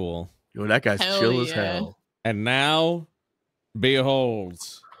 That's cool. Yo, that guy's Hell chill as yeah. hell. And now, behold,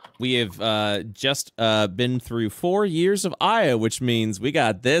 we have just been through 4 years of Io, which means we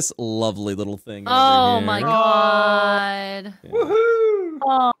got this lovely little thing. Oh over my here. god. Yeah. Woohoo!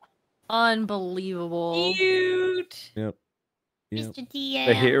 Oh, unbelievable. Cute. Yep. Yep. Mr. DM.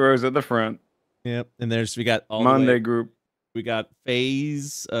 The heroes at the front. Yep. And we got all Monday the way, group. we got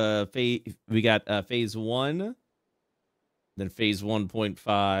phase 1, then phase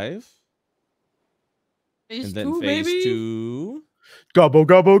 1.5, Phase and then two, phase baby. 2. Gobbo,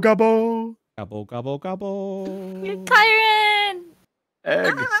 gobbo, gobbo. Gobble, gobble, gobble. Tyrant!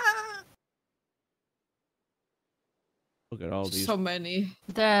 Egg. Look at all these. So many.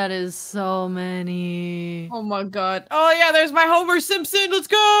 That is so many. Oh my god. Oh yeah, there's my Homer Simpson. Let's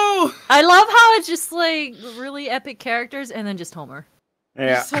go. I love how it's just like really epic characters and then just Homer.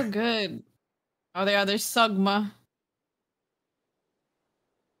 Yeah. So good. Oh, there's Sugma.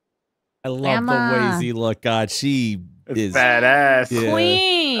 I love Grandma. the Wazy look. God, she is Badass. Yeah.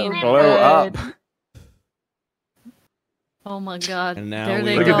 Queen. Blow up. Oh my god. And now there we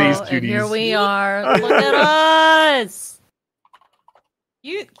they Look go. at these And here cuties. we are. Look at us.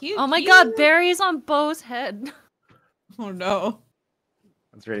 Cute. Oh my god, Barry's on Bo's head. Oh no.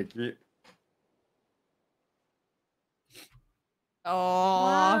 That's really cute. Oh.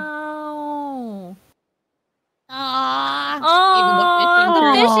 Wow. Aww. Oh, Even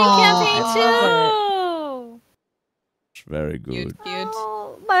the fishing fishing campaign too. It's very good. Cute.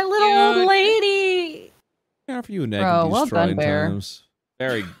 Oh, my little old Cute. lady. Yeah, for you, Nick. Bro, these well done, trying Bear. times.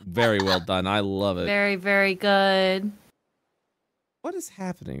 Very, very well done. I love it. Very, very good. What is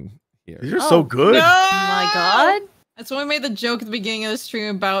happening here? These are so Oh. good. No! Oh my god. That's when I made the joke at the beginning of the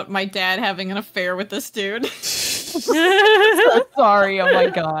stream about my dad having an affair with this dude. So sorry. Oh my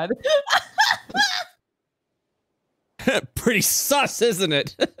god. Pretty sus, isn't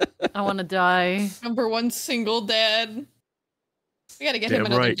it? I want to die. Number one single dad. We gotta get him Damn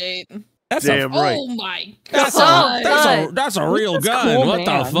another right. date. That's Damn right. Oh my That's god. that's a real That's gun. cool, What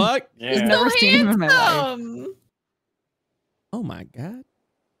the man. fuck? He's Yeah. so Never seen him in my life. handsome. Oh my god.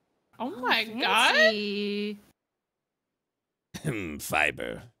 Oh my god. Fancy.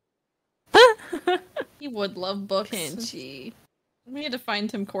 Fiber. He would love books. Pinchy. We need to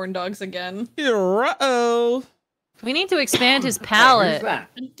find him corn dogs again. Uh-oh. We need to expand his palette. Who's that?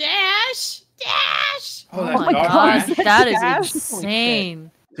 Dash! Dash! Oh, Oh that's my Dog gosh, Dash. that is Dash.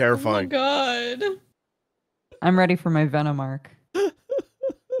 insane. Terrifying. Oh my god. I'm ready for my Venom arc.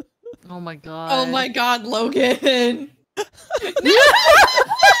 Oh my god. Oh my god, Logan. These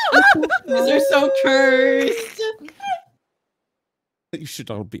are so cursed. You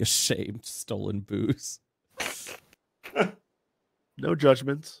should all be ashamed. Stolen booze. No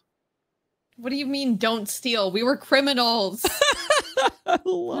judgments. What do you mean don't steal? We were criminals. I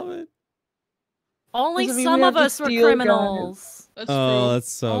love it. Only Doesn't mean some we of have to us were steal criminals. That's Oh, true.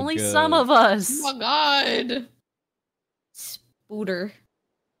 that's so Only good. some of us. Oh my god. Spooter.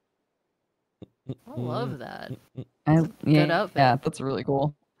 I love that. Yeah, outfit. yeah, that's really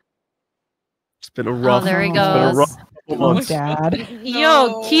cool. It's been a rough. Oh, there he It's been a goes. rough couple months. Dad.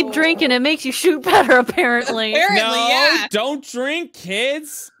 Yo, keep No. drinking. It makes you shoot better, apparently. Apparently, No, yeah. don't drink,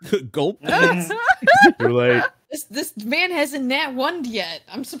 kids. Gulp. Too late. This man hasn't nat one yet.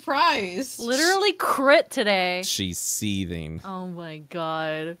 I'm surprised. Literally crit today. She's seething. Oh my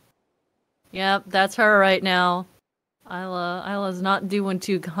god. Yep, that's her right now. Isla's not doing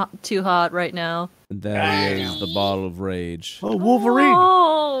too hot right now. There he is, the bottle of rage. Oh, Wolverine.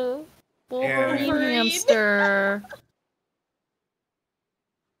 Oh, Wolverine Yeah. hamster.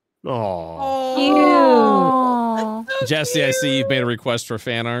 Oh. Oh. Jesse, I see you've made a request for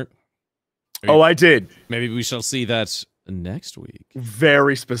fan art. Oh, I did. Maybe we shall see that next week.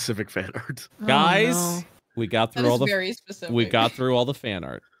 Very specific fan art. Guys, no. we got That through all is the very specific. we got through all the fan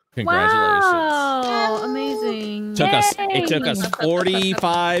art. Congratulations. Wow, amazing. It took us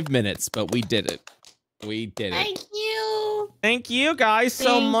 45 minutes, but we did it. We did it. Thank you. Thank you guys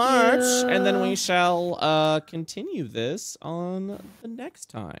so Thank much. you. And then we shall continue this on the next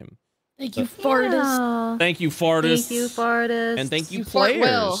time. Thank you, Fortis. Yeah. Thank you, Fartis. Thank you, Fartis. And thank you, You fart players.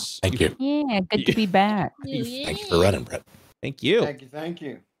 well. Thank you. Yeah, good to be back. Thank you for running, Brett. Thank you. Thank you. Thank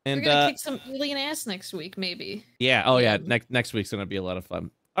you. We're And gonna kick some alien ass next week, maybe. yeah, oh yeah, next week's gonna be a lot of fun.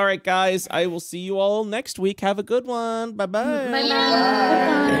 All right, guys, I will see you all next week. Have a good one. Bye-bye.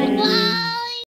 Bye-bye. Bye.